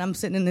I'm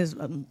sitting in this.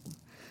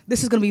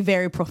 This is going to be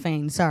very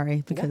profane.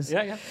 Sorry, because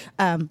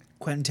Quentin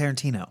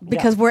Tarantino.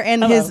 Because we're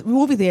in his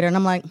movie theater, and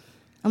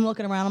I'm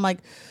looking around. I'm like,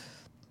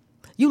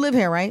 you live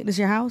here, right? This is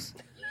your house?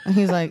 And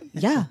he's like,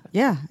 yeah,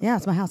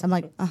 it's my house. I'm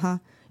like,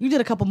 you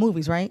did a couple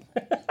movies, right?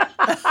 And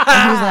he's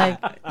like,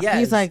 yes.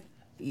 He's like,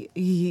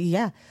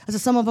 yeah. I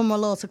said, some of them were a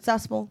little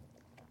successful.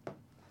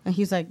 And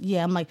he's like,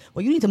 yeah. I'm like,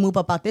 well, you need to move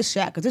up out this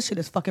shack because this shit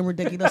is fucking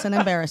ridiculous and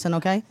embarrassing,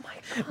 okay?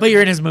 But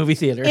you're in his movie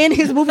theater. In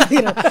his movie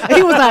theater. And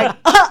he was like,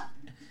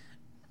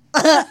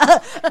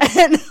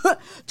 and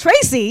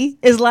Tracy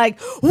is like,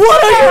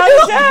 what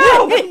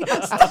are you doing?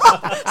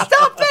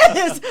 Stop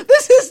this.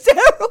 This is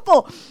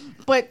terrible.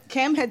 But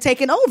Kim had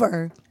taken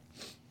over.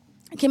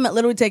 Kim had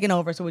literally taken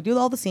over. So we do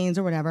all the scenes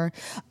or whatever.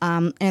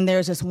 And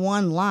there's this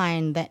one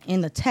line that in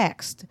the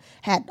text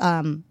had,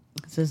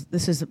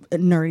 this is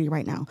nerdy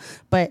right now,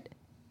 but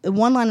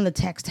one line in the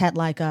text had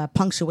like a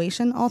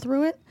punctuation all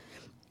through it.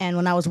 And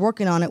when I was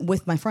working on it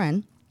with my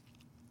friend,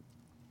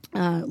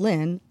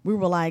 Lynn, we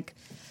were like,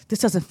 this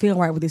doesn't feel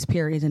right with these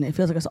periods, and it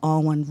feels like it's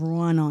all one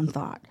run-on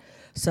thought.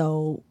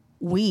 So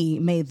we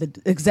made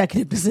the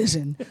executive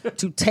decision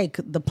to take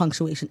the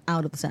punctuation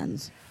out of the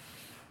sentence.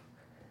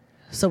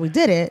 So we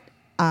did it.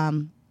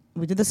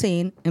 We did the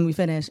scene, and we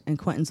finished, and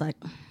Quentin's like,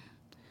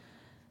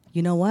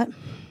 you know what?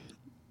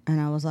 And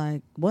I was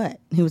like, what?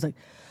 He was like,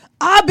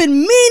 I've been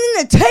meaning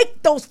to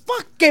take those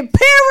fucking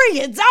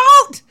periods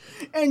out,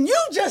 and you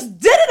just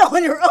did it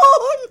on your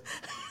own.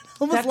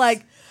 I was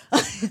like,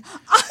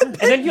 I've been and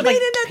then you like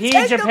meaning to peed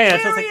take your the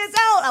pants. periods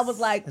out. I was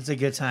like, It's a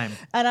good time.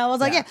 and I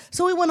was like, yeah.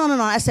 So we went on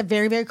and on. I said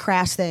very, very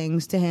crass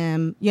things to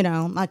him. You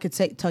know, I could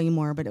tell you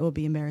more, but it would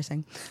be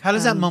embarrassing. How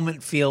does that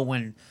moment feel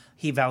when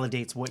he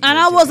validates what? And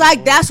I was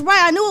like, that's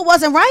right. I knew it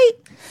wasn't right.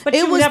 But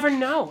you never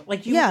know.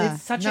 Like,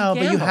 it's such a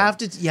gamble. but you have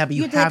to. Yeah, but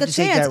you take have a to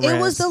take chance. that risk. It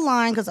was the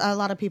line, because a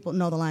lot of people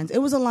know the lines. It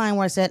was a line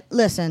where I said,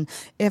 listen,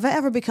 if I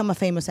ever become a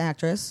famous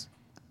actress,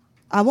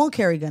 I won't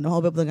carry a gun. Don't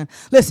hold up the gun.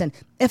 Listen,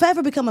 if I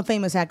ever become a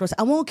famous actress,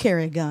 I won't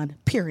carry a gun,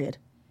 period.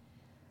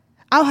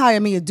 I'll hire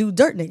me a dude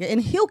dirt nigga, and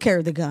he'll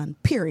carry the gun,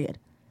 period.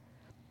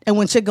 And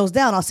when shit goes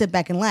down, I'll sit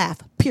back and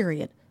laugh,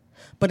 period.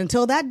 But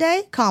until that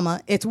day,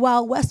 comma, it's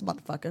Wild West,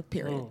 motherfucker,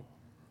 period.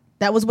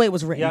 That was the way it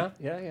was written.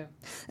 Yeah.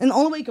 And the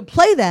only way you can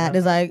play that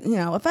is like, you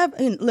know, if I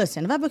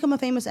become a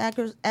famous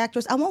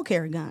actress, I won't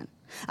carry a gun.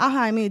 I'll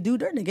hire me a dude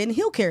dirt nigga, and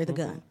he'll carry the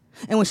gun.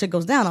 And when shit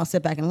goes down, I'll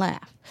sit back and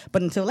laugh.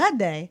 But until that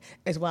day,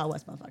 it's Wild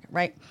West, motherfucker,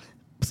 right?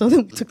 So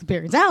then we took the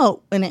periods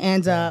out, and it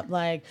ends up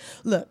like,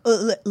 look,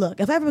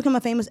 if I ever become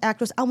a famous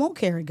actress, I won't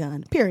carry a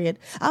gun, period.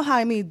 I'll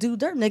hire me a dude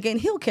dirt nigga, and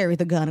he'll carry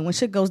the gun. And when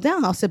shit goes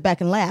down, I'll sit back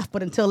and laugh.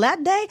 But until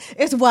that day,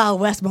 it's Wild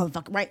West,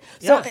 motherfucker, right?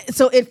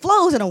 So it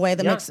flows in a way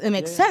that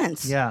makes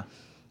sense. Yeah.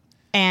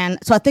 And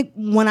so I think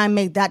when I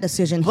made that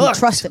decision, he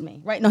trusted me,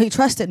 right? No, he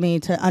trusted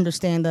me to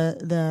understand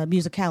the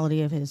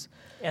musicality of his.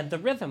 And the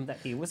rhythm that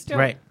he was doing.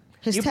 Right.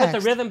 His you text. put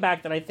the rhythm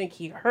back that I think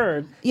he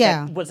heard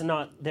Yeah. that was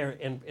not there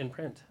in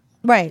print.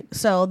 Right.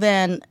 So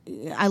then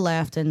I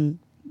left and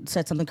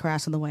said something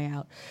crass on the way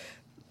out.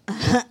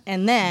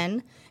 And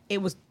then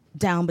it was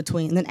down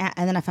between, and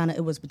then I found out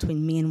it was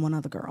between me and one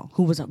other girl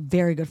who was a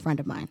very good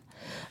friend of mine.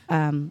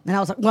 And I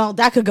was like, well,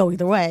 that could go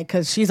either way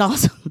because she's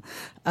awesome.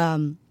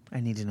 I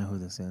need to know who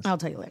this is. I'll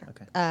tell you later.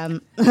 Okay.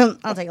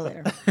 I'll tell you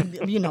later.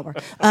 You know her.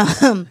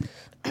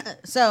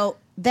 So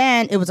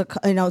then it was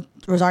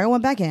Rosario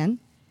went back in.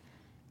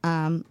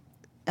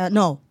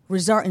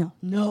 Rosario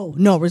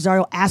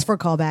asked for a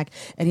callback,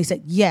 and he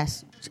said,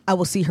 yes, I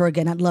will see her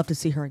again. I'd love to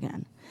see her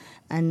again.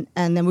 And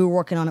then we were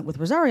working on it with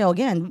Rosario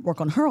again, work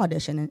on her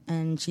audition,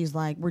 and she's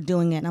like, we're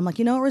doing it. And I'm like,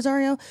 you know what,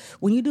 Rosario,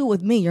 when you do it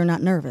with me, you're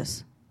not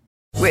nervous.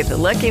 With the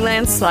Lucky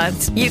Land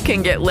Slots, you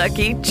can get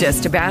lucky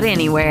just about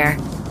anywhere.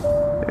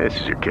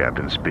 This is your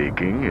captain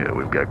speaking.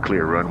 We've got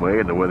clear runway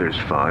and the weather's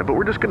fine, but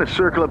we're just going to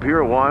circle up here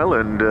a while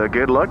and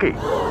get lucky.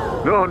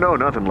 No,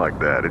 nothing like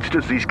that. It's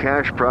just these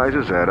cash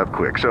prizes add up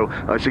quick. So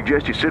I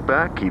suggest you sit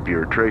back, keep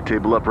your tray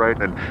table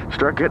upright, and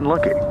start getting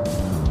lucky.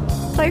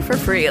 Play for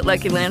free at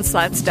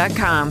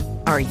LuckyLandSlots.com.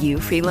 Are you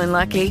feeling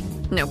lucky?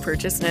 No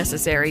purchase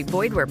necessary.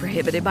 Void where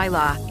prohibited by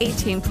law.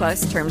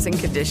 18+ terms and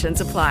conditions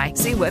apply.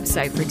 See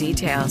website for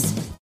details.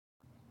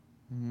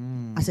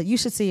 I said, you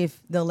should see if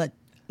they'll let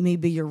me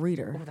be your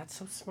reader. Oh, that's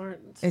so smart.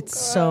 It's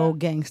so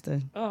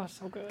gangster. Oh,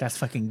 so good. That's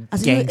fucking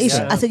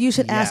gangster. I said, you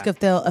should ask if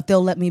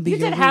they'll let me be your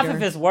reader. You did half of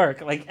his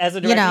work, like as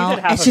a director. You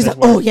did half and of she's his like,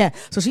 work. oh yeah.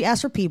 So she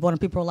asked for people,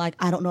 and people were like,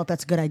 I don't know if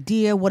that's a good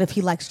idea. What if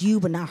he likes you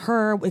but not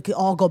her? It could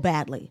all go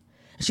badly.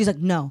 She's like,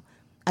 no,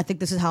 I think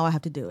this is how I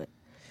have to do it.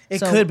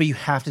 It could, but you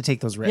have to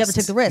take those risks. You have to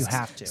take the risks. You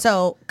have to.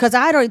 So, because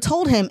I had already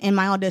told him in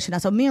my audition, I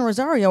said, me and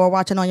Rosario were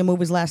watching all your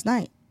movies last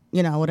night,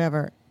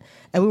 whatever.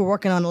 And we were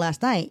working on it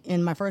last night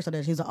in my first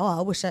audition. He's like,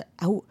 I wish I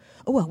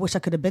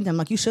could have been there. I'm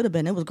like, you should have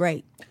been. It was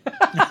great. These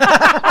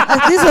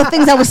are the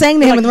things I was saying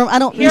to him in the room.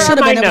 You should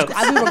have been.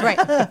 We were great.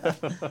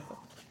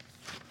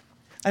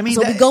 I mean,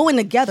 so we go in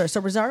together.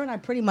 So Rosario and I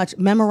pretty much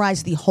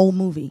memorized the whole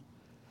movie.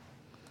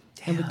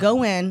 Damn. And we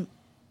go in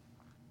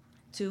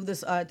to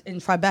this in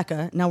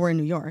Tribeca. Now we're in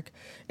New York.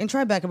 In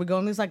Tribeca, we go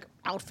in these like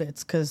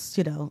outfits because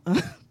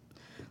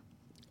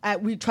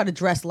we try to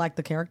dress like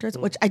the characters,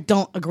 which I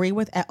don't agree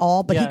with at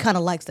all. But he kind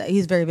of likes that.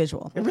 He's very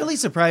visual. It really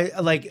surprised,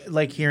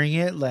 like hearing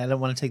it. I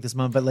don't want to take this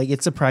moment, but like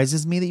it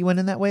surprises me that you went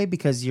in that way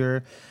because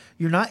you're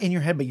not in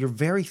your head, but you're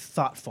very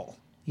thoughtful.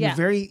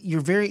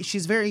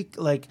 She's very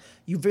like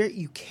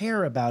you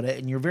care about it,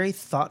 and you're very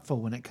thoughtful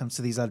when it comes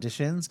to these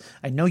auditions.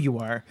 I know you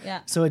are. Yeah.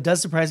 So it does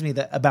surprise me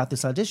about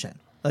this audition.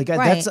 Like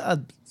Right. that's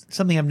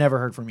something I've never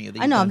heard from you.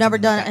 I know I've never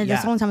done it, and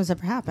that's the only time it's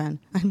ever happened.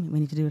 We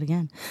need to do it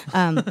again.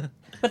 But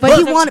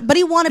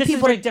he wanted this people. Is a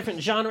very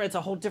different genre. It's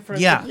a whole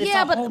different.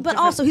 But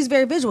also he's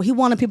very visual. He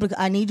wanted people.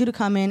 I need you to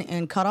come in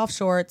and cut off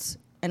shorts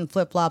and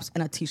flip flops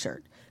and a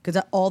t-shirt because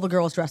all the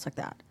girls dress like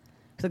that.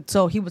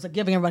 So he was like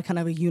giving everybody kind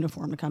of a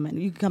uniform to come in.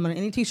 You can come in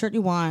any t-shirt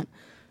you want,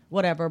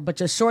 whatever, but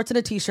just shorts and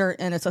a t-shirt,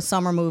 and it's a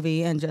summer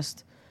movie, and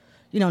just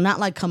not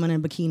like coming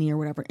in a bikini or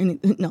whatever. And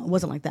no, it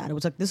wasn't like that. It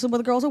was like, this is what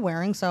the girls are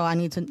wearing, so I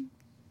need to.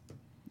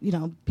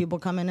 People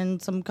come in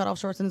some cutoff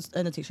shorts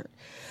and a t-shirt.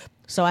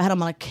 So I had on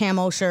my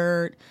camo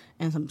shirt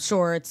and some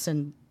shorts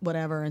and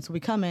whatever. And so we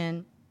come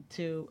in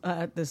to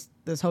this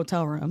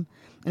hotel room,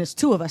 and it's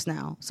two of us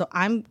now. So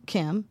I'm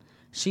Kim,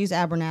 she's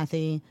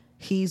Abernathy,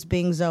 he's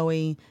being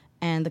Zoe,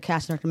 and the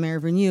casting director Mary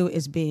Renew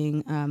is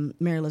being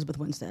Mary Elizabeth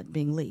Winstead,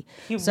 being Lee.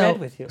 He read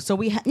with you. So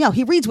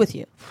he reads with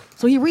you.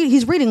 So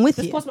he's reading with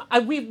you.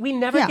 We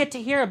never get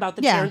to hear about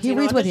the Tarantino he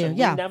reads with you. audition.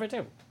 Yeah, we never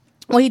do.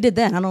 Well, he did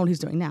then. I don't know what he's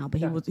doing now, but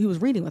he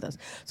was reading with us.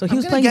 So he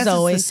was playing guess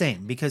Zoe. It's the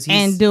same because he's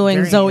and doing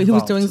very Zoe. He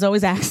was involved. doing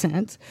Zoe's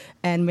accent,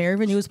 and Mary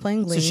Renew was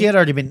playing Lee. So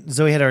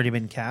Zoe had already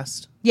been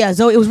cast. Yeah,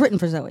 Zoe. It was written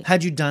for Zoe.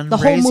 Had you done the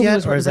whole Raise movie yet,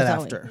 was or is written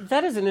that for Zoe. after?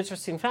 That is an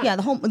interesting fact. Yeah,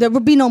 there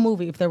would be no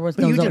movie if there was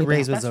But no you Zoe. did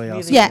Raise there. with Zoe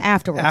also. Yeah,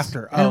 afterwards.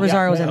 After. And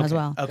Rosario was in okay. as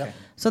well. Okay.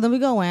 So then we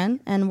go in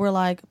and we're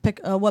like,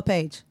 pick what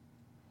page?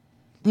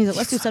 And he's like,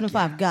 let's do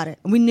 75. Got it.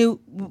 And we knew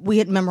we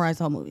had memorized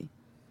the whole movie.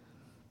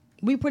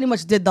 We pretty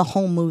much did the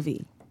whole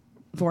movie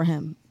for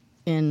him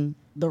in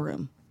the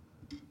room.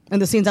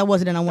 And the scenes I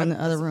wasn't in, I went in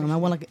the other room.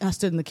 I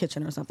stood in the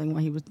kitchen or something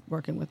while he was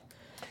working with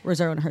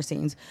Rosario and her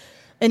scenes.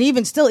 And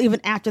even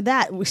after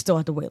that, we still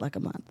had to wait like a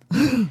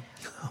month.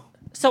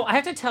 So I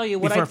have to tell you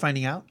what Before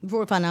finding out? Before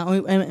we found out,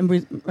 and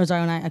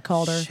Rosario and I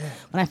called her. Shit.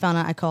 When I found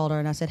out, I called her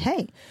and I said,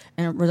 "Hey,"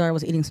 and Rosario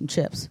was eating some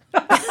chips.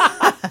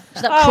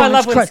 She's like, I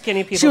love when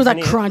skinny people She was like,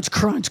 can eat. crunch,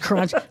 crunch,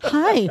 crunch.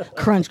 Hi,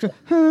 crunch, crunch,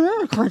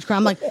 crunch, crunch.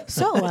 I'm like,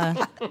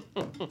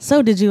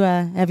 so did you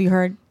have you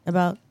heard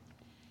about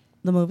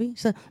the movie?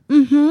 She said,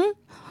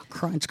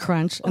 crunch,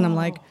 crunch. And I'm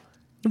like,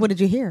 what did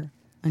you hear?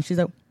 And she's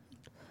like,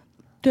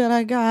 did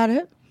I got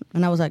it?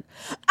 And I was like,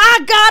 I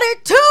got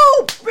it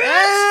too,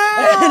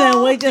 bitch! And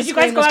then we just Did you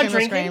guys go out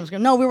drinking?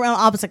 scream. No, we were on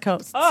opposite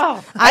coasts.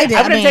 Oh, I did.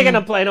 I would have taken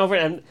a plane over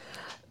and.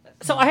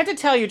 So I had to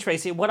tell you,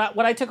 Tracy, what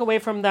I took away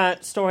from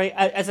that story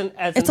as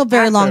it's a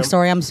very long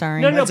story. I'm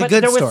sorry. No, It's a but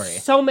good there story.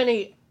 was so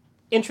many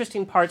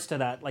interesting parts to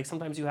that. Like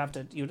sometimes you have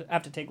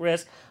to take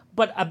risks,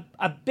 but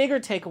a bigger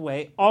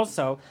takeaway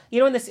also.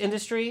 In this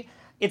industry,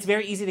 it's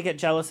very easy to get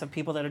jealous of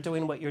people that are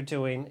doing what you're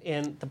doing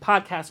in the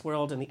podcast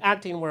world, in the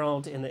acting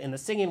world, in the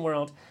singing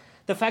world.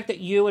 The fact that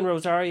you and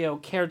Rosario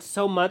cared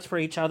so much for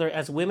each other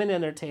as women in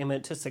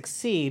entertainment to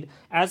succeed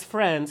as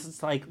friends,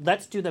 it's like,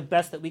 let's do the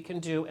best that we can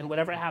do, and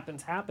whatever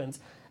happens, happens.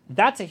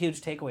 That's a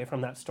huge takeaway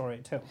from that story,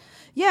 too.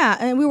 Yeah,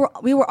 and we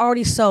were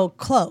already so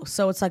close,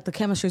 so it's like the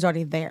chemistry's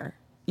already there.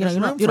 You There's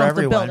know, room you for don't have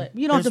to everyone. build it.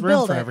 You don't have There's to room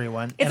build for it.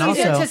 everyone. It's And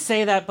easy also- to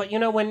say that, but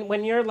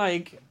when you're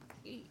like...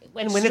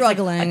 When it's like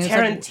Struggling, a it's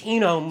like-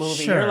 Tarantino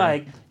movie, Sure. you're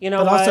like, But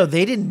also,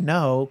 they didn't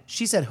know.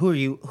 She said, "Who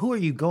are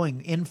you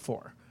going in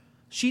for?"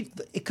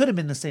 It could have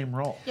been the same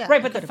role. Yeah,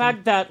 right, but the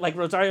fact that like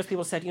Rosario's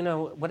people said,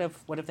 what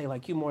if they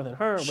like you more than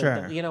her?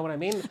 Sure. You know what I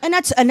mean? And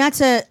that's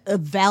a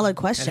valid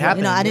question. It I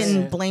happens.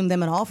 didn't blame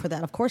them at all for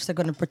that. Of course, they're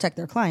going to protect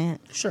their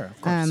client. Sure,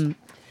 of course.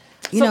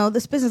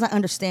 This business, I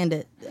understand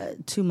it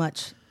too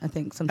much. I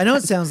think sometimes. I know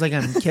it sounds like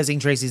I'm kissing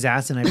Tracy's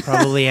ass, and I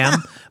probably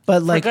am,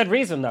 but like for good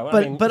reason though.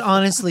 But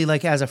honestly,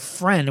 like as a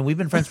friend, and we've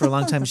been friends for a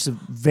long time. She's a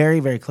very,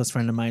 very close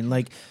friend of mine.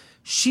 Like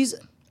she's,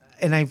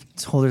 and I've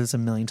told her this a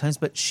million times,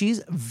 but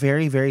she's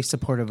very, very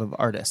supportive of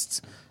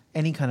artists,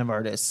 any kind of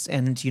artists,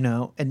 and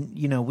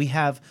we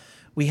have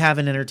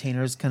an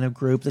entertainers kind of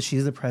group that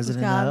she's the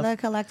president of. The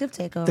Collective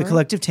Takeover. The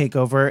Collective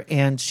Takeover,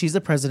 and she's the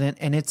president,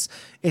 and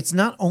it's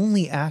not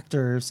only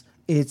actors.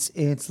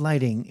 It's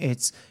lighting,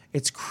 it's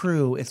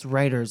crew, it's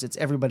writers, it's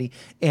everybody,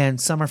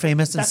 and some are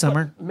famous and That's some what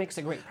are. makes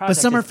a great But project.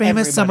 some are is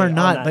famous, some are everybody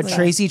on not. that But set.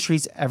 Tracy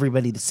treats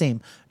everybody the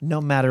same,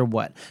 no matter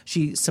what.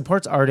 She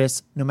supports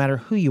artists, no matter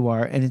who you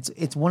are, and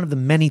it's one of the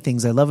many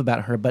things I love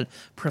about her. But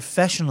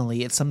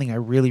professionally, it's something I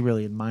really,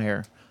 really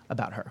admire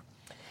about her.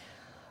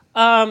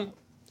 I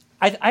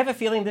have a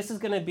feeling this is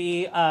going to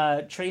be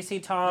Tracy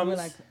Tom's. We're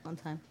like on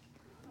time.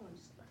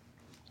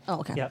 Oh,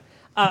 okay. Yeah.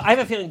 I have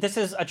a feeling this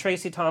is a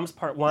Tracy Tom's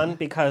part 1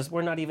 because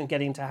we're not even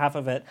getting to half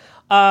of it.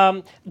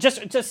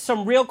 Just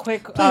some real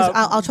quick. Please,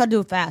 I'll try to do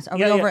it fast. Are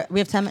we over? yeah. We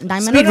have 9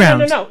 minutes. Speed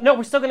round. No.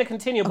 We're still going to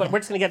continue, but we're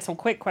just going to get some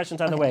quick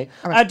questions on the way.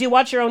 All right. Do you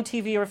watch your own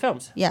TV or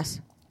films?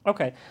 Yes.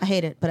 Okay. I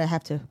hate it, but I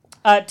have to.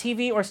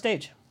 TV or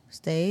stage?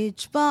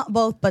 Stage,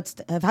 both, but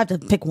if I have to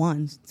pick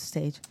one,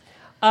 stage.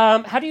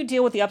 How do you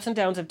deal with the ups and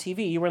downs of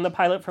TV? You were in the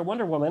pilot for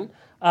Wonder Woman.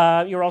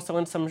 You're also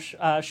in some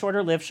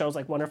shorter-lived shows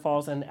like Wonder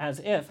Falls and As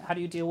If. How do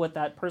you deal with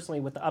that personally,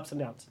 with the ups and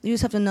downs? You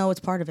just have to know it's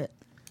part of it.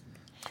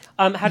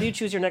 How do you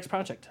choose your next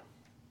project?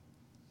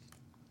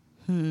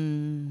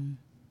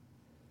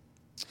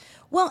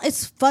 Well,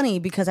 it's funny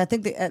because I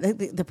think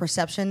the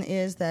perception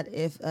is that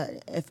if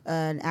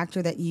an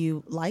actor that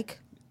you like,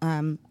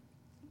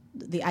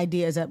 the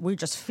idea is that we're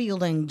just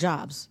fielding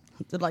jobs.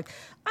 They're like,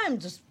 I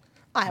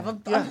have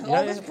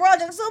all these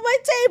projects on my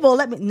table.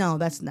 No,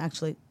 that's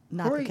actually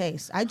not the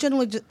case. I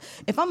generally just,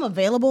 if I'm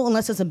available,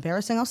 unless it's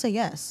embarrassing, I'll say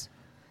yes.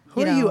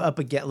 Who are you up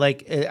against?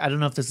 Like, I don't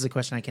know if this is a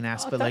question I can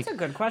ask, but that's like, a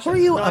good question. who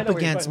are you No, I up know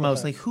where you're against going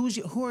with most?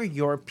 that. Like, who are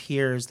your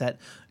peers that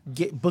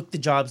book the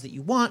jobs that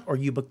you want, or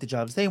you book the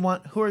jobs they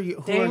want? Who are you?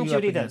 Who Dame are you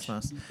up Judi against Dench.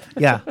 most?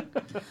 Yeah,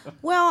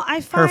 Well,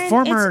 I find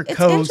former it's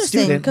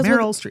co-student, interesting 'cause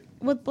Meryl with,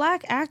 Streep. with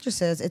black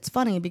actresses, it's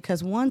funny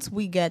because once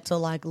we get to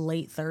like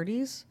late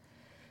 30s,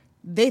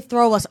 they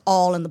throw us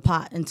all in the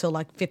pot until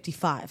like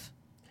 55.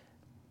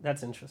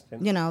 That's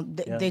interesting. You know,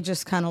 they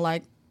just kind of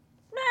like,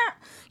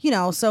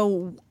 meh.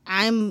 So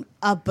I'm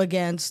up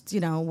against,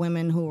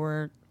 women who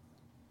are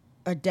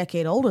a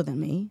decade older than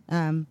me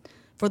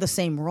for the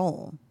same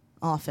role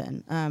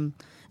often. And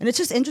it's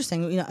just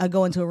interesting. I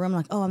go into a room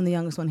like, oh, I'm the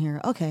youngest one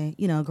here. Okay,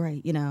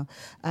 great. And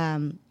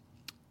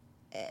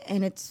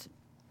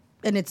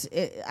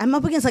I'm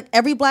up against like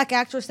every black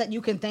actress that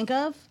you can think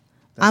of.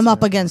 I'm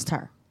up against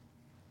her.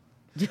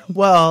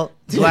 Well,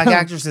 black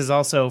actresses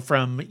also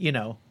from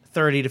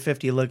 30 to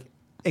 50 look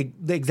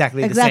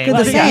exactly the same.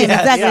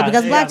 Exactly,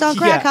 because black don't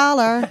crack,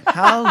 holler.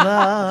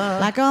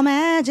 Black girl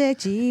magic,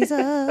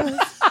 Jesus.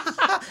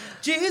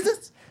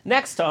 Jesus.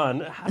 Next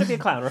on How to Be a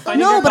Clown.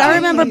 But I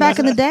remember back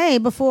in the day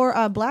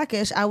before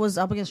Blackish, I was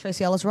up against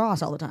Tracy Ellis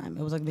Ross all the time.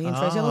 It was like me and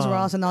Tracy Ellis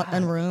Ross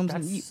in rooms.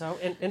 That's so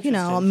interesting.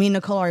 Me and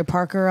Nicole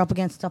Parker up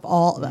against stuff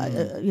all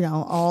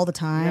the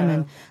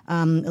time,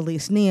 and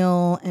Elise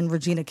Neal and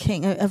Regina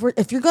King.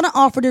 If you're gonna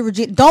offer to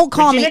Regina, don't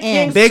call me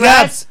in. Big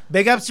ups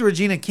to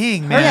Regina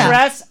King, man. Her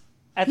dress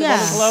at the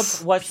Golden Globe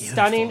was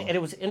stunning, and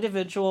it was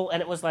individual,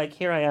 and it was like,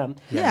 here I am.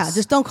 Yes. Yeah,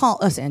 just don't call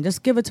us in.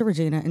 Just give it to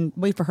Regina and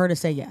wait for her to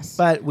say yes.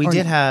 But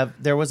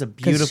there was a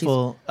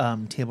beautiful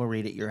table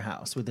read at your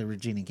house with the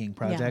Regina King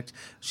project.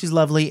 Yeah. She's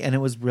lovely, and it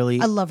was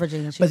really... I love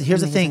Regina. But here's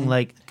the thing,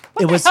 like...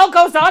 What the hell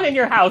goes on in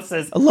your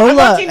houses?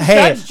 Lola,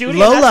 Judge Judy,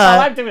 that's all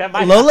I'm doing at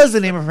my Lola's house. the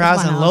name of her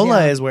house, and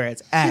Lola is where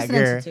it's at. She's an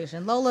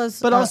institution. Lola's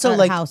but also,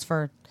 like, house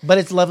for... But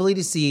it's lovely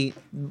to see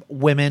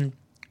women,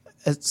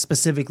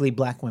 specifically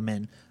black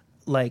women,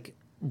 like...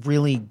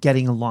 really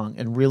getting along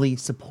and really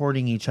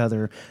supporting each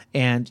other,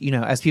 and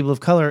as people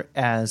of color,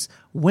 as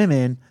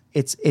women,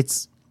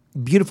 it's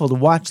beautiful to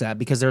watch that,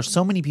 because there are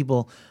so many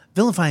people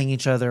vilifying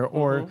each other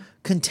or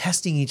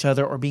contesting each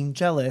other or being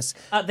jealous.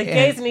 The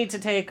gays need to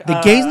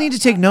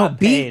take note.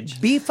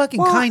 Be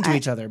fucking kind to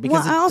each other,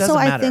 because it doesn't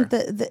matter. I think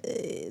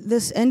that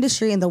this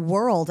industry and the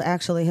world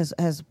actually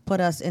has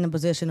put us in a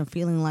position of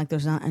feeling like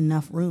there's not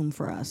enough room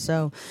for us.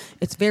 So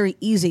it's very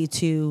easy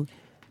to.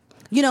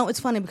 It's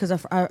funny because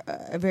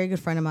a very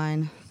good friend of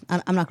mine,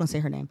 I'm not going to say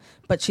her name,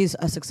 but she's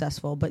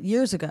successful. But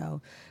years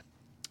ago,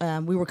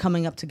 we were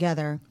coming up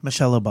together.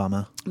 Michelle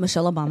Obama.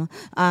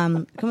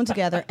 Coming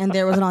together, and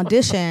there was an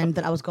audition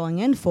that I was going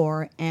in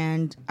for,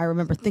 and I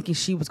remember thinking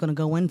she was going to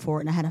go in for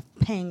it, and I had a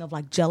pang of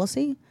like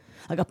jealousy,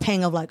 like a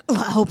pang of like,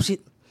 I hope she.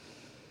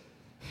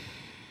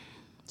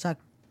 So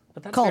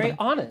but that's called very her.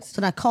 honest.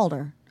 So I called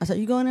her. I said,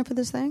 "You going in for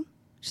this thing?"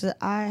 She said,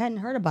 "I hadn't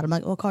heard about it." I'm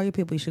like, "Well, call your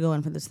people. You should go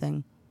in for this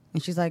thing."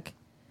 And she's like.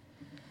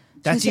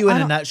 That's you in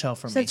a nutshell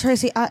for me. Said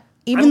Tracy,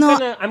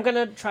 I'm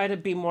gonna try to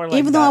be more like.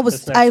 Even though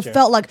I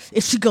felt like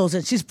if she goes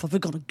in, she's probably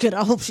gonna get it.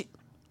 I hope she.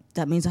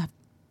 That means I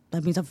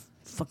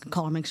fucking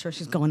call her, make sure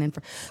she's going in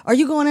for. Are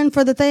you going in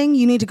for the thing?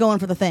 You need to go in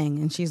for the thing.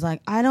 And she's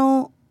like, I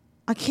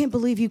can't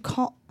believe you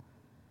call.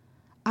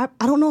 I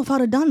don't know if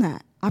I'd have done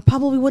that. I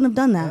probably wouldn't have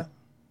done that.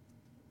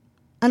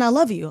 Yeah. And I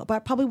love you, but I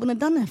probably wouldn't have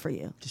done that for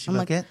you. Did she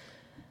book it?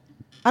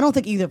 I don't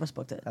think either of us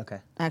booked it. Okay.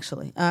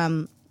 Actually.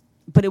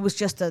 But it was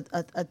just a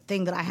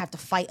thing that I have to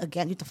fight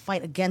against. You have to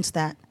fight against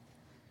that.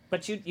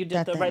 But you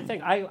did the right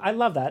thing. I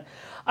love that.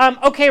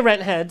 Okay,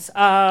 rent heads.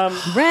 Rent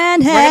heads.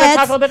 We're going to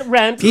talk a little bit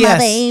rent.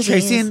 Yes,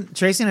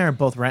 Tracy and I are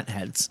both rent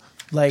heads.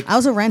 Like I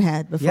was a rent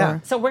head before. Yeah.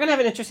 So we're going to have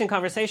an interesting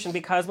conversation,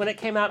 because when it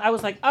came out, I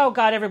was like, oh,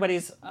 God,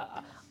 everybody's...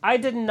 I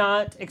did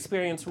not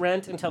experience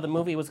Rent until the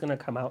movie was going to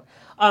come out.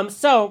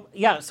 So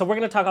we're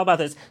going to talk all about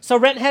this. So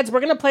rent heads, we're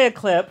going to play a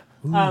clip.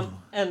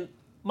 And...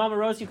 Mama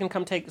Rose, you can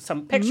come take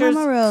some pictures.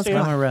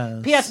 Mama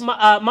Rose. P.S.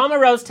 Mama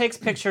Rose takes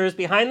pictures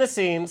behind the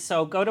scenes,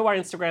 so go to our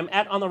Instagram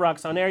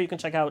 @OnTheRocksOnAir. You can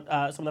check out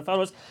some of the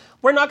photos.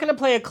 We're not going to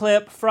play a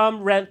clip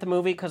from Rent the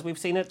movie because we've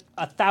seen it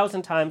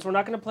 1,000 times. We're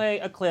not going to play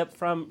a clip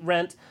from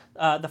Rent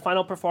the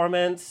final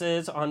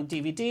performances on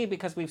DVD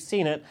because we've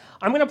seen it.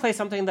 I'm going to play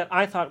something that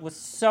I thought was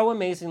so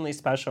amazingly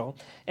special,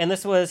 and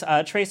this was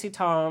Tracy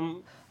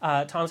Thoms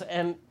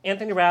and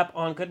Anthony Rapp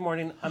on Good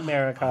Morning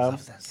America. I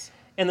love this.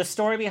 And the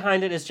story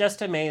behind it is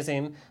just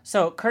amazing.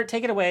 So, Kurt,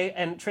 take it away.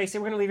 And Tracy,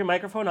 we're going to leave your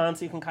microphone on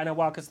so you can kind of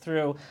walk us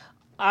through.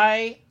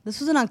 This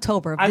was in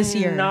October of this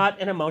year. I'm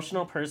not an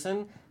emotional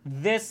person.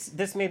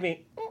 This made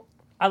me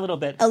a little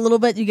bit. A little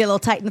bit? You get a little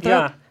tight in the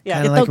throat? Yeah.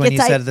 Kind of like when you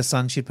said the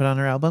song she'd put on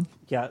her album?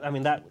 Yeah, I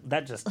mean, that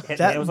just hit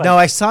me. It was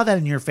I saw that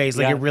in your face.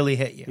 Like, it really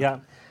hit you. Yeah.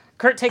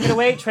 Kurt, take it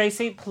away.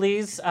 Tracy,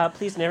 please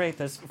narrate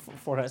this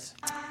for us.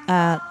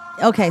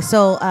 Okay,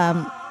 so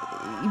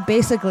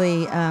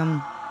basically...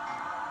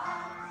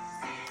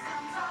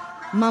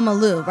 Mama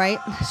Lou, right?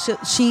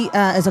 She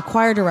is a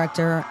choir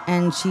director,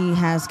 and she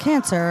has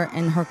cancer,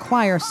 and her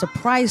choir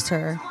surprised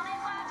her.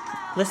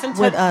 Listen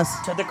with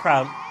us. To the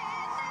crowd.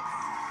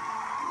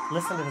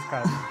 Listen to this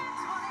crowd.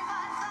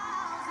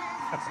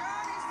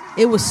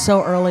 Okay. It was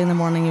so early in the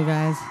morning, you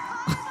guys.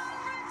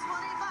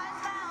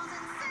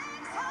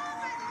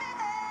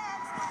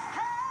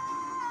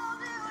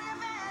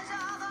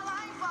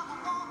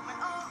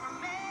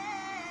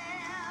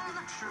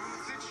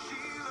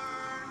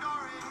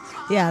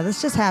 Yeah,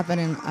 this just happened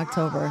in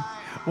October.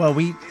 Well,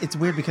 it's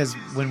weird because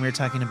when we were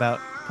talking about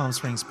Palm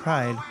Springs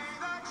Pride,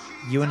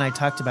 you and I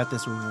talked about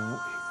this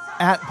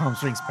at Palm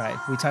Springs Pride.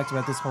 We talked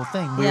about this whole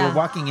thing. We were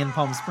walking in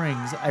Palm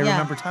Springs. I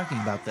remember talking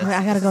about this.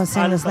 I gotta go and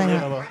sing this thing.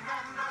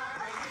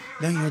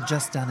 No, you had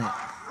just done it.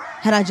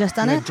 Had I just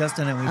done You it? had just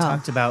done it. We Oh.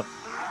 talked about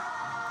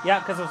Yeah,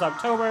 because it was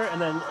October,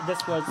 and then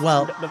this was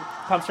the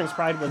Palm Springs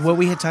Pride was. what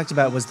we had talked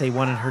about was they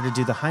wanted her to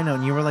do the high note,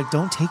 and you were like,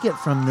 "Don't take it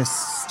from this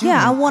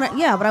student."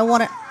 Yeah, but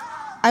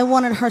I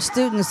wanted her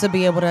students to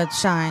be able to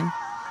shine.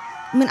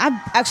 I mean, I've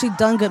actually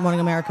done Good Morning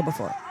America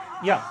before.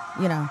 Yeah.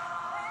 You know.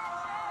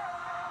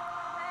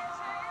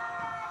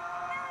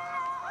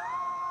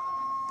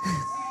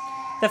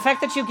 The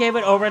fact that you gave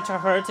it over to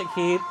her to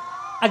keep,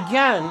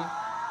 again,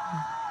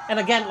 and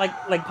again,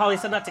 like Polly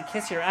said, not to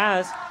kiss your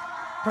ass.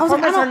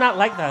 Performers are not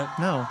like that.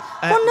 No.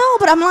 Well, no,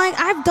 but I'm like,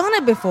 I've done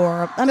it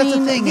before. I That's the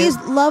mean, thing these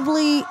is-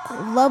 lovely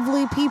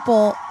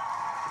people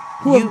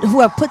who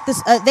have put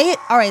this. They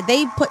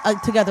put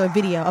together a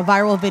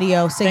viral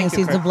video, singing Thank you,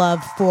 "Seasons Kurt. of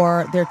Love"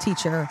 for their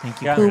teacher,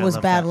 Thank you, who Kurt. I was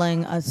love that.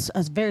 battling a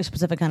very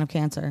specific kind of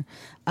cancer,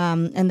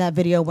 and that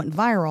video went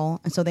viral.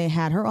 And so they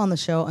had her on the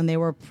show, and they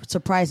were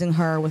surprising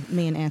her with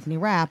me and Anthony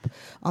Rapp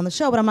on the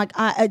show. But I'm like,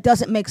 it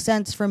doesn't make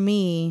sense for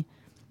me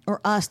or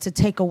us to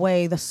take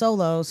away the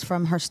solos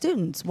from her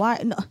students.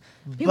 Why? No.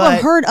 People have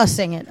heard us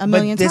sing it a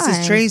million times. But this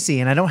is Tracy,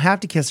 and I don't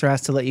have to kiss her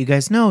ass to let you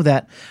guys know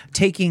that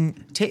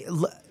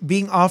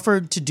being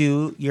offered to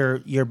do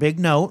your big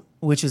note,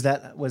 which is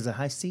that was a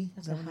high C.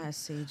 It's a high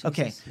C. Jesus.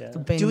 Okay, The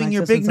Bane doing like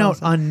your this big is note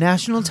awesome. on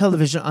national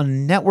television on a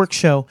network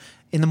show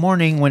in the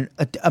morning when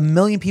a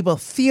million people,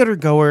 theater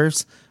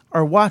goers,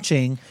 are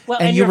watching, Well,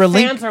 and and you're your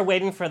fans are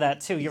waiting for that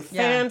too. Your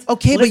fans,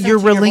 Okay, but listen you're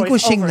to your voice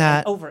relinquishing over that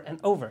and over and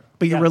over.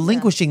 But you're Yeah.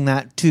 relinquishing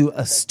that to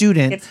a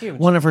student, It's huge.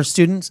 one of her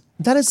students.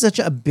 That is such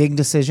a big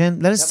decision.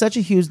 That is such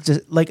a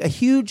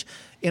huge,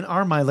 in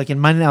our mind, like in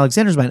mine and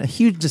Alexander's mind, a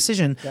huge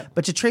decision. Yep.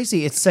 But to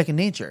Tracy, it's second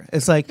nature.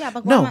 It's like, Yeah,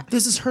 but why no, am I-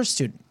 this is her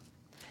student.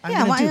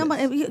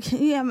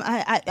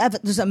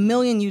 There's a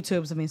million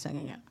YouTubes of me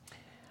singing it.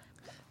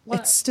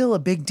 It's still a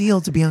big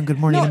deal to be on Good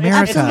Morning No,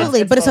 America.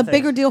 absolutely, but it's a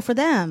bigger deal for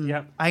them.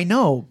 Yep. I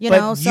know, You but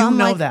know, so you I'm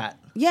know like, that.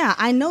 Yeah,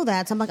 I know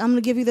that. So I'm like, I'm going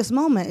to give you this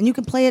moment, and you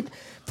can play it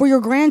for your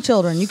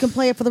grandchildren. You can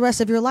play it for the rest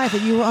of your life.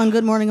 That you were on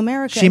Good Morning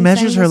America. She and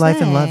measures sang her this life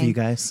in love, thing. you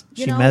guys.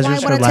 You She know, measures why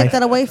her would I life take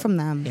that away from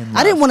them? in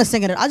I didn't love. want to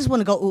sing it. I just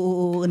want to go ooh,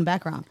 ooh, ooh in the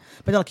background.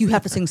 But they're like, you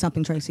have to sing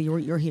something, Tracy.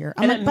 You're here.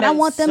 I'm And like, it but I meant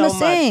want them so to much.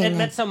 sing. It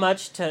meant so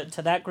much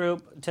to that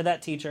group, to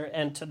that teacher,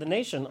 and to the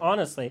nation.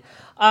 Honestly,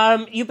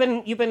 you've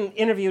been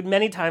interviewed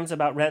many times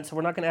about Rent, so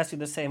we're not going to ask you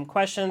the same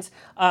questions.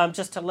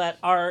 Just to let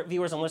our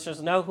viewers and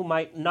listeners know who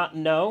might not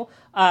know,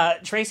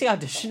 Tracy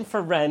auditioned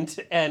for Rent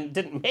and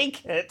didn't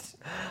make it,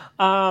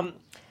 and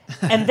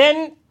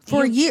then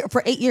for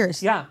 8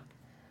 years. Yeah.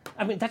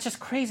 I mean, that's just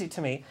crazy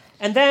to me.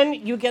 And then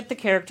you get the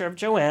character of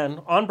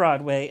Joanne on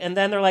Broadway, and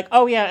then they're like,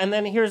 oh, yeah, and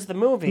then here's the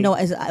movie. No,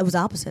 it was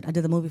opposite. I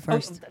did the movie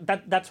first.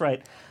 That's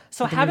right.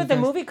 So how did the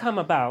movie come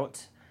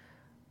about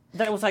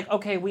that it was like,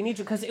 okay, we need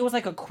you? Because it was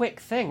like a quick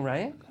thing,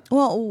 right?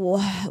 Well,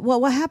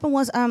 what happened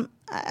was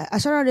I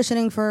started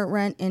auditioning for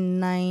Rent in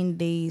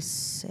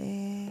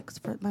 '96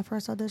 for my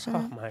first audition. Oh,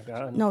 my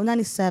God. No,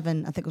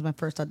 '97 I think was my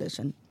first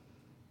audition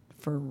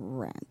for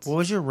Rent. What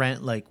was your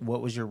Rent like?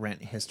 What was your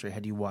Rent history?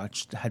 Had you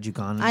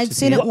gone? I'd to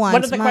seen see it once.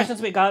 One of the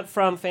questions we got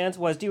from fans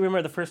was, do you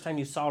remember the first time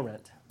you saw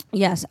Rent?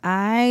 Yes,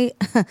 the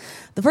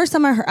first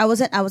time I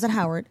was at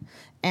Howard,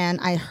 and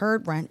I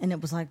heard Rent, and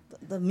it was like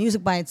the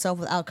music by itself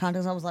without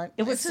context. I was like,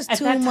 It was this is at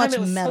too that time, much it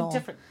was so metal.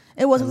 different.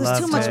 It was I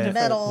too loved much it.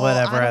 metal.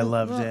 Whatever, I don't-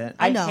 loved it.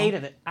 I know.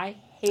 hated it. I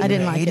I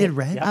didn't it. like hated it.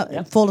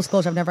 Rent? Full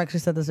disclosure, I've never actually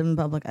said this in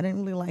public. I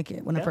didn't really like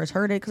it when I first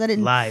heard it because I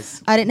didn't.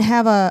 Lies. I didn't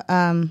have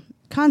a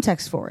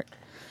context for it.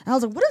 And I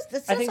was like, "What is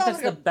this?" I think sounds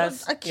that's like the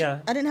best. I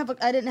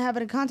didn't have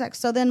it in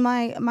context. So then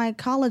my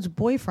college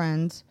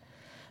boyfriend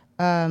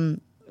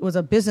was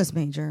a business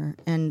major,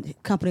 and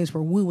companies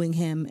were wooing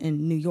him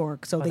in New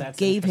York. So Oh, they that's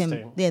gave him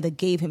interesting. they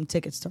gave him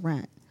tickets to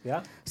Rent.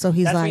 Yeah. So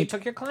he's That's where you like,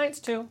 took your clients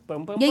to.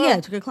 Boom, boom, yeah, boom. yeah, I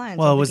took your clients.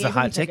 Well, So it they was the gave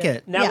him hot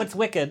ticket. Now Yeah. it's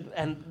Wicked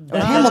and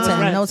Hamilton.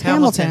 Rent. No, it's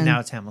Hamilton. Now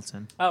it's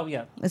Hamilton. Oh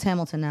yeah. It's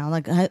Hamilton now.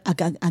 Like I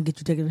get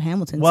your ticket to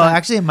Hamilton. Well, Sign-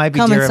 actually, it might be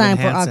come and Dear sign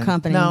Evan for our Hansen.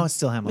 company. No, it's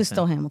still Hamilton. It's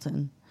still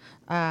Hamilton.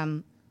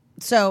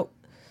 So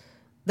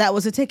that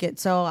was a ticket.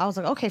 So I was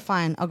like, okay,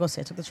 fine, I'll go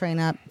see it. I took the train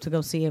up to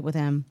go see it with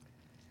him,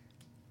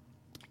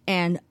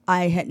 and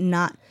I had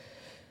not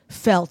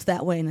felt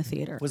that way in the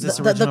theater. Was this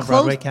original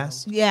Broadway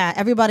cast? Yeah,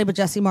 everybody but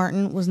Jesse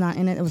Martin was not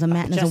in it. It was a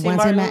matinee, it was a Jesse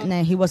Wednesday Martin,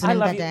 matinee. He wasn't I in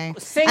love that you. day.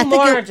 Sing I think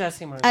more,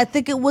 Jesse Martin. I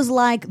think it was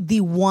like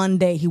the one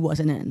day he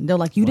wasn't in. They're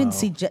like, you didn't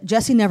see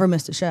Jesse never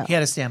missed a show. He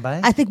had a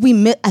standby. I think we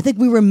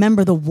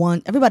remember the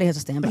one. Everybody has a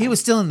standby. But he was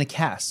still in the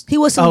cast. He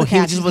was still in the he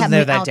cast. just He wasn't happened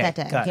there to be that out day. that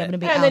day. Got He happened it. to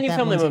be And out then you that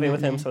filmed the Wednesday movie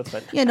with him, matinee. so it's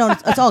good. Yeah, no,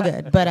 it's all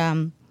good. But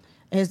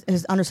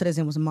his understudy's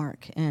name was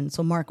Mark, and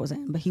so Mark was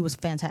in, but he was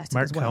fantastic.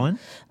 Mark as well.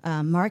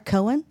 Cohen? Mark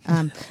Cohen.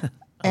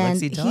 And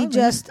Alexi he Dawn,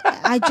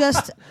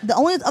 the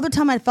only other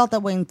time I felt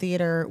that way in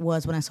theater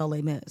was when I saw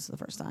Les Mis the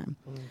first time,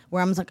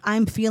 where I was like,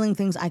 I'm feeling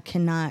things I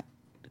cannot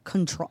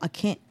control. I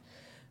can't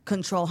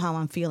control how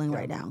I'm feeling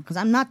right now because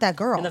I'm not that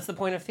girl. And that's the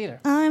point of theater.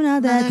 I'm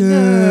not that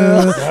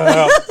girl.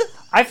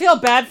 I feel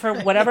bad for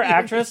whatever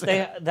actress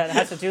that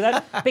has to do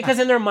that because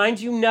in their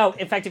minds, you know.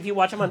 In fact, if you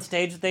watch them on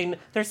stage,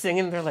 they're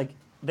singing. They're like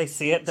they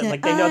see it. They're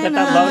like they know that I'm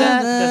that not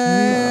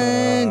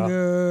low that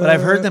girl. But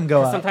I've heard them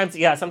go up. Sometimes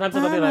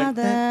it'll be like.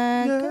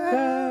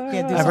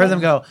 I've heard them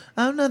go,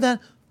 I'm not that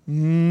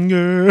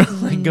girl.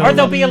 Like, or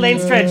there'll be a Elaine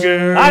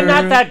Stritch. I'm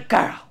not that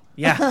girl.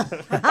 Yeah.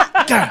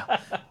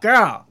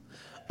 Girl.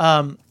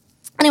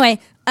 Anyway,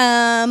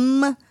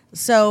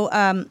 so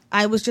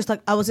I was just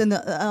like, I was in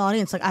the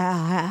audience, like,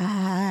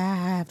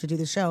 I have to do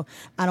the show.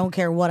 I don't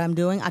care what I'm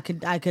doing. I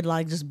could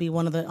like just be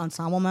one of the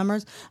ensemble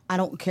members. I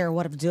don't care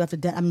what I have to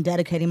do. I'm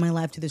dedicating my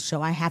life to this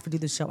show. I have to do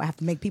this show. I have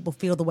to make people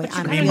feel the way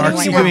I'm feeling right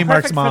now. You were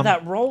perfect for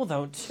that role,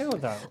 though.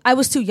 I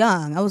was too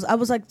young. I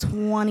was like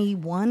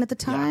 21 at the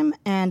time,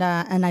 and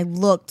I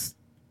looked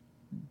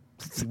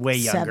way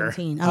younger.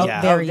 17. I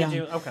looked very young.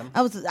 Okay.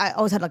 I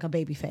always had like a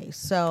baby face.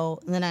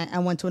 So then I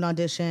went to an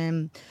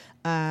audition.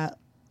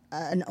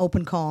 An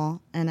open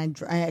call, and I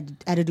had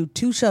to do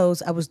 2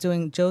 shows. I was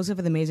doing Joseph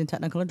of the Amazing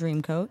Technicolor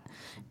Dreamcoat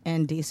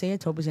and DC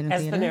at Toby's Inner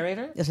Theater. As the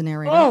narrator? As a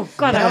narrator. Oh,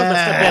 God, that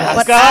must have been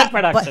a God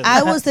production. But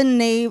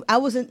I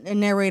was a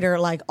narrator,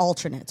 like,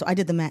 alternate, so I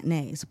did the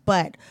matinees.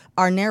 But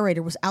our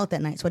narrator was out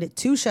that night, so I did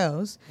 2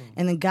 shows,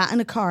 and then got in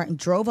a car and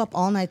drove up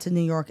all night to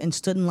New York and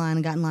stood in line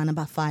and got in line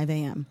about 5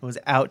 a.m. It was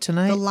out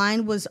tonight? The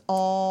line was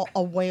all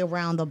a way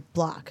around the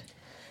block.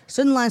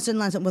 Stood in line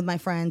with my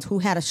friends who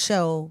had a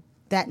show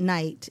that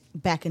night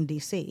back in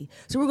D.C.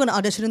 So we were going to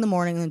audition in the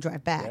morning and then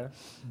drive back. Yeah.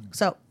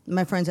 So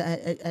my friends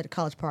at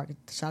College Park,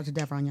 shout out to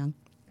Devron Young,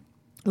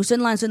 we stood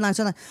in line.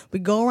 We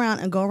go around,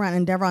 and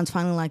Devron's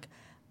finally like,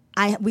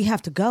 we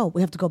have to go. We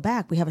have to go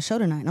back. We have a show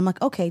tonight. And I'm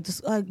like, okay,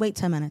 just wait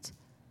 10 minutes.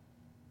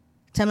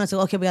 10 minutes,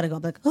 okay, we got to go.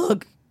 I'm like,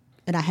 ugh.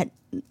 And I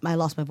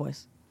lost my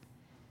voice.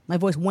 My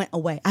voice went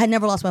away. I had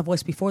never lost my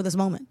voice before this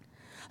moment.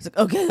 I was like,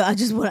 okay, I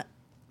just want to,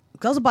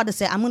 because I was about to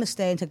say, I'm going to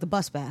stay and take the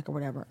bus back or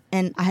whatever.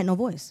 And I had no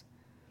voice.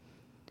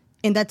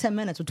 In that 10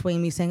 minutes between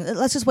me saying,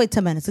 let's just wait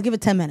 10 minutes. I'll give it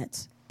 10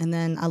 minutes. And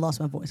then I lost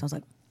my voice. I was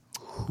like,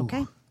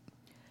 okay.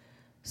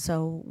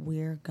 So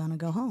we're going to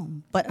go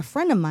home. But a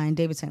friend of mine,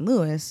 David St.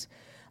 Louis,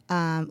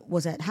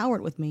 was at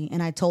Howard with me,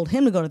 and I told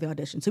him to go to the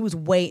audition. So he was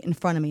way in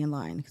front of me in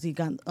line because he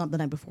got up the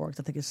night before because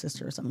I think his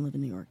sister or something lived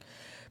in New York.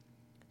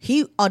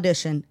 He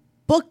auditioned,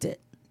 booked it,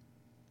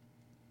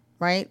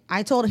 right?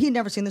 I told him he'd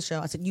never seen the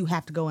show. I said, you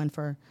have to go in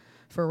for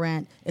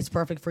Rent. It's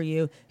perfect for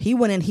you. He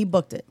went in, he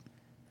booked it.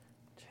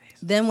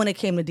 Then when it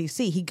came to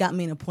D.C., he got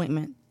me an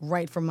appointment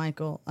right for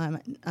Michael,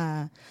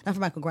 not for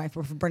Michael Greif,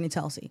 but for Bernie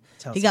Telsey.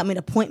 He got me an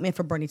appointment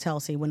for Bernie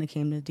Telsey when it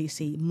came to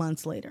D.C.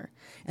 months later.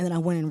 And then I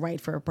went in right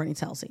for Bernie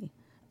Telsey,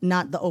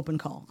 not the open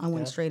call. I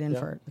went straight in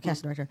for the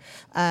casting director.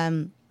 I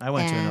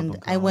went to an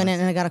open call. I went in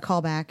and I got a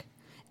call back.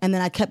 And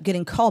then I kept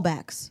getting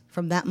callbacks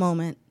from that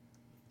moment,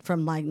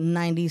 from like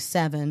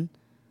 97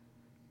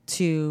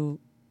 to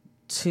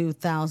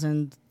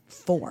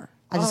 2004.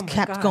 I just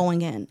kept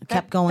going in,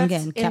 kept going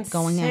in.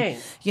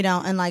 You know,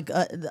 and like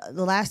the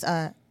last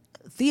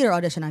theater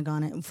audition I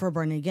got in for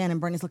Bernie again, and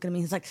Bernie's looking at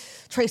me, he's like,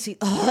 Tracy,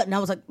 and I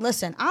was like,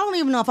 listen, I don't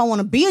even know if I want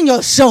to be in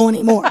your show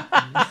anymore.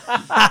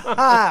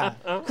 I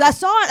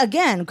saw it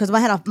again, because I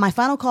had my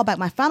final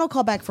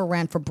callback for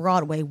Rent for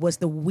Broadway was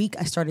the week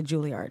I started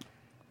Juilliard.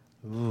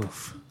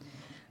 Oof.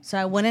 So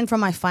I went in for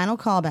my final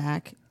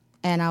callback,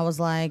 and I was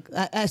like,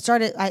 I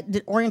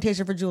did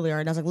orientation for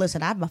Juilliard. And I was like,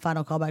 listen, I have my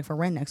final callback for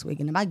Rent next week.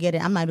 And if I get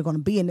it, I'm not even going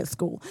to be in this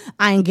school.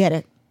 I ain't get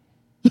it.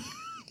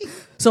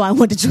 So I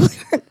went to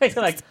Juilliard.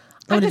 You're like,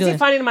 how did you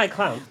find my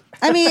clown?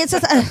 I mean, it's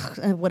just,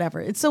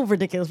 whatever. It's so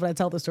ridiculous when I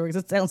tell the stories.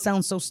 It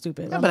sounds so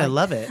stupid. Yeah, but I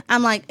love it.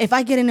 I'm like, if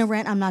I get into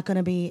Rent, I'm not going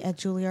to be at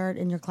Juilliard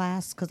in your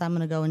class because I'm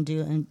going to go and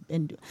do.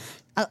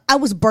 I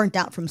was burnt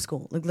out from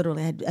school. Like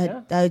literally,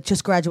 I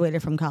just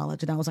graduated from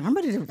college. And I was like, I'm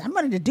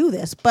ready to do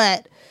this.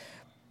 But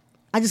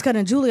I just got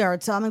in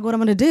Juilliard, so I'm like, what I'm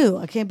going to do?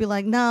 I can't be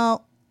like,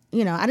 no,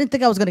 I didn't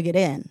think I was going to get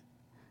in.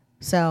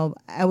 So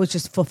I was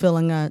just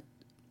fulfilling I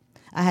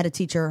had a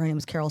teacher, her name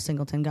was Carol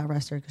Singleton, God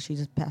rest her, because she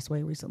just passed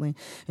away recently.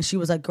 And she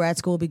was like, grad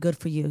school will be good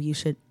for you. You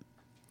should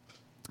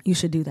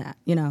do that,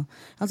 I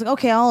was like,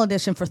 okay, I'll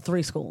audition for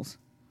 3 schools.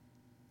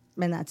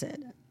 And that's it.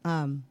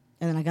 And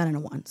then I got into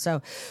 1.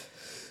 So,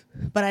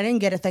 but I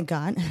didn't get it, thank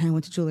God. I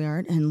went to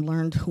Juilliard and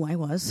learned who I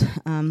was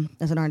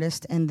as an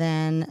artist. And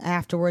then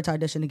afterwards, I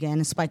auditioned again.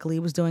 And Spike Lee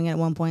was doing it at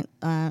one point.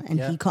 I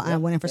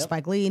went in for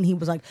Spike Lee, and he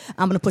was like,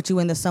 I'm going to put you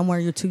in this somewhere.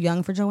 You're too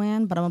young for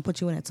Joanne, but I'm going to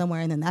put you in it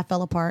somewhere. And then that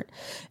fell apart.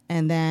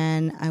 And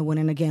then I went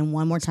in again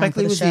one more time Spike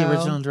for the Lee show. was the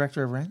original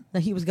director of Rent?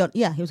 He was going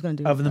to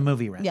do of the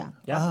movie Rent. Yeah.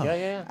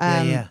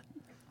 Yeah.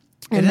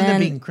 It ended up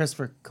being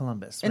Christopher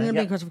Columbus. Right? It ended up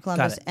being Christopher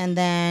Columbus. And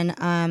then,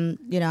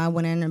 I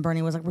went in, and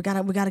Bernie was like, we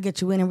gotta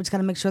get you in, and we just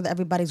gotta make sure that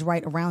everybody's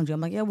right around you.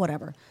 I'm like, yeah,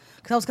 whatever.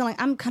 Because I was kind of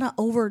like, I'm kind of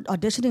over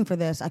auditioning for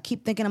this. I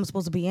keep thinking I'm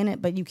supposed to be in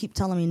it, but you keep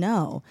telling me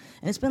no.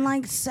 And it's been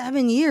like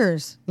 7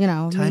 years,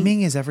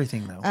 Timing is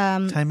everything, though.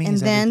 And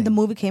then the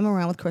movie came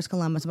around with Chris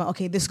Columbus. I'm like,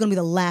 okay, this is going to be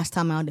the last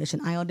time I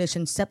audition. I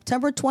auditioned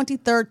September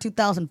 23rd,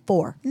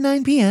 2004.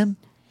 9 p.m.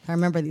 I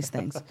remember these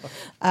things.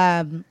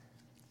 And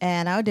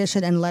I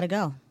auditioned and let it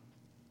go.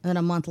 And then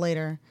a month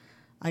later,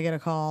 I get a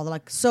call. They're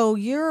like, so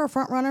you're a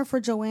front runner for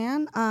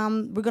Joanne.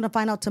 We're going to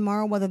find out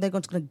tomorrow whether they're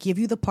going to give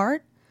you the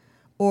part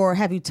or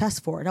have you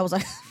test for it. I was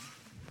like,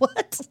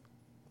 what?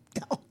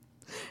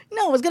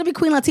 No No, it's gonna be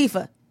Queen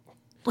Latifah.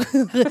 It's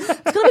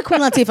gonna be Queen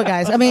Latifah,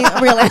 guys. I mean,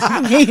 really.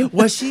 I mean,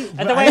 was she?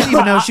 I didn't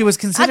even know she was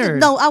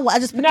considered. I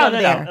just put it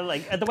there. No.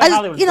 Like the way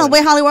Hollywood. The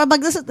way Hollywood. I'm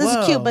like, this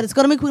is cute, but it's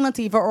gonna be Queen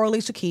Latifah or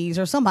Alicia Keys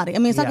or somebody. I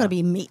mean, it's not gonna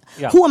be me.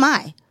 Yeah. Who am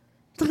I?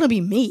 It's not gonna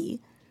be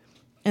me.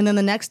 And then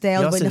the next day,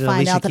 I was waiting to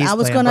find out that I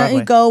was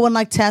gonna go and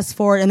like test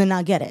for it and then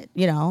not get it.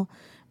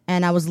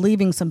 And I was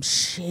leaving some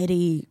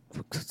shitty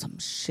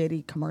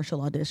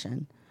commercial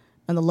audition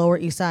on the Lower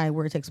East Side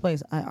where it takes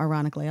place.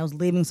 Ironically, I was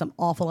leaving some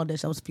awful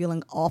audition. I was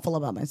feeling awful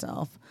about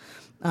myself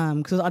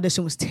because the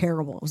audition was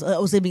terrible. I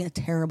was leaving a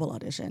terrible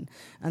audition,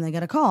 and I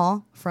got a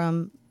call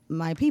from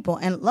my people.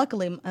 And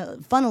luckily,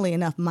 funnily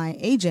enough, my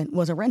agent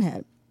was a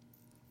redhead.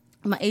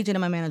 My agent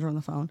and my manager on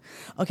the phone.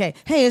 Okay,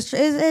 hey, it's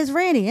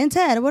Randy and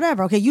Ted or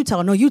whatever. Okay, you tell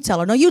her. No, you tell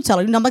her. No, you tell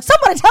her. And I'm like,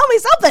 somebody tell me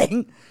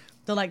something.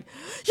 They're like,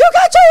 you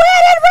got your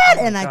head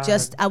in red. And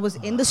I was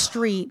in the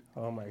street.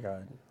 Oh my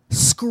God.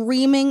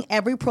 Screaming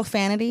every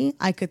profanity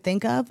I could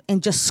think of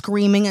and just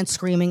screaming and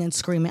screaming and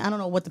screaming. I don't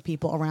know what the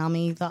people around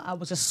me thought. I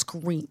was just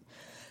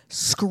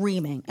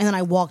screaming. And then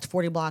I walked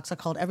 40 blocks. I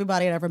called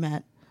everybody I'd ever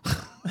met.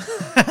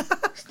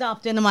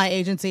 Stopped into my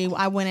agency.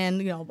 I went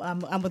in,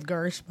 I'm with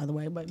Gersh, by the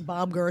way, but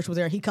Bob Gersh was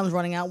there. He comes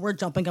running out. We're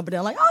jumping up and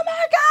down like, oh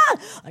my God,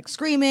 like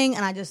screaming.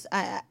 And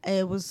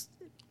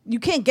you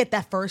can't get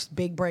that first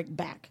big break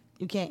back.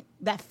 You can't,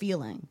 that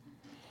feeling.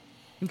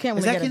 You can't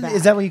really get it back.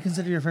 Is that what you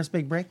consider your first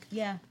big break?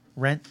 Yeah.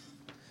 Rent?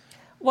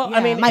 Well, Yeah,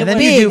 I mean, and then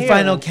you do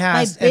Final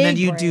Cast, My and then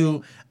big you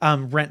do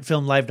Rent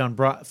filmed live on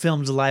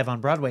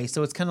Broadway.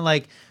 So it's kind of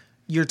like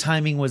your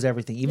timing was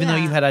everything. Even though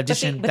you had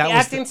auditioned, but the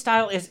acting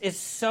style is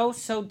so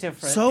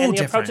different. And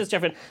the approach is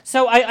different.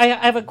 So I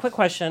have a quick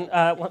question.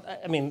 I'm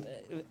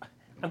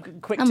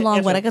quick. I'm to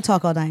long-winded. answer. I could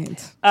talk all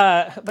night.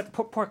 But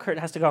poor Kurt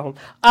has to go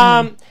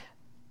home.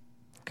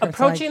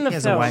 Approaching like, the he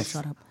has a wife.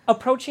 film,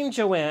 approaching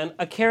Joanne,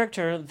 a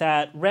character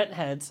that rent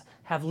heads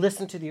have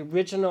listened to the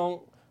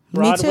original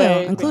Broadway,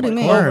 me too, including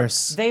me. Of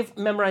course. They've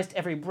memorized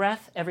every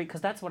breath, because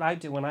that's what I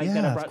do when I get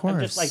a breath. I'm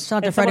just like, shout out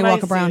to and Freddie when I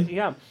Walker Brown.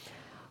 Yeah.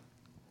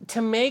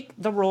 To make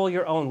the role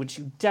your own, which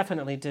you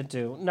definitely did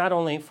do, not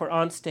only for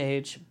on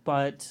stage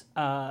but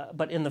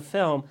in the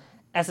film.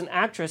 As an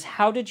actress,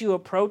 how did you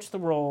approach the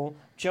role,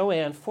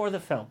 Joanne, for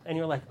the film? And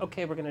you're like,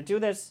 okay, we're going to do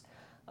this.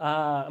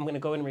 I'm going to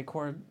go and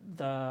record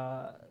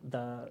the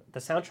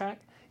soundtrack,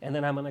 and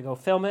then I'm going to go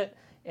film it.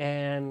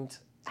 And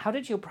how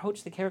did you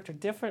approach the character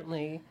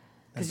differently?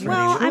 Because you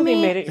truly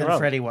made it your own.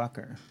 Freddie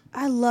Walker.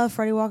 I love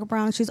Freddie Walker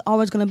Brown. She's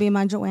always going to be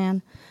my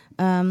Joanne.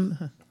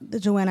 The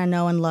Joanne I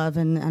know and love,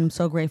 and I'm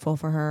so grateful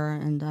for her,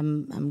 and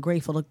I'm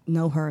grateful to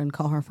know her and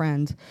call her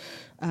friend.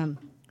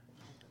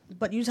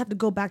 But you just have to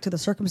go back to the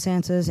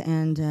circumstances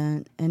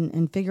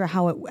and figure out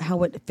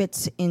how it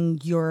fits in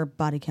your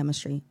body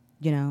chemistry,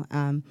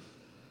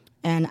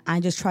 and I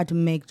just tried to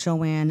make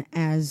Joanne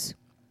as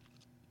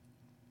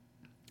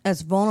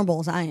vulnerable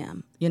as I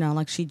am,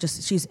 like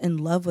she's in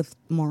love with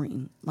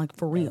Maureen, like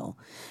for real.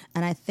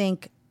 And I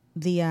think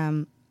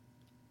the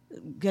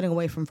getting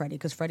away from Freddie,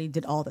 because Freddie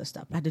did all this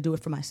stuff. I had to do it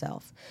for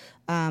myself.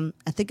 I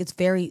think it's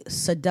very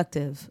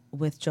seductive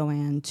with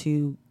Joanne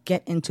to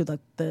get into the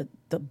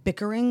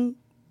bickering,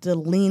 to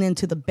lean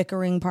into the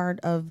bickering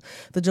part of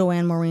the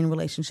Joanne-Maureen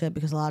relationship,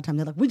 because a lot of times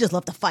they're like, we just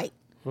love to fight.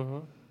 Mm-hmm.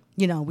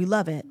 We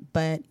love it.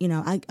 But,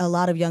 a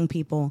lot of young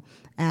people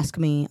ask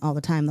me all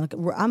the time, like,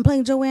 I'm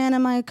playing Joanne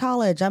in my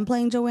college. I'm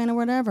playing Joanne or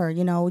whatever.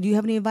 Do you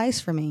have any advice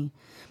for me?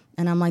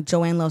 And I'm like,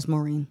 Joanne loves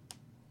Maureen.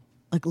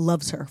 Like,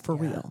 loves her for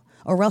real.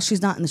 Or else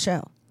she's not in the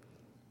show.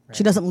 Right.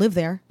 She doesn't live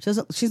there.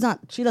 She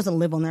doesn't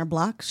live on their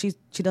block. She's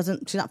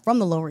not from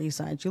the Lower East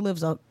Side. She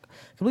lives a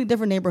completely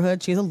different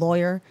neighborhood. She's a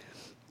lawyer.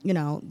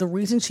 The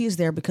reason she is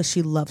there because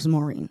she loves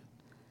Maureen.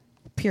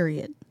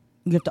 Period.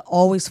 You have to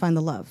always find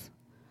the love.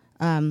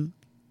 And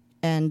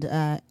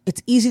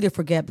it's easy to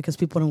forget because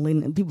people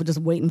just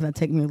waiting for that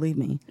take me or leave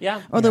me.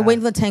 Yeah. Or they're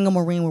waiting for the Tango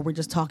Maureen where we're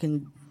just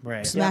talking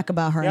smack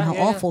about her and how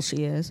awful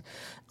she is.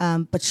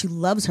 But she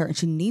loves her and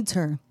she needs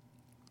her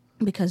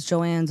because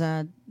Joanne's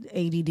ADD.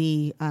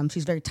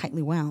 She's very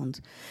tightly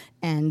wound.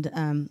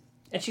 And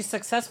she's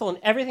successful in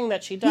everything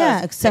that she does.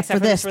 Yeah, except for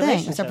this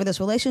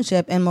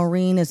relationship. And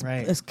Maureen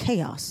is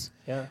chaos.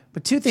 Yeah.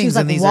 But two things. She's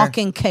like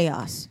walking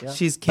chaos. Yeah.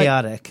 She's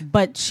chaotic.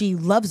 But she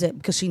loves it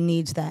because she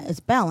needs that. It's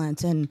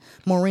balance. And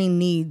Maureen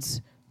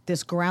needs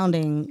this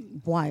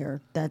grounding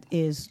wire that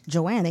is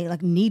Joanne. They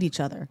need each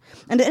other.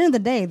 And at the end of the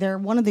day, they're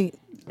one of the...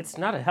 It's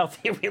not a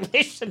healthy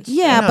relationship.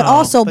 Yeah, but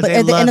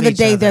at the end of the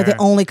day, they're the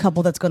only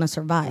couple that's going to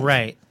survive.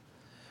 Right.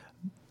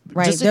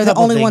 Right. They're the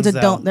only ones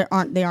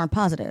that they aren't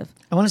positive.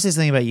 I want to say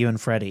something about you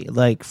and Freddie.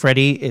 Like,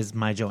 Freddie is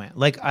my Joanne.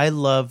 Like, I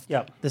love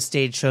the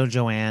stage show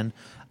Joanne.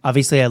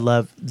 Obviously, I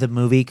love the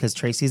movie because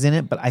Tracy's in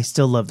it, but I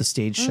still love the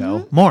stage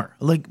show more.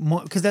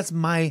 Because that's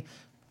my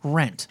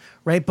Rent,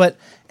 right? But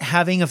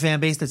having a fan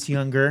base that's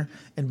younger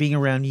and being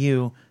around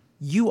you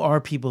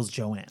are people's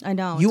Joanne. I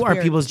know. You are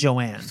people's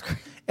Joanne.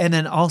 And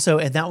then also,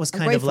 and that was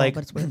kind of like,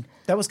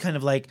 that was kind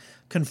of like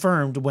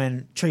confirmed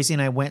when Tracy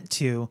and I went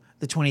to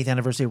the 20th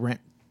anniversary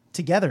Rent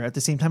together at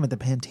the same time at the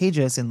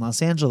Pantages in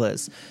Los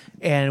Angeles,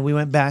 and we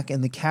went back,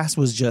 and the cast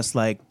was just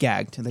like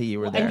gagged that you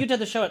were there. And you did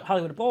the show at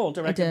Hollywood Bowl,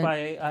 directed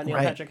by Neil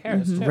Patrick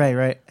Harris, too.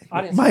 Right.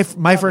 Audience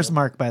My first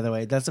Mark, by the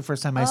way. That's the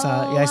first time I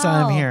saw. Yeah, I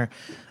saw him here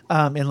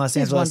in Los Angeles.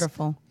 He's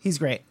wonderful. He's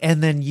great.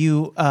 And then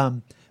you,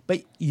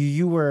 but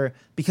you were,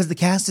 because the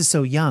cast is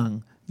so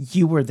young,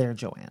 you were there,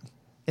 Joanne,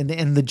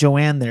 and the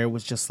Joanne there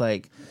was just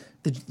like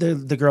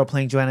the girl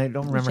playing Joanne. I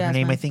don't remember her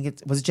name. I think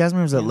it was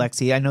Jasmine or was it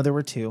Lexi? I know there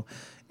were two.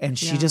 And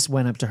she just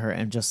went up to her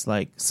and just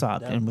like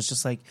sobbed and was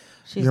just like,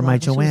 "You're my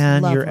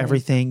Joanne. You're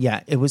everything."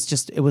 Yeah, it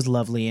was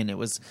lovely, and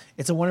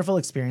it's a wonderful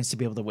experience to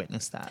be able to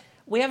witness that.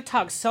 We have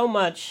talked so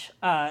much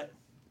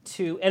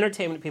to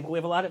entertainment people. We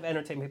have a lot of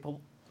entertainment people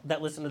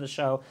that listen to the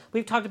show.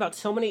 We've talked about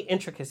so many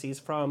intricacies,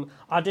 from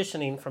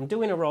auditioning, from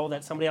doing a role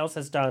that somebody else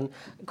has done.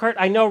 Kurt,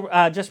 I know,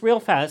 just real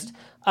fast,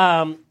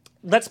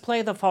 let's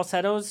play the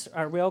falsettos,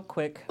 a real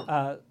quick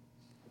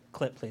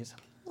clip, please.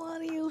 What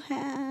do you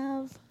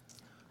have?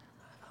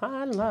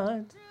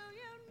 Highlight.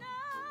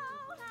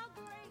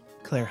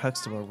 Claire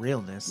Huxtable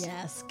realness.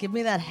 Yes, give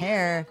me that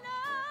hair.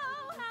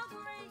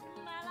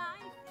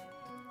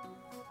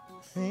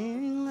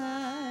 Sing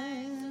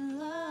like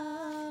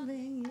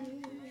loving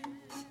you.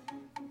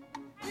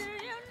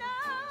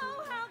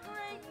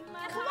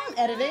 Come on,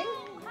 editing.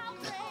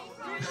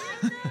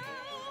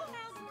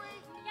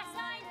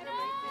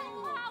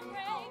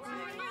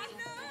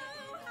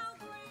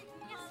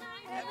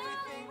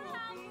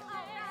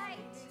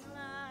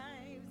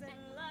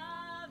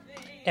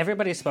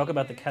 Everybody spoke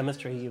about the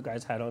chemistry you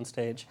guys had on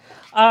stage.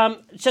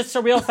 Just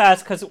so real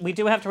fast, because we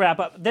do have to wrap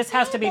up. This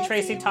has to be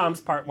Tracy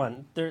Tom's part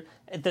one.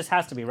 This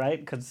has to be, right?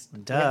 Because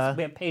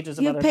we have pages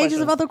of other questions. You have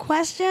pages of other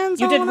questions?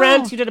 You did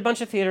Rent, you did a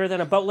bunch of theater, then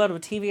a boatload of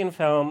TV and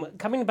film.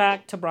 Coming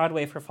back to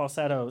Broadway for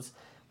falsettos,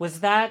 was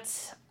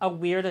that a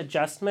weird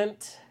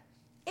adjustment?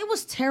 It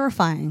was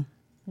terrifying.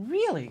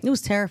 Really? It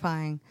was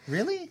terrifying.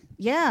 Really?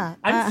 Yeah.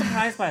 I'm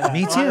surprised by that.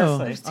 Me too.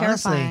 Honestly. It was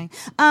terrifying.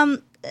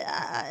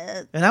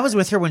 And I was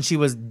with her when she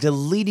was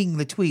deleting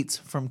the tweets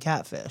from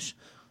Catfish,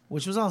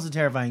 which was also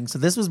terrifying. So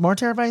this was more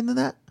terrifying than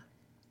that?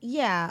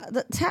 Yeah.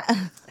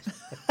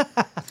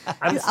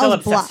 I'm still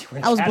obsessed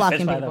with I was Catfish,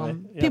 blocking by the people. way.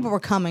 Yeah. People were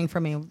coming for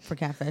me for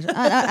Catfish.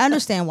 I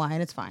understand why,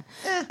 and it's fine.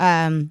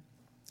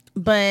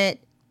 But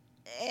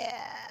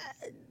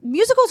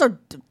musicals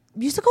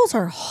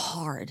are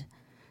hard.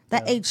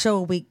 That 8 show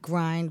a week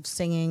grind of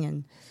singing,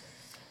 and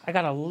I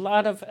got a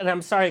lot of, and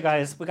I'm sorry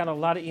guys, we got a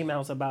lot of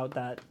emails about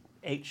that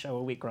 8 show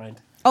a week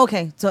grind.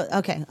 Okay,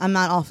 I'm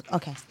not off.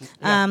 Okay,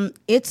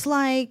 it's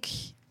like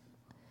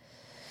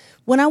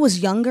when I was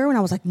younger, when I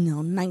was like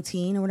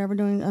 19 or whatever,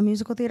 doing a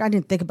musical theater, I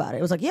didn't think about it.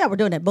 It was like, yeah, we're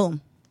doing it, boom,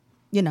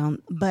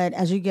 But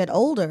as you get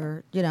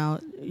older,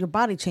 your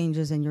body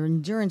changes and your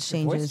endurance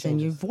changes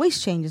and your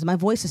voice changes. My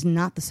voice is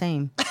not the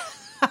same.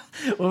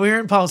 When we were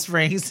in Palm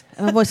Springs,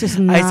 my voice is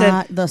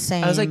not the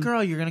same. I was like,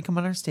 "Girl, you're gonna come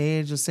on our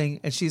stage and sing,"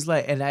 and she's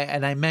like, and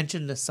I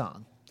mentioned a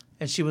song,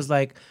 and she was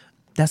like,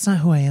 "That's not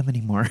who I am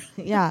anymore."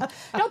 Yeah.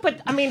 No, but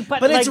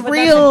it's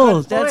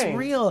real. That's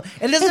real.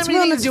 And it doesn't have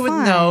anything to do with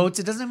notes.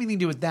 It doesn't have anything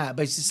to do with that.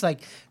 But it's just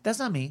like, that's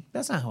not me.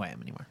 That's not who I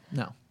am anymore.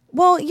 No.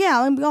 Well,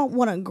 yeah, and we all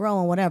want to grow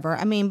and whatever.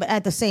 I mean, but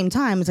at the same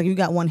time, it's like you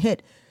got one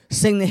hit.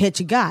 Sing the hit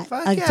you got.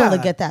 I totally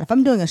get that. If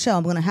I'm doing a show,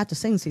 I'm going to have to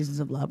sing Seasons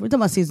of Love. We're talking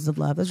about Seasons of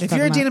Love. If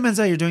you're Idina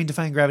Menzel, you're doing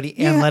Defying Gravity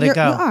and Let It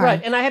Go.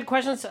 Right, and I had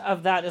questions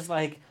of that is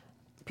like,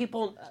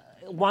 people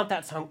want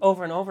that song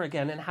over and over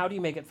again, and how do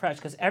you make it fresh?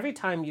 Because every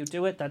time you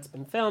do it, that's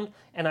been filmed,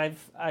 and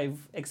I've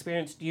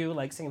experienced you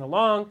like singing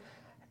along.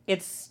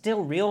 It's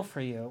still real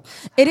for you.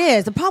 It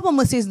is. The problem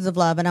with Seasons of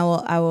Love, and I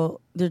will.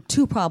 There are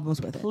 2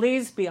 problems with it.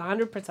 Please be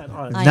 100%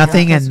 honest.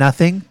 Nothing and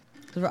nothing.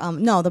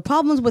 No, the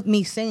problems with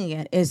me singing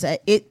it is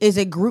that it is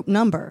a group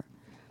number.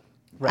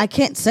 Right. I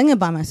can't sing it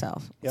by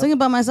myself. Yep. Singing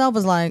by myself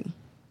is like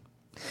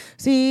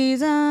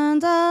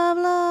Seasons of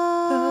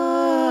Love.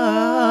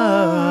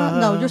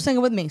 No, you're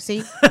singing with me.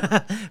 See,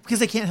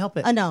 because I can't help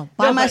it. I know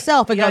by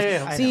myself. It goes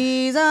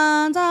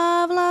Seasons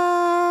of Love,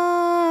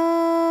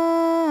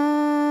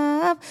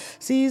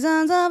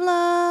 Seasons of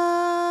Love.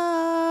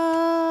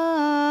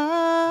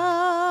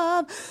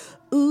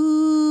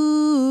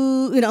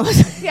 Ooh,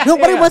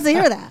 nobody wants to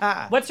hear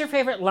that. What's your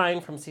favorite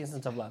line from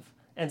Seasons of Love?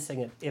 And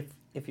sing it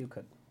if you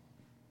could.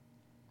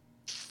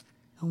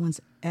 No one's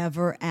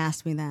ever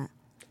asked me that.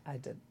 I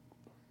did.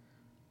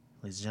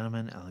 Ladies and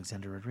gentlemen,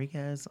 Alexander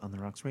Rodriguez on the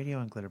Rocks Radio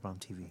and Glitterbomb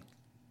TV.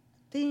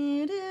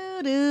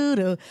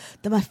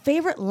 My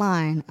favorite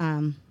line.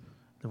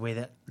 The way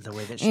that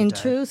she in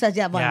died. True says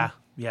yeah.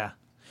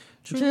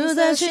 True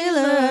that she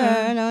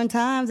learned on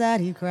times that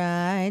he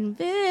cried,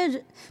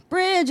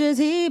 bridges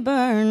he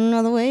burned,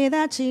 or the way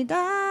that she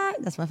died.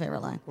 That's my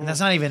favorite line. And that's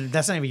not even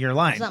your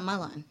line. It's not my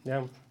line.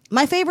 Yeah.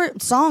 My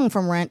favorite song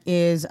from Rent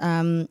is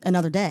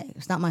Another Day.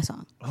 It's not my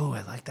song. Oh,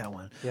 I like that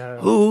one. Yeah.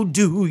 Who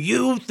do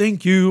you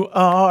think you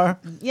are?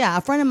 Yeah,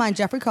 a friend of mine,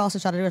 Jeffrey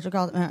Carlson, shout out to Jeffrey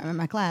Carlson, in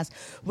my class,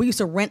 we used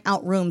to rent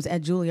out rooms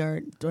at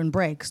Juilliard during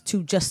breaks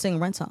to just sing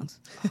Rent songs.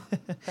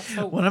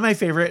 One of my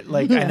favorite,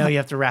 I know you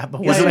have to rap,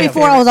 but This is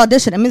before I was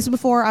auditioning. I mean, this is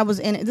before I was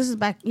in it. This is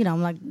back,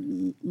 like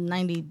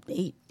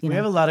 98. We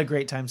have a lot of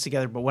great times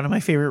together, but one of my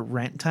favorite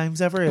Rent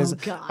times ever is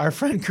our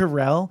friend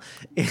Carell.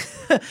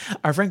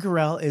 Our friend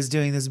Carell is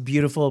doing this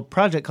beautiful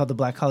project called the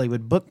Black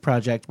Hollywood Book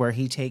Project, where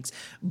he takes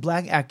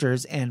black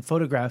actors and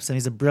photographs, and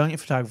he's a brilliant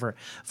photographer,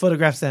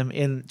 photographs them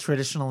in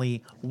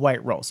traditionally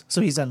white roles.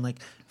 So he's done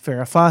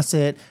Farrah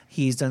Fawcett,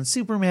 he's done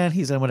Superman,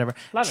 he's done whatever.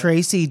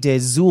 Tracy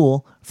did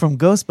Zool from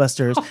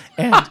Ghostbusters,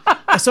 and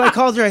so I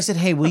called her. I said,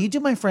 "Hey, will you do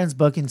my friend's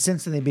book?" And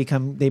since then,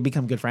 they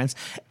become good friends.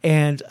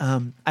 And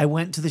I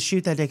went to the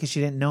shoot that day because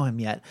she didn't know him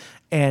yet,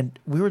 and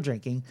we were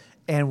drinking.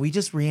 And we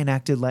just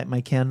reenacted Light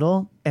My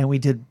Candle, and we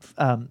did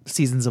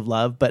Seasons of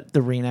Love. But the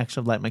reenaction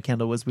of Light My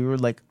Candle was we were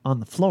on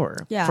the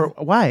floor. Yeah.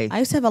 Why? I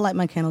used to have a Light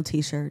My Candle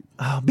T-shirt.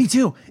 Oh, me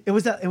too. It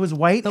was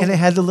white and it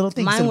had the little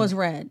thing. Mine was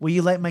red. Will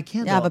you light my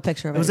candle? Yeah, I have a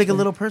picture of it. It was like a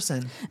little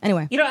person.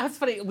 Anyway, that's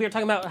funny. We were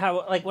talking about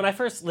how when I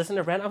first listened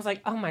to Rent, I was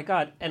like, oh my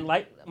god, and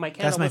Light My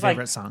Candle. That's my was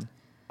favorite song.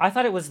 I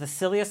thought it was the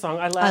silliest song.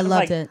 I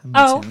loved it.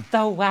 Oh,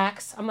 the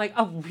wax. I'm like,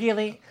 oh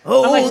really?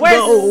 Oh, I'm like,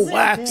 where's the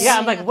wax. Yeah,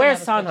 I'm like,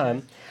 where's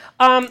Sondheim?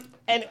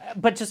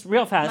 But just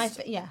real fast.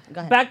 go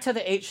ahead. Back to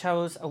the 8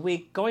 shows a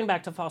week, going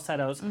back to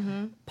falsettos.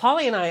 Mm-hmm.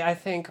 Polly and I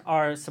think,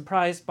 are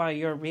surprised by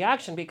your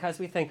reaction because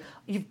we think,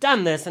 you've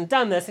done this, and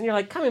you're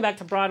like coming back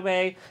to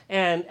Broadway,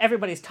 and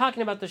everybody's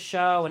talking about the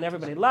show, and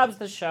everybody loves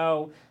the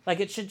show.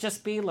 It should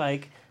just be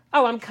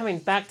oh, I'm coming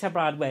back to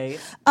Broadway.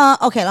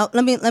 Okay,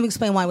 let me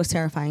explain why it was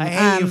terrifying. I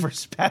hate you for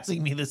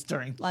passing me this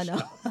during the I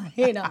know.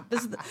 show.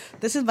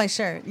 This is my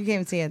shirt. You can't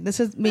even see it.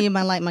 This is me in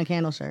my Light My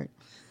Candle shirt.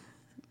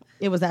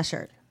 It was that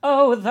shirt.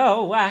 Oh,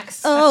 the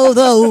wax. Oh,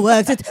 the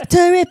wax. It's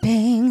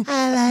dripping.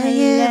 I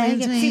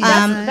like it. See,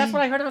 that's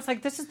what I heard. I was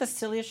like, this is the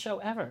silliest show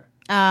ever.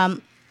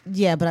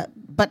 Yeah, but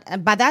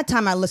by that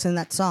time I listened to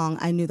that song,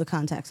 I knew the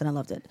context and I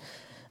loved it.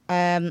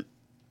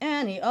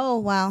 Oh,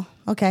 wow.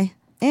 Okay.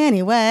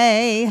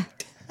 Anyway.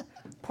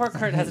 Poor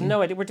Kurt has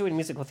no idea. We're doing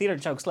musical theater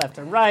jokes left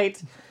and right.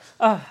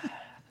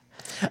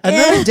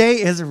 Another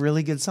Day is a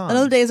really good song.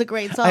 Another Day is a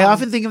great song. I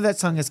often think of that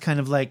song as kind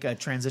of like a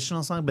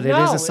transitional song, but it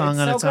is a song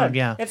on its own.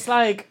 Yeah. It's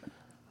like...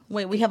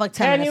 Wait, we have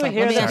 10 minutes left.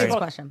 Let me ask this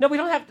question. No, we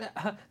don't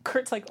have...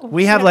 Kurt's like... Oh,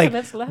 we have 10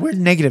 minutes left. We're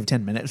negative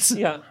 10 minutes.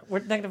 Yeah, we're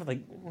negative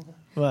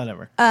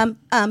Whatever.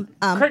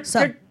 Kurt,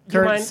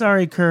 Kurt,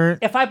 sorry, Kurt.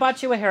 If I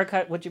bought you a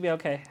haircut, would you be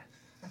okay?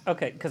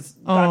 Okay, because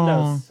God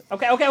knows.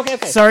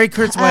 Okay. Sorry,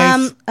 Kurt's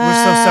wife.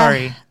 We're so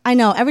sorry. I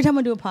know. Every time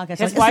I do a podcast,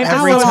 his wife is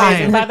every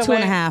time. by the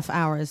way. 2.5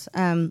 hours.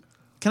 Can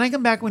I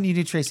come back when you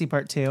do Tracy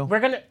Part 2? We're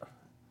gonna.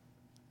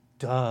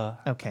 Duh.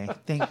 Okay,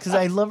 because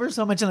I love her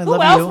so much and I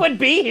love you. Who else would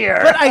be here?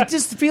 But I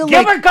just feel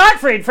Gilbert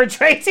Gottfried for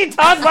Tracy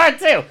Todd Part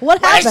 2.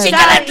 What happened? What's she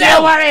gonna do?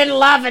 You were in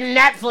love in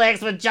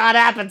Netflix with Judd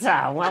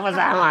Apatow. What was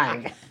that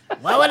like?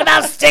 What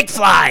about Stick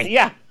Fly?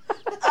 Yeah.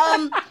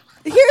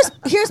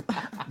 Here's.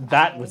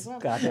 That was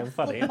goddamn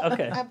funny.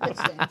 Okay.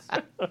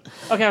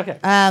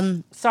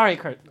 Okay. Sorry,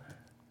 Kurt.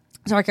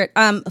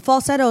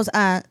 Falsettos.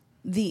 8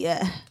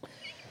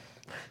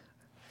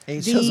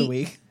 shows a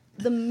week.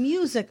 The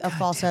music of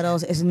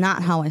falsettos is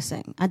not how I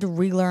sing. I had to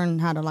relearn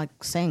how to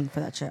sing for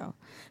that show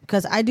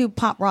because I do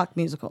pop rock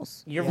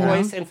musicals. Your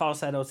voice in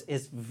falsettos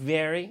is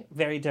very,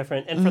 very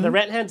different. And for the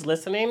Rent heads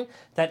listening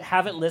that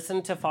haven't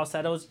listened to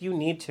falsettos, you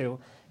need to.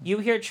 You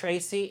hear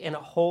Tracy in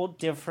a whole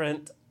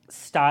different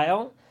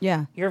style.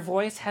 Yeah. Your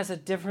voice has a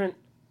different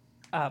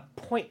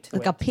point to it.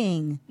 Like a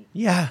ping.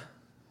 Yeah.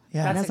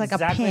 That's That's like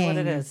exactly a ping. what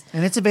it is.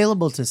 And it's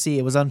available to see.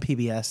 It was on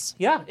PBS.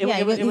 Yeah, you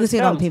was can see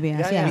it on filmed.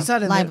 PBS. Yeah. We saw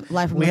it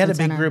live from we had a Lincoln big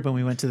Center. group and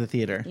we went to the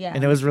theater. Yeah.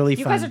 And it was really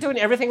You fun. guys are doing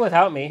everything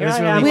without me. Here was I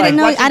really am, fun. We didn't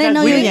know. watching I didn't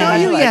know you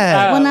guys- yet.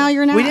 yet. Well, now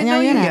you're not. We didn't now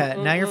know you're you not. yet.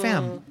 Now you're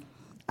fam.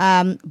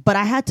 But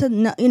I had to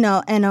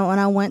know, and when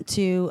I went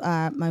to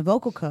my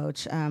vocal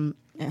coach, her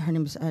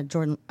name is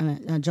Joan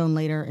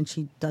Lader, and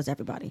she does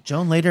everybody.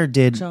 Joan Lader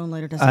did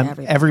does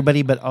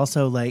everybody, but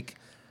also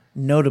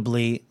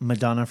notably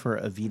Madonna for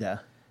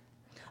Evita.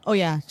 Oh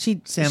yeah,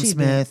 Sam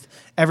Smith,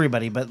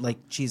 everybody, but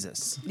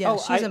Jesus. Yeah,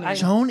 she's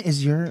amazing. Joan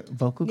is your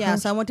vocal coach? Yeah,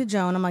 so I went to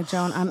Joan. I'm like,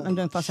 Joan, I'm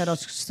doing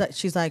falsettos.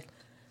 She's like,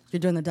 you're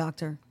doing the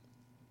doctor,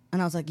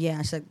 and I was like,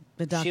 yeah. She's like,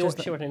 the doctor.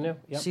 She already knew.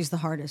 Yep. She's the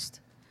hardest.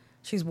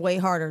 She's way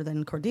harder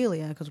than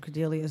Cordelia because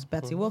Cordelia is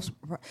Betsy Wolf's.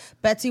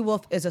 Betsy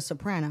Wolf is a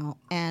soprano,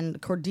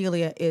 and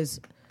Cordelia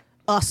is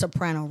a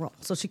soprano role.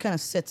 So she kind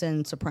of sits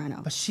in soprano.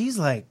 But she's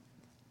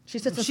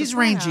she's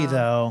rangy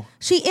though.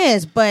 She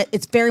is, but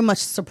it's very much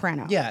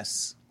soprano.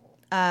 Yes.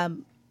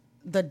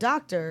 The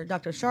doctor,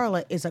 Dr.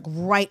 Charlotte, is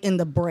right in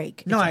the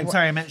break. No, I'm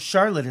sorry. I meant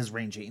Charlotte is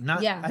rangy.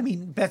 Not. Yeah. I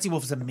mean, Betsy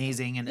Wolf is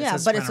amazing, and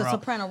but it's a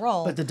soprano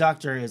role. But the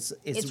doctor is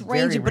it's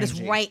very rangy, but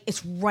rangy.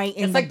 it's right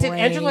in It's the like, break. did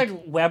Angela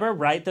Weber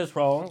write this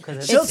role?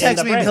 Because She'll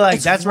text me and be like,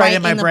 "That's right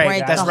in my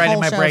break. That's right in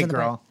my break,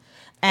 girl."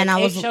 And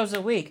I was 8 shows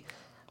a week.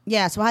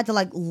 Yeah, so I had to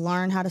like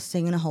learn how to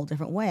sing in a whole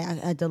different way. I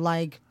had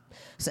to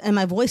and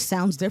my voice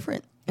sounds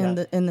different in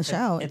the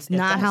show. It's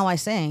not how I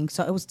sang,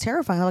 so it was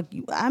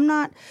terrifying. I'm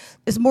not.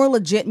 It's more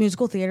legit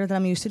musical theater that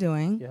I'm used to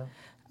doing.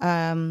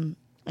 Yeah.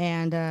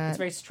 It's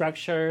very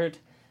structured.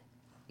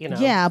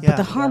 Yeah, but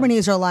the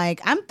harmonies are like,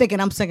 I'm thinking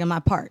I'm singing my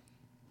part.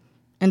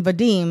 And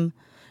Vadim,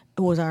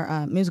 who was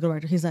our musical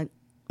director, he's like,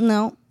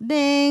 no,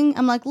 ding.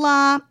 I'm like,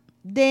 la,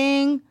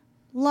 ding,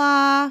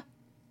 la,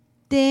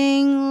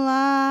 ding,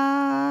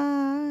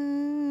 la.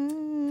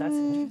 That's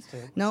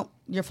interesting. Nope,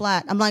 you're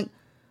flat. I'm like,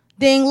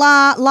 ding,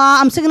 la, la.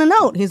 I'm singing a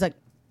note. He's like,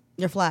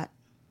 you're flat.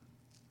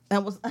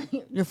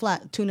 You're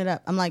flat. Tune it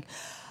up. I'm like,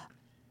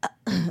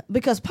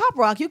 because pop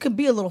rock, you can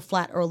be a little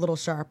flat or a little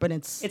sharp, but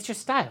it's your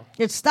style.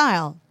 It's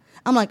style.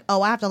 I'm like, I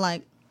have to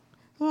like,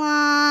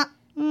 la,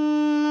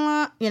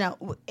 la.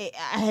 I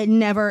had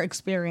never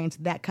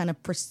experienced that kind of.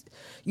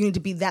 You need to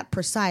be that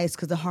precise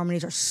because the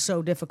harmonies are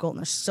so difficult and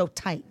they're so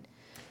tight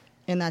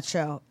in that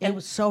show. It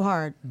was so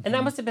hard. And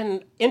that must have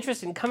been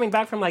interesting coming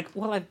back from like,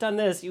 well, I've done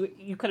this.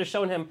 You could have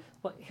shown him.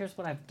 Well, here's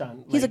what I've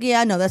done. He's like,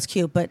 yeah, I know that's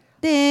cute, but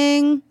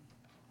ding.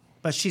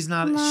 But she's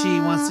not. She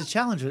wants to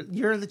challenge it.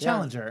 You're the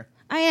challenger.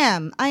 I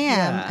am,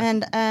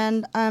 Yeah.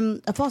 and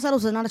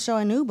Falsettos was not a show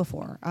I knew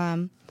before.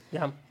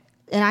 Yeah.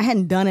 And I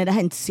hadn't done it. I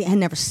had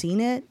never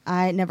seen it.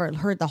 I had never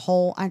heard the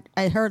whole.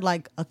 I heard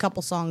like a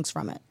couple songs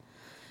from it.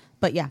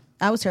 But yeah,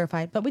 I was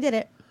terrified. But we did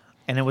it.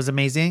 And it was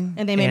amazing.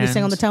 And they made me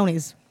sing on the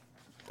Tonys.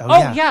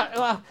 Oh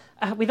yeah.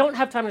 We don't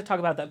have time to talk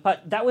about that.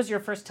 But that was your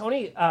first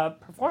Tony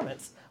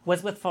performance.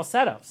 Was with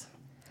Falsettos.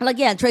 I'm like,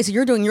 yeah, Tracy,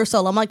 you're doing your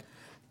solo. I'm like,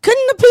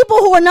 couldn't the people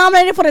who are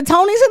nominated for the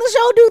Tonys in the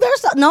show do their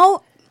solo?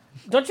 No.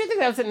 Don't you think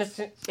that was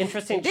an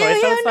interesting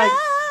choice?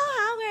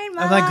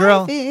 I'm like,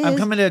 girl, I'm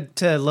coming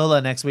to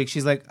Lola next week.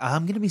 She's like,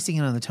 I'm going to be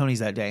singing on the Tonys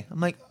that day. I'm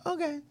like,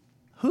 okay.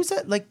 Who's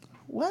that? Like,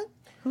 what?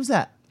 Who's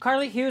that?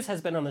 Carly Hughes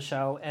has been on the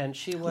show, and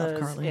she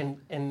was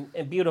in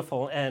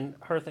Beautiful, and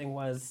her thing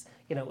was,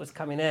 it was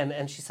coming in,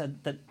 and she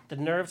said that the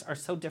nerves are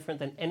so different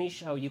than any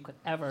show you could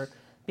ever,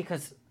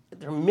 because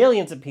there are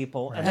millions of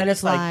people, right. And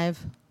it's live.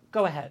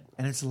 Go ahead.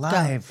 And it's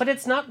live. But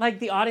it's not like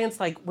the audience,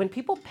 like when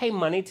people pay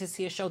money to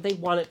see a show, they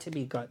want it to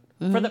be good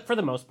for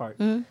the most part.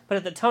 Mm-hmm. But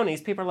at the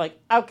Tonys, people are like,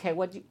 okay,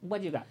 what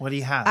you got? What do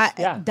you have?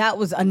 That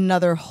was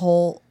another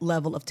whole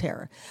level of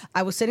terror.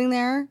 I was sitting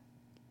there,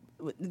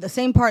 the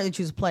same part that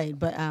you just played,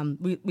 but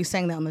we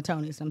sang that on the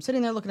Tonys. I'm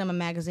sitting there looking at my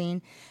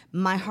magazine.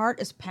 My heart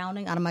is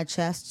pounding out of my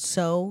chest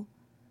so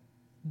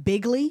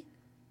bigly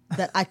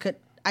that I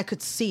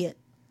could see it.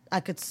 I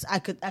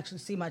could actually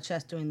see my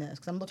chest doing this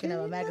because I'm looking at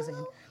my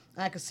magazine.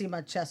 I could see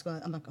my chest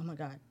going. I'm like, oh my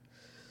God.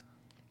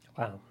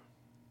 Wow.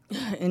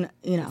 And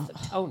It's the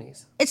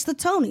Tonys. It's the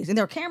Tonys, and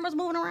there are cameras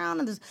moving around,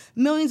 and there's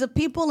millions of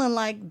people, and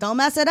like, don't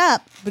mess it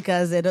up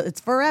because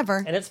it's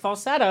forever. And it's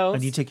Falsettos.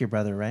 And you took your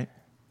brother, right?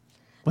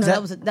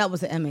 That was the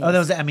Emmys. Oh, that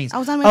was the Emmys. I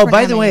was nominated for an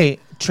by the Emmy. way,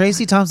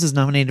 Tracy Thompson is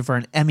nominated for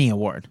an Emmy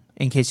Award.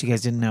 In case you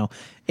guys didn't know,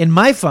 in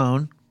my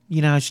phone,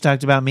 you know how she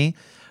talked about me.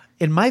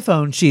 In my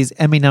phone, she's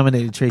Emmy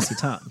nominated Tracy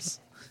Thoms.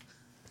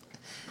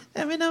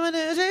 Emmy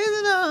nominated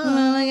Tracy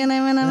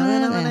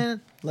Thoms.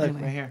 Look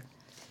right here.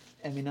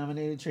 Emmy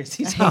nominated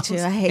Tracy Thoms.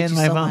 I hate you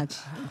so much.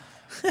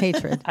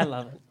 Hatred. I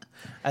love it.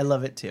 I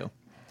love it too.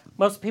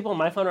 Most people on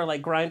my phone are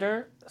like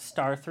Grindr,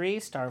 *3,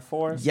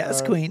 *4.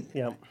 Yes, Queen.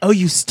 Yeah. Oh,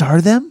 you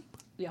star them?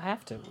 Yeah, I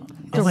have to.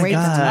 Oh my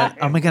God.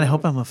 Oh my God. I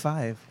hope I'm a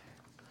 5.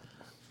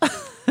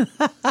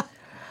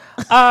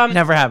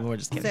 Never happened. We're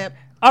just kidding. Zip.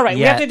 All right,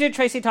 we have to do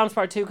Tracy Thoms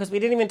Part 2 because we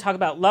didn't even talk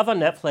about Love on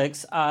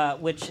Netflix,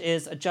 which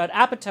is a Judd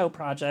Apatow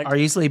project. Are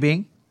you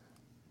sleeping?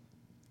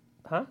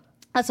 Huh?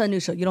 That's a new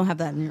show. You don't have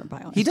that in your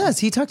bio. He does.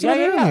 He talked about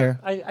it earlier.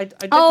 I did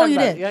Oh, talk you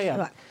about did? it.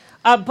 Yeah.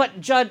 But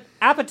Judd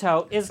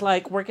Apatow is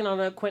like working on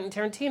a Quentin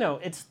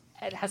Tarantino. It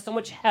has so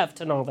much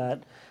heft and all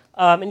that.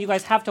 And you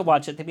guys have to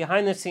watch it. The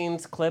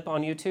behind-the-scenes clip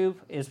on YouTube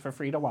is for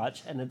free to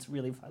watch, and it's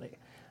really funny.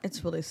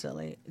 It's really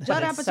silly.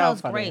 Judd it's Apatow is so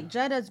funny. great.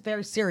 Judd is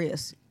very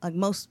serious, like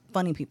most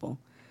funny people.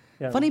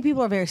 Yeah. Funny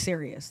people are very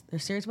serious. They're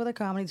serious with their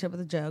comedy, serious with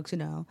the jokes.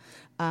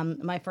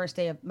 My first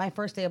day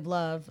of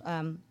love.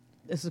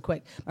 This is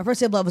quick. My first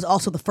day of love was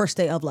also the first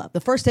day of love.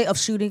 The first day of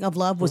shooting of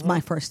love was my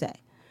first day.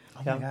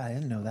 Oh my God, I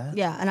didn't know that.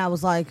 Yeah, and I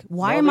was like,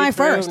 "Why No, am me I too.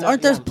 first? No,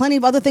 Aren't there yeah. plenty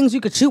of other things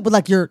you could shoot with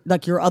like your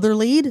other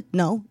lead?"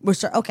 No,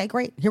 okay,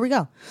 great. Here we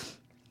go.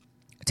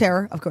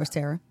 Tara, of course,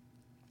 Tara.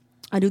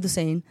 I do the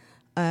scene,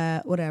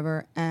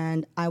 whatever,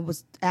 and I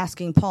was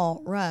asking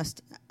Paul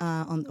Rust,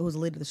 who was the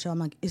lead of the show. I'm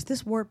like, "Is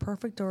this word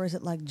perfect or is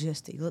it like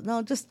gisty?"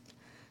 No, just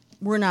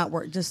we're not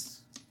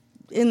just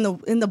in the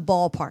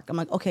ballpark. I'm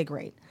like, okay,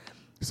 great.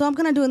 So I'm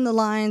kind of doing the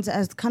lines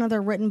as kind of they're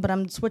written, but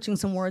I'm switching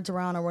some words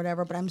around or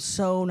whatever, but I'm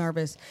so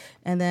nervous.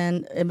 And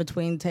then in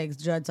between takes,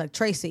 Judd's like,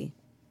 Tracy.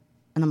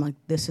 And I'm like,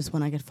 this is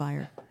when I get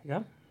fired. Yeah.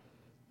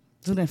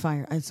 This is when I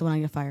fire. It's when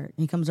I get fired.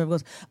 And he comes over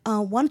and goes,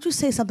 why don't you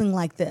say something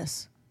like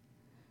this?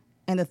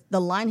 And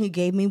the line he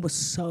gave me was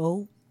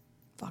so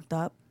fucked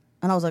up.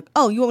 And I was like,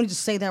 oh, you want me to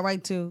just say that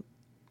right to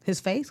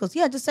his face? He goes,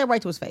 yeah, just say it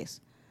right to his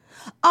face.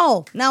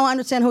 Oh, now I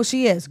understand who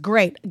she is.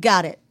 Great.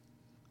 Got it.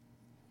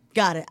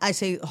 Got it. I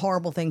say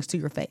horrible things to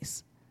your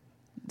face.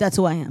 That's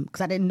who I am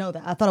because I didn't know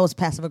that. I thought it was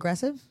passive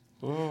aggressive.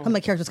 My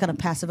character's kind of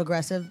passive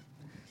aggressive,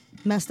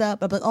 messed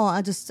up. I'm like, oh,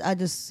 I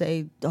just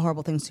say the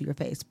horrible things to your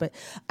face. But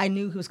I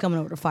knew he was coming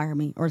over to fire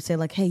me or to say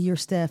like, hey, you're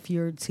stiff,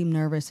 you seem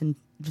nervous, and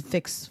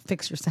fix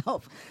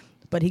yourself.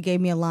 But he gave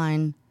me a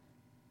line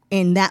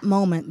in that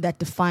moment that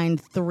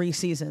defined 3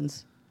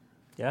 seasons.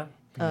 Yeah.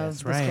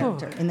 Of this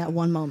character in that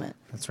one moment.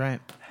 That's right.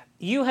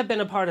 You have been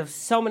a part of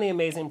so many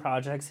amazing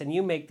projects, and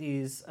you make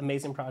these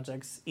amazing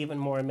projects even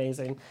more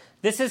amazing.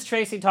 This is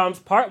Tracy Thoms,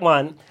 part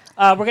 1.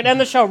 We're going to end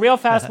the show real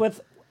fast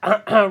with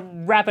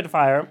rapid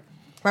fire.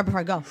 Rapid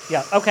fire, go.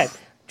 Yeah, okay.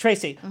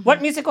 Tracy,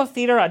 what musical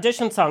theater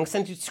audition song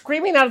sends you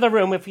screaming out of the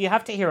room if you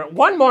have to hear it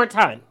one more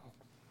time?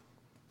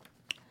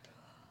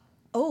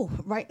 Oh,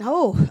 right.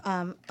 Oh,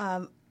 I'm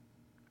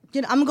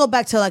gonna go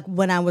back to like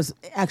when I was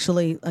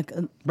actually like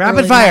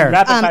rapid fire.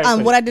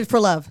 What I did for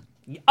love.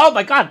 Oh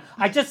my God!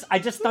 I just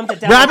thumped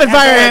it down. Rapid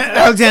fire,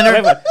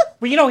 Alexander. Well,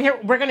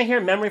 we're gonna hear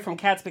 "Memory" from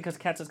Cats because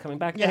Cats is coming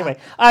back. Yeah. Anyway,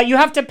 you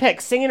have to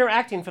pick singing or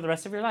acting for the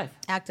rest of your life.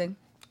 Acting.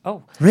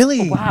 Oh,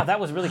 really? Oh, wow, that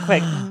was really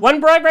quick. One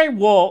Broadway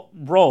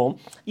role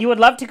you would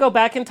love to go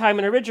back in time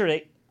and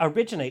originate.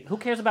 Who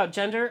cares about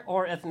gender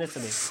or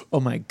ethnicity? Oh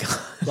my God.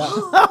 Yeah.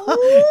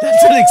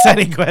 That's an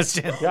exciting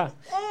question. Yeah.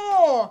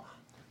 Oh.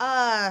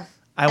 I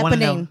want to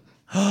know.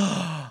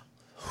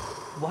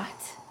 What?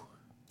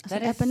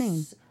 That is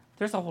Eponine.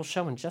 There's a whole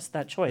show in just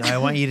that choice. No, I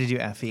want you to do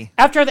Effie.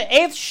 After the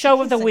 8th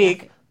show of the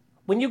week,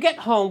 when you get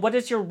home, what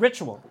is your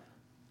ritual?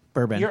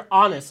 Bourbon. Your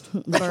honest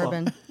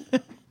ritual.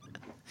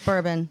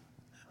 Bourbon.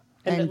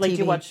 And like TV.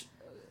 you watch,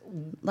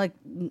 like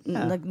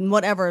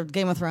whatever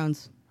Game of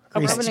Thrones.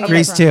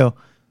 Grease 2.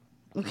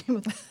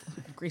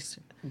 Grease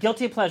 2.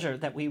 Guilty pleasure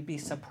that we'd be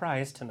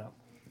surprised to know.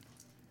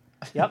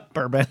 Yep.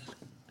 Bourbon.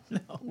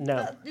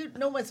 No. Dude,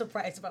 no one's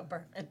surprised about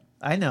bourbon.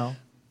 I know.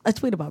 I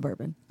tweet about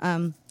bourbon.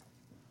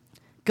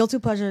 Guilty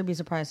pleasure to be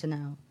surprised to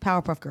know.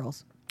 Powerpuff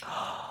Girls.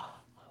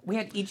 We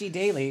had E.G.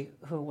 Daily,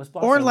 who was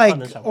Or like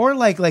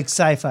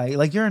sci-fi.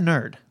 Like you're a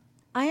nerd.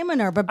 I am a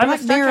nerd, but I'm a Black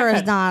Star Mirror Trek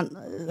is fan.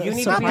 not. You need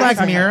It's to not be Black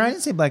Star Mirror. Trek. I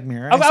didn't say Black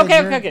Mirror. Oh, I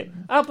said okay.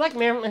 Oh, Black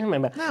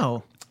Mirror.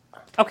 No.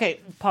 Okay,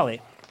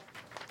 Polly.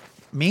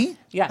 Me?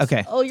 Yes.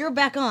 Okay. Oh, you're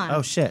back on.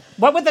 Oh shit.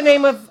 What would the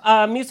name of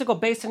a musical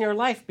based on your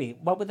life be?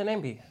 What would the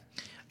name be?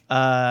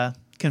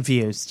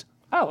 Confused.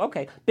 Oh,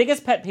 okay.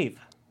 Biggest pet peeve?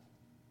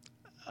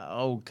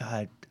 Oh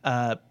God.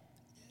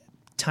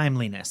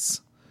 Timeliness.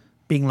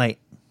 Being late.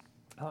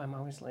 Oh, I'm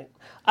always late.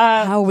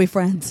 How are we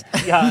friends?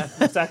 Yeah,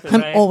 exactly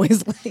I'm right.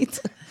 always late.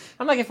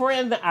 I'm like, if we're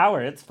in the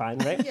hour, it's fine,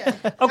 right? Yeah.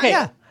 Okay.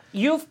 Yeah.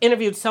 You've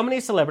interviewed so many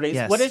celebrities.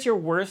 Yes. What is your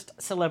worst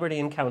celebrity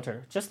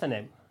encounter? Just the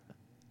name.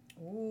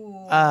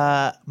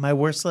 My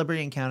worst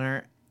celebrity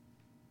encounter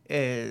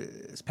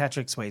is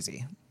Patrick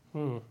Swayze.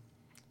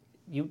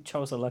 You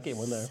chose a lucky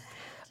one there.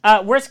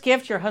 Worst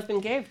gift your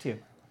husband gave to you?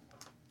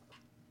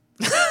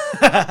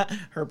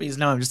 Herpes.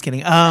 No, I'm just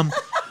kidding.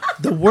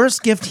 The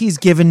worst gift he's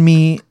given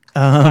me.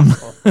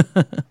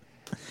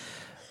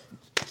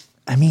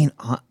 I mean,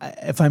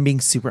 if I'm being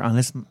super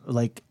honest,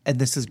 like, and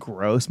this is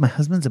gross, my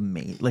husband's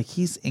amazing. Like,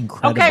 he's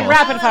incredible. Okay,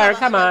 rapid fire.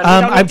 Come on.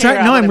 I'm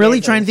trying. No, I'm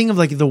really trying to think of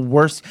like the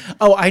worst.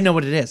 Oh, I know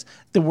what it is.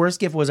 The worst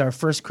gift was our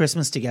first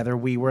Christmas together.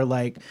 We were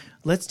like,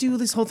 let's do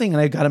this whole thing,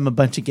 and I got him a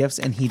bunch of gifts,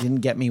 and he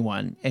didn't get me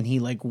one. And he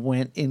like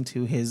went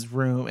into his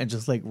room and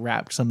just like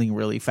wrapped something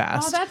really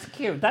fast. Oh, that's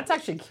cute. That's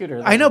actually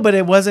cuter. I know, but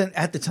it wasn't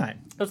at the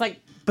time. It was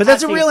like. But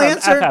that's a Patsy real from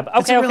answer. FF.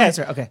 It's a real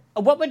answer. Okay.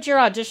 What would your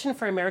audition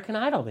for American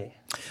Idol be?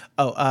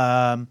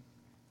 Oh,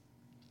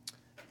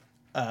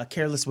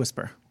 Careless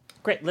Whisper.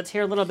 Great. Let's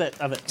hear a little bit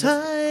of it.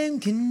 Time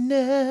can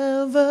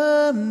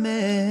never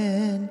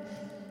mend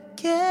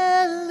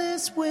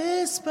careless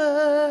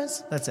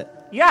whispers. That's it.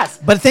 Yes.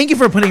 But thank you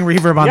for putting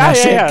reverb on that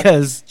shit,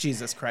 because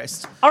Jesus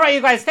Christ. All right,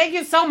 you guys. Thank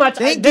you so much.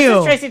 Thank this you.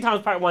 is Tracy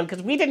Thoms Part 1,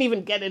 because we didn't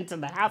even get into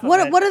the half of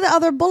it. What are the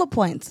other bullet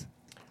points?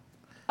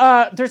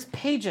 There's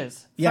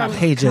pages. Yeah,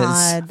 pages.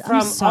 God, From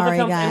I'm sorry, all the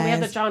films, guys. and we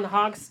had the John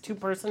Hawkes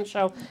 2-person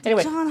show.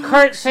 Anyway, John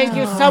Kurt, Hawkes thank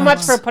you show. so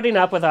much for putting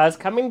up with us,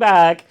 coming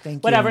back,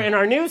 Thank whatever, you. in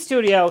our new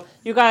studio.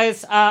 You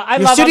guys, I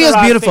Your love studio's On the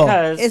Rocks beautiful.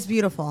 because It's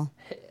beautiful.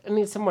 it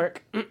needs some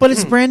work. But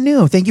it's brand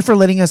new. Thank you for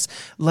letting us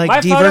like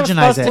My photo's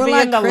de-virginize supposed it. to be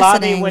We're in the like lobby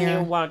christening when here.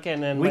 you walk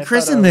in. And We my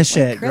christen photo- this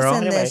shit, girl.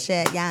 Christen Anyway, this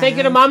shit, yeah. Thank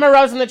you to Mama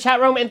Rose in the chat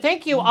room, and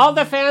thank you all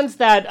the fans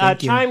that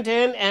Thank you. chimed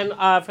in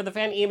and for the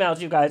fan emails,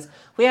 you guys.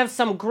 We have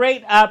some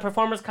great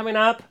performers coming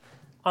up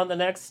on the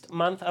next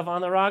month of On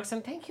the Rocks,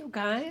 and thank you,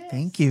 guys.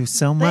 Thank you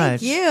so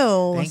much. Thank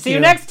you. Thank See you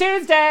next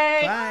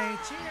Tuesday. Bye.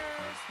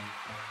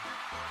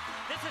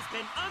 This has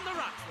been On the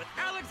Rocks with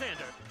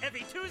Alexander,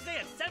 every Tuesday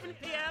at 7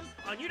 p.m.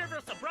 on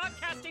Universal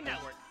Broadcasting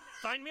Network.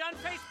 Find me on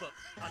Facebook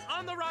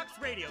on The Rocks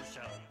Radio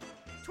Show.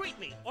 Tweet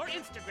me or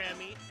Instagram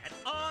me at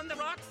On the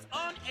Rocks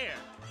On Air.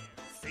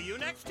 See you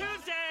next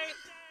Tuesday.